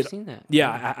 I had to get. I've seen that.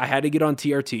 Yeah, I had to get on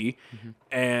TRT,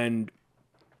 and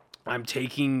I'm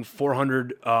taking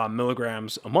 400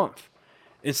 milligrams a month.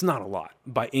 It's not a lot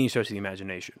by any stretch of the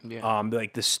imagination. Yeah.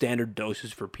 Like the standard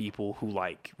doses for people who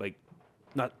like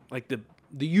not like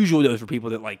the usual dose for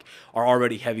people that like are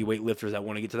already heavyweight lifters that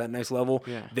want to get to that next level.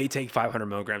 Yeah. They take 500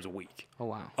 milligrams a week. Oh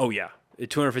wow. Oh yeah,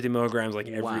 250 milligrams like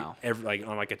Wow. every like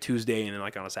on like a Tuesday and then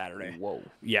like on a Saturday. Whoa.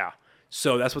 Yeah.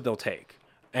 So that's what they'll take,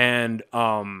 and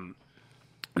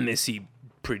they see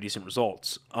pretty decent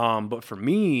results. But for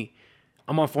me,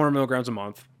 I'm on 400 milligrams a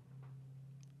month.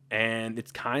 And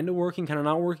it's kind of working, kind of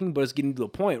not working, but it's getting to the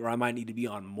point where I might need to be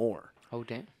on more. Oh,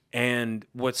 damn. And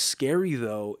what's scary,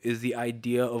 though, is the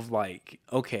idea of, like,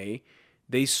 okay,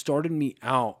 they started me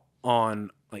out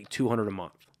on, like, 200 a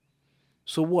month.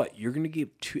 So what? You're going to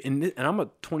get two... And I'm a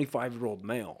 25-year-old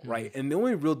male, right? And the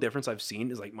only real difference I've seen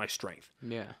is, like, my strength.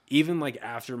 Yeah. Even, like,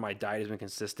 after my diet has been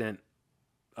consistent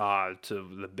to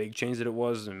the big change that it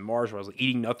was in March, where I was, like,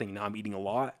 eating nothing, now I'm eating a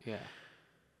lot. Yeah.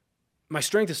 My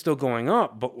strength is still going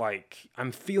up, but like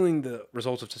I'm feeling the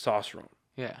results of testosterone.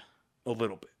 Yeah. A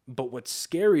little bit. But what's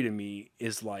scary to me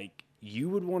is like you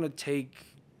would want to take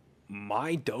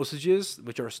my dosages,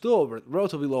 which are still a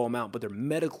relatively low amount, but they're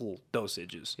medical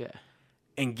dosages. Yeah.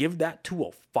 And give that to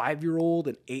a 5-year-old,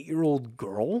 an 8-year-old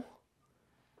girl?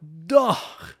 Duh.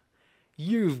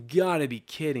 You've got to be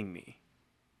kidding me.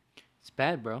 It's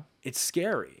bad, bro. It's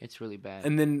scary. It's really bad.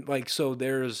 And then like so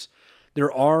there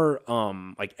are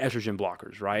like estrogen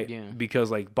blockers, right? Yeah.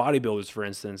 Because like bodybuilders, for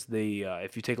instance, they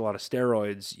if you take a lot of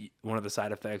steroids, one of the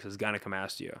side effects is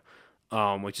gynecomastia,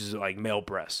 which is like male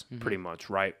breasts, pretty much,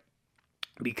 right?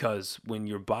 Because when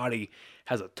your body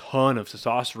has a ton of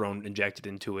testosterone injected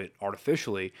into it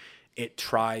artificially, it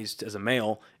tries to, as a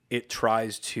male, it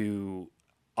tries to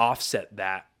offset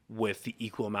that with the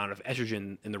equal amount of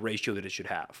estrogen in the ratio that it should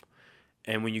have.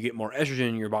 And when you get more estrogen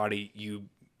in your body, you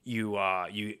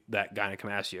that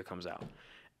gynecomastia comes out.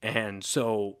 And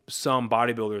so some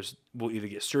bodybuilders will either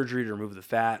get surgery to remove the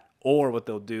fat, or what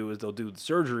they'll do is they'll do the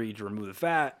surgery to remove the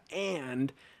fat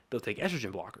and they'll take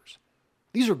estrogen blockers.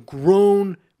 These are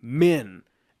grown men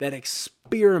that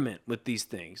experiment with these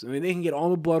things. I mean, they can get all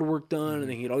the blood work done and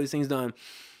they can get all these things done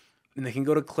and they can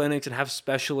go to clinics and have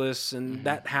specialists and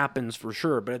that happens for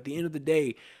sure. But at the end of the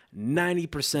day,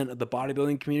 90% of the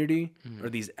bodybuilding community or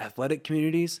these athletic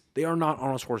communities, they are not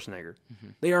Arnold Schwarzenegger.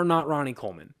 They are not Ronnie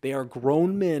Coleman. They are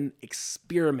grown men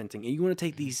experimenting. And you want to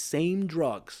take these same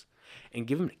drugs and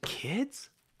give them to kids?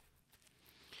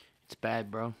 It's bad,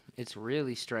 bro. It's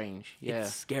really strange. Yeah.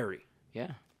 It's scary.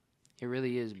 Yeah. It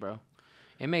really is, bro.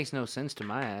 It makes no sense to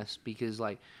my ass because,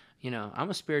 like, you know, I'm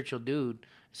a spiritual dude.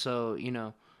 So, you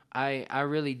know, I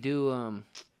really do,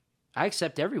 I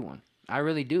accept everyone. I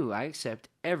really do. I accept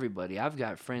everybody. I've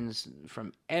got friends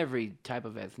from every type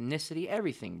of ethnicity,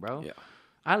 everything, bro. Yeah.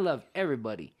 I love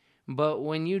everybody. But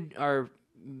when you are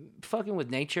fucking with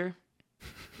nature,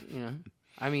 you know,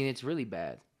 I mean, it's really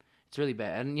bad. It's really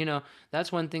bad. And, you know,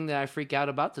 that's one thing that I freak out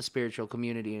about the spiritual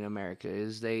community in America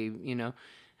is they, you know,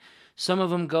 some of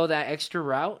them go that extra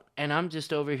route. And I'm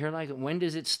just over here like, when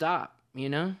does it stop? You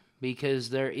know, because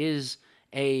there is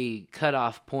a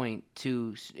cutoff point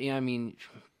to, you know, I mean,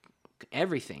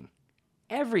 everything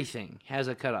has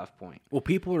a cutoff point. Well,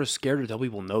 people are scared to tell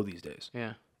people no these days.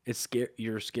 Yeah.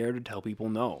 You're scared to tell people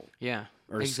no. Yeah.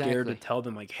 Or scared to tell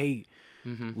them like, hey,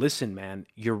 listen, man,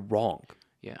 you're wrong.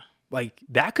 Yeah. Like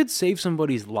that could save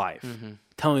somebody's life.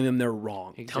 Telling them they're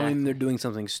wrong. Exactly. Telling them they're doing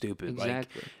something stupid.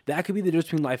 Exactly. Like that could be the difference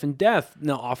between life and death.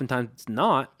 Now, oftentimes it's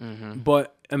not.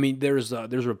 But I mean, there's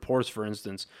reports, for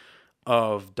instance,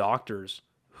 of doctors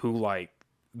who like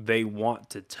they want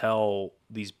to tell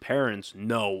these parents,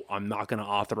 no, I'm not going to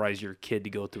authorize your kid to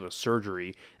go through a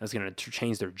surgery that's going to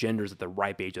change their genders at the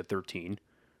ripe age of 13.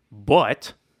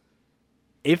 But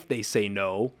if they say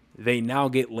no, they now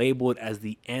get labeled as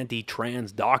the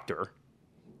anti-trans doctor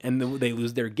and they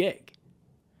lose their gig.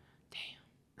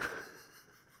 Damn.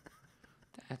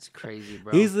 That's crazy,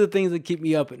 bro. These are the things that keep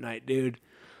me up at night, dude.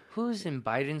 Who's in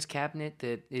Biden's cabinet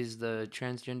that is the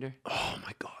transgender? Oh,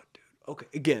 my God, dude. Okay,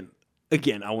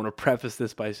 Again, I want to preface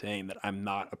this by saying that I'm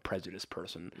not a prejudiced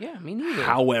person. Yeah, me neither.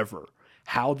 However,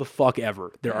 how the fuck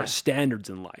ever, there are standards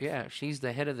in life. Yeah, she's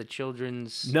the head of the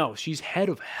children's... No, she's head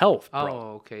of health, bro.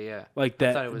 Oh, okay, yeah. Like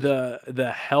that,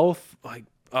 the health, like,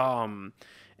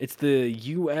 it's the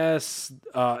U.S.,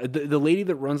 the lady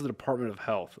that runs the Department of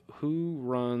Health. Who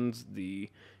runs the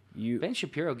Ben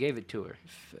Shapiro gave it to her.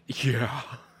 Yeah.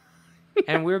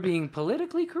 And we're being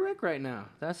politically correct right now.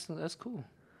 That's cool.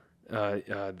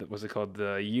 What's it called?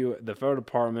 The Federal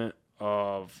Department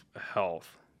of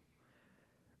Health.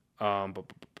 Where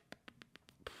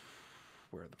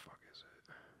the fuck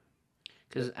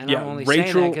is it? I'm only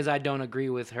saying that because I don't agree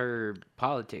with her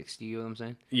politics. Do you know what I'm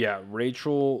saying? Yeah,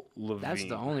 Rachel Levine. That's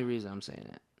the only reason I'm saying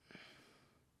that.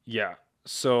 Yeah.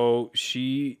 So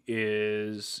she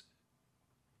is.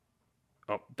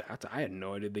 Oh, I had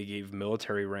no idea they gave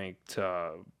military rank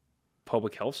to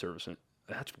public health service.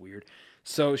 That's weird.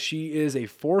 So she is a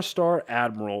 4-star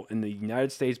admiral in the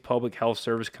United States Public Health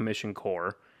Service Commission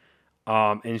Corps,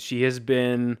 and she has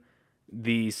been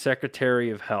the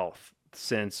Secretary of Health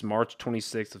since March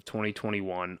 26th of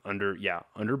 2021 under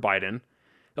Biden.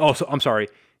 Oh, so I'm sorry.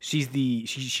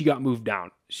 She got moved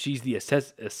down. She's the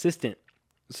assistant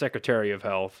Secretary of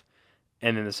Health,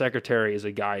 and then the secretary is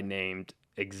a guy named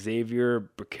Xavier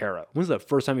Becerra. When's the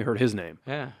first time you heard his name?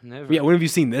 Yeah, never. Yeah, when have you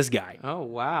seen this guy? Oh,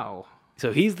 wow.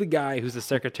 So he's the guy who's the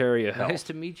Secretary of Health. Nice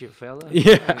to meet you, fella.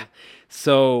 Yeah.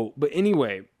 So, but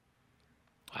anyway.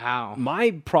 Wow.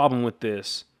 My problem with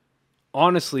this,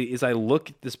 honestly, is I look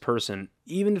at this person,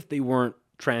 even if they weren't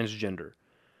transgender,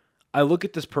 I look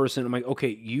at this person, I'm like, okay,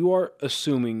 you are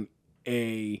assuming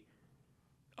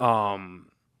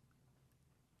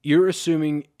you're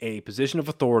assuming a position of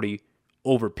authority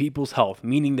over people's health,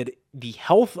 meaning that the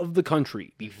health of the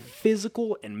country, the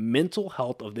physical and mental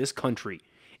health of this country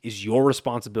is your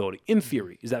responsibility. In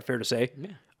theory, is that fair to say?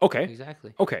 Yeah. Okay.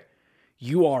 Exactly. Okay.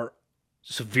 You are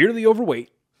severely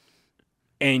overweight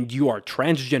and you are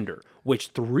transgender, which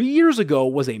 3 years ago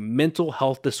was a mental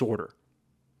health disorder.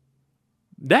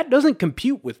 That doesn't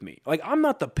compute with me. Like, I'm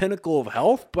not the pinnacle of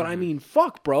health, but I mean,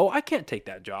 fuck, bro, I can't take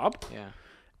that job. Yeah.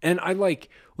 And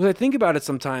when I think about it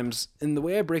sometimes, and the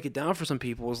way I break it down for some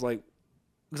people is like,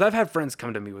 because I've had friends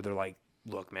come to me where they're like,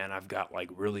 look, man, I've got like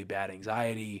really bad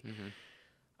anxiety. Mm-hmm.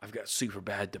 I've got super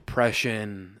bad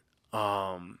depression.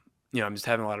 I'm just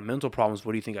having a lot of mental problems.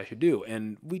 What do you think I should do?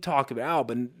 And we talk it out,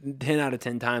 but 10 out of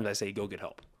 10 times I say, go get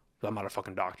help. I'm not a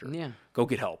fucking doctor. Yeah. Go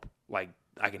get help. Like,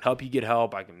 I can help you get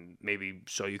help. I can maybe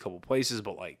show you a couple places,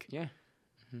 but like, yeah,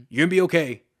 you're going to be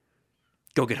okay.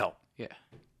 Go get help. Yeah.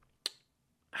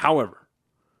 However,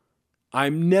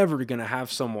 I'm never going to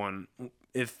have someone,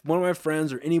 if one of my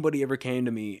friends or anybody ever came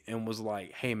to me and was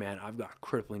like, hey man, I've got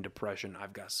crippling depression,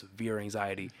 I've got severe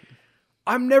anxiety,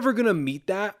 I'm never going to meet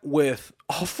that with,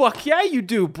 oh fuck yeah you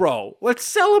do, bro. Let's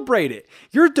celebrate it.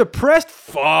 You're depressed?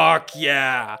 Fuck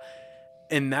yeah.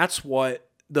 And that's what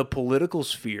the political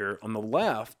sphere on the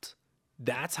left,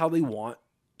 that's how they want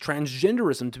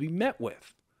transgenderism to be met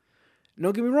with.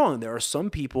 Don't get me wrong. There are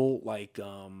some people like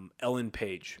Ellen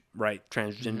Page, right?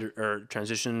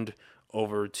 Transitioned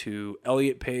over to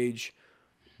Elliot Page,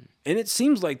 and it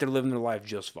seems like they're living their life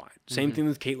just fine. Same thing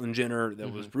with Caitlyn Jenner.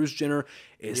 That was Bruce Jenner.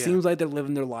 It seems like they're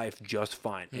living their life just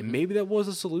fine, and maybe that was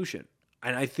a solution.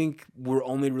 And I think we're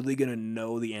only really gonna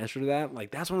know the answer to that. Like,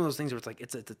 that's one of those things where it's like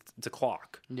it's a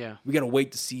clock. Yeah, we gotta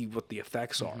wait to see what the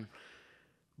effects are.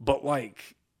 But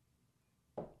like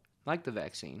the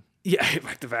vaccine. Yeah,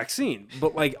 like the vaccine.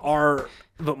 But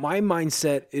but my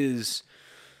mindset is,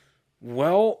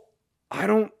 well,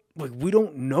 we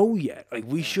don't know yet. Like,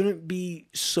 we shouldn't be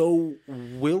so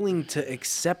willing to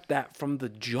accept that from the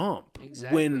jump.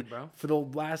 Exactly, bro. For the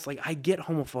last, I get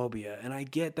homophobia, and I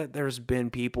get that there's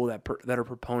been people that are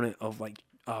proponent of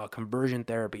conversion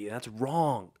therapy. That's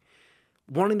wrong.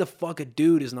 Wanting to fuck a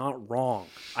dude is not wrong.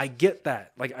 I get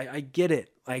that. I get it.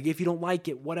 Like, if you don't like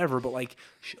it, whatever. But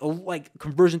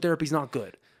conversion therapy is not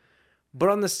good. But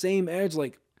on the same edge,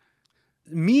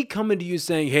 me coming to you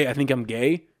saying, hey, I think I'm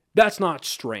gay, that's not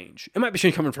strange. It might be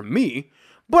strange coming from me.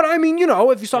 But I mean,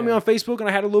 if you saw me on Facebook and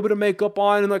I had a little bit of makeup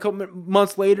on and a couple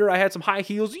months later I had some high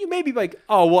heels, you may be like,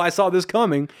 oh, well, I saw this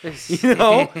coming.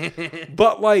 But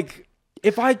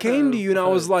if I came to you and I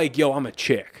was like, yo, I'm a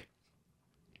chick,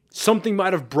 something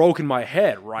might have broken my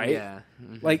head, right? Yeah.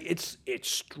 It's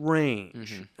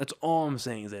strange. That's all I'm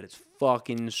saying, is that it's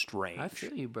fucking strange. I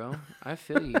feel you, bro. I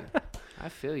feel you. I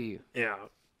feel you. Yeah.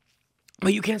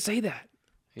 But you can't say that.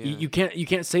 Yeah. You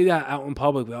can't say that out in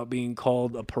public without being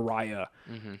called a pariah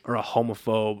or a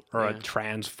homophobe or a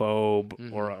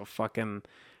transphobe or a fucking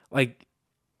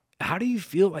how do you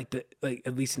feel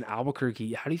at least in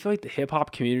Albuquerque, how do you feel like the hip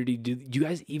hop community, do you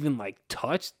guys even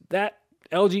touch that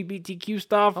LGBTQ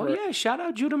stuff? Oh yeah, shout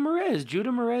out Judah Merez.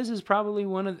 Judah Merez is probably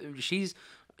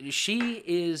she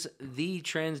is the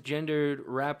transgendered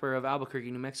rapper of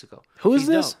Albuquerque, New Mexico. Who is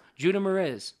this? Dope. Judah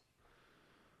Merez.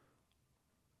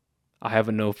 I have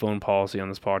a no phone policy on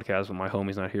this podcast when my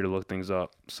homie's not here to look things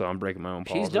up, so I'm breaking my own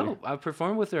policy. She's dope. I've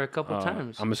performed with her a couple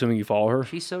times. I'm assuming you follow her?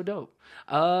 She's so dope.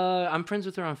 I'm friends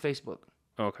with her on Facebook.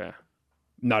 Okay.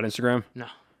 Not Instagram? No.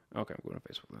 Okay, I'm going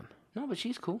to Facebook then. No, but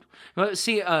she's cool. But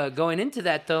see, going into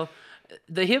that though,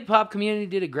 the hip hop community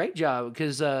did a great job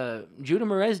because Judah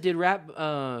Merez did rap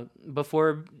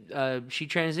before she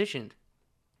transitioned.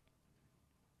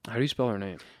 How do you spell her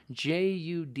name?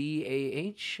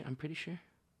 Judah, I'm pretty sure.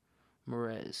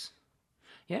 Merez.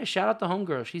 Yeah, shout out the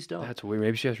homegirl. She's dope. That's weird.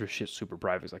 Maybe she has her shit super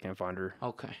private 'cause I can't find her.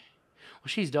 Okay. Well,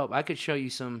 she's dope. I could show you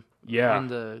some. Yeah.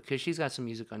 Because she's got some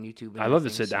music on YouTube. I'd love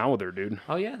to sit down with her, dude.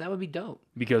 Oh, yeah, that would be dope.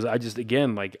 Because I just,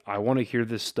 again, like, I want to hear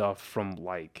this stuff from,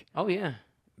 like... Oh, yeah.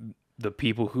 The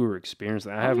people who are experienced.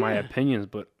 I have my opinions,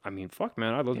 but, I mean, fuck,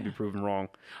 man. I'd love to be proven wrong.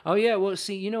 Oh, yeah. Well,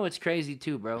 see, you know what's crazy,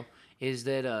 too, bro, is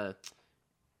that...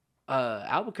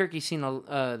 Albuquerque's seen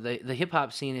the hip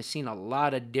hop scene has seen a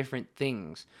lot of different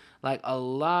things, like a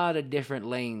lot of different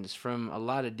lanes from a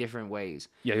lot of different ways.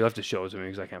 Yeah, you'll have to show it to me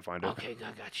because I can't find it. Okay,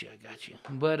 I got you.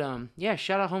 But yeah,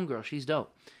 shout out homegirl, she's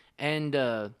dope. And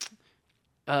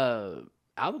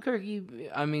Albuquerque,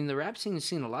 I mean, the rap scene has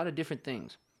seen a lot of different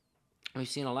things. We've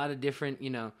seen a lot of different,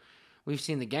 we've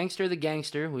seen the gangster.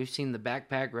 We've seen the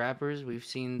backpack rappers. We've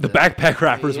seen the backpack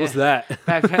rappers. What's that?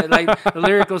 Backpack, like the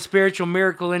lyrical, spiritual,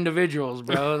 miracle individuals,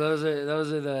 bro. Those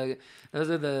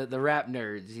are the rap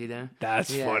nerds,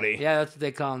 That's funny. Yeah, that's what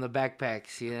they call them, the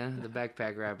backpacks. The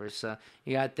backpack rappers. So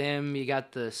you got them. You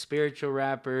got the spiritual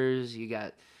rappers. You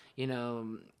got,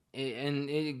 and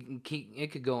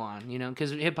it could go on, because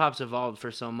hip hop's evolved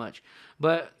for so much.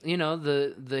 But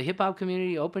the hip hop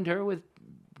community opened her with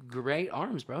great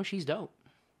arms, bro. She's dope.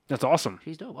 That's awesome.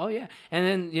 She's dope. Oh yeah.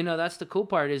 And then that's the cool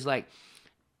part is like,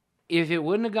 if it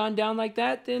wouldn't have gone down like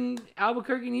that, then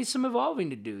Albuquerque needs some evolving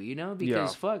to do,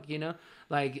 because fuck,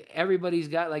 like everybody's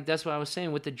got, like, that's what I was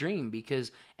saying with the dream,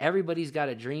 because everybody's got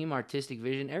a dream, artistic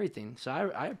vision, everything. So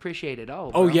I appreciate it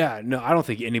all. Bro. Oh yeah, no, I don't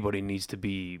think anybody needs to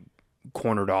be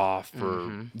cornered off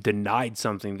or denied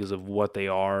something because of what they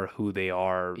are, who they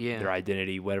are, their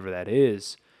identity, whatever that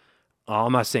is.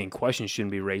 I'm not saying questions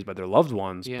shouldn't be raised by their loved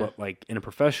ones, but like in a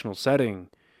professional setting,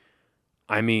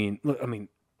 I mean,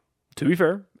 to be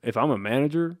fair, if I'm a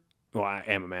manager, well, I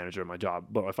am a manager at my job,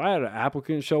 but if I had an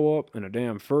applicant show up in a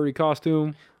damn furry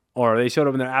costume, or they showed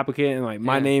up in their applicant and like,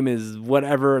 my name is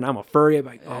whatever, and I'm a furry, I'm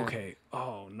like, okay,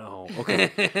 oh no,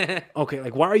 okay, okay,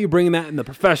 like why are you bringing that in the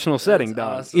professional setting,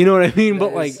 dog? Awesome. You know what I mean? That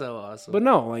but like, so awesome. But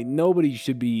no, like nobody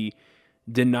should be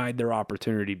denied their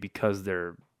opportunity because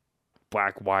they're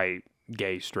black, white,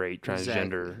 gay, straight,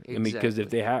 transgender. Exactly. I mean, because if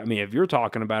they have, if you're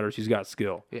talking about her, she's got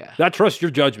skill. Yeah. I trust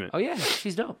your judgment. Oh yeah,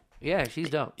 she's dope. Yeah, she's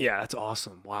dope. Yeah, that's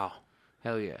awesome. Wow.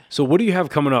 Hell yeah. So what do you have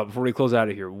coming up before we close out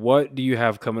of here? What do you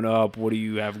have coming up? What do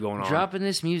you have going on? Dropping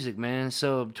this music, man.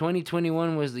 So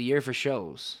 2021 was the year for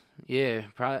shows. Yeah,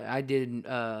 probably I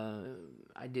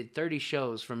did 30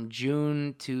 shows from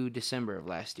June to December of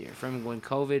last year. From when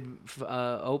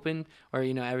COVID opened, or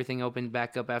everything opened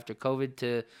back up after COVID,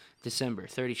 to December,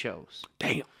 30 shows.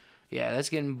 Damn. Yeah, that's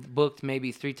getting booked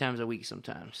maybe 3 times a week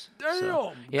sometimes. Damn.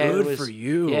 So, Good for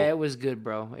you. Yeah, it was good,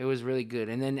 bro. It was really good.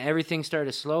 And then everything started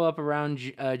to slow up around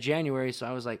January, so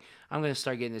I was like, I'm going to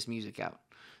start getting this music out.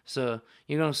 So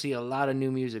you're going to see a lot of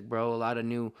new music, bro. A lot of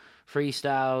new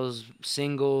freestyles,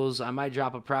 singles. I might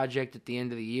drop a project at the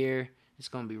end of the year. It's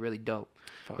going to be really dope.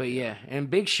 But yeah, and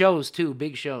big shows too,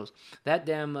 big shows. That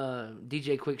damn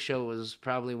DJ Quick show was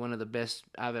probably one of the best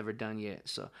I've ever done yet.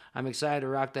 So I'm excited to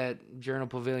rock that Journal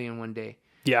Pavilion one day.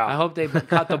 Yeah. I hope they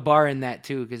caught the bar in that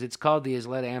too, because it's called the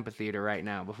Isleta Amphitheater right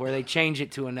now. Before they change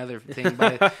it to another thing,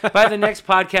 by the next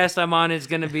podcast I'm on, it's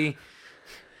gonna be.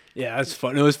 Yeah, that's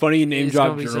fun. It was funny you name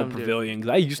dropped Journal Pavilion Pavilion,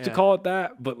 because I used to call it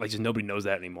that, but like just nobody knows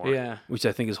that anymore. Yeah, which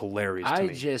I think is hilarious. To I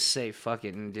me. just say fuck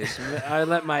it and just I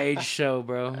let my age show,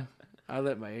 bro. I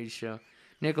let my age show.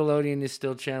 Nickelodeon is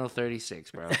still channel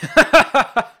 36, bro.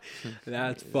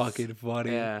 That's fucking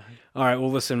funny. Yeah. All right.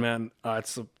 Well, listen, man.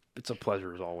 It's a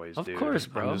pleasure as always, dude. Of course,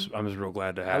 bro. I'm just real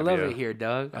glad to have you. I love it here,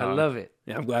 dog. I love it.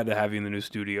 Yeah, I'm glad to have you in the new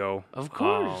studio. Of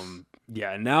course.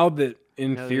 Yeah. Now that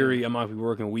in Hell theory yeah. I'm not gonna be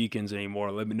working weekends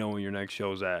anymore, let me know when your next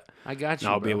show's at. I got you.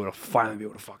 And I'll bro. be able to finally be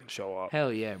able to fucking show up.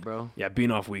 Hell yeah, bro. Yeah,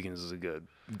 being off weekends is a good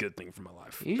thing for my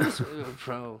life. You just,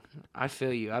 bro. I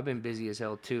feel you. I've been busy as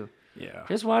hell too. Yeah.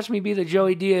 Just watch me be the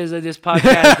Joey Diaz of this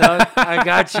podcast, dog. I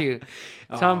got you.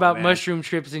 Talking about man. mushroom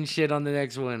trips and shit on the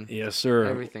next one. Yes, sir.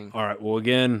 Everything. All right. Well,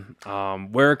 again,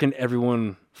 where can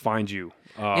everyone find you?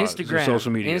 Instagram.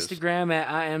 Social media. Instagram at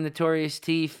I am Notorious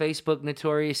T. Facebook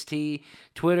Notorious T.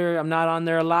 Twitter, I'm not on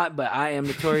there a lot, but I am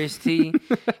Notorious T.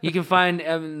 You can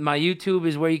find my YouTube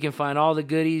is where you can find all the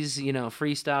goodies. You know,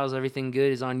 freestyles, everything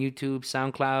good is on YouTube,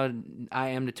 SoundCloud. I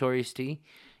am Notorious T.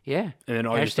 Yeah. And then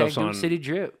all your Hashtag stuff's Duke on City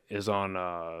Drip. is on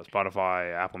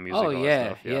Spotify, Apple Music. Oh all yeah,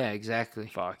 that stuff. yeah, exactly.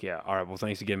 Fuck yeah. All right. Well,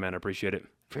 thanks again, man. I appreciate it.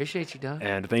 Appreciate you, dog.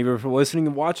 And thank you for listening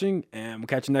and watching. And we'll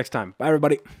catch you next time. Bye,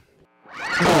 everybody.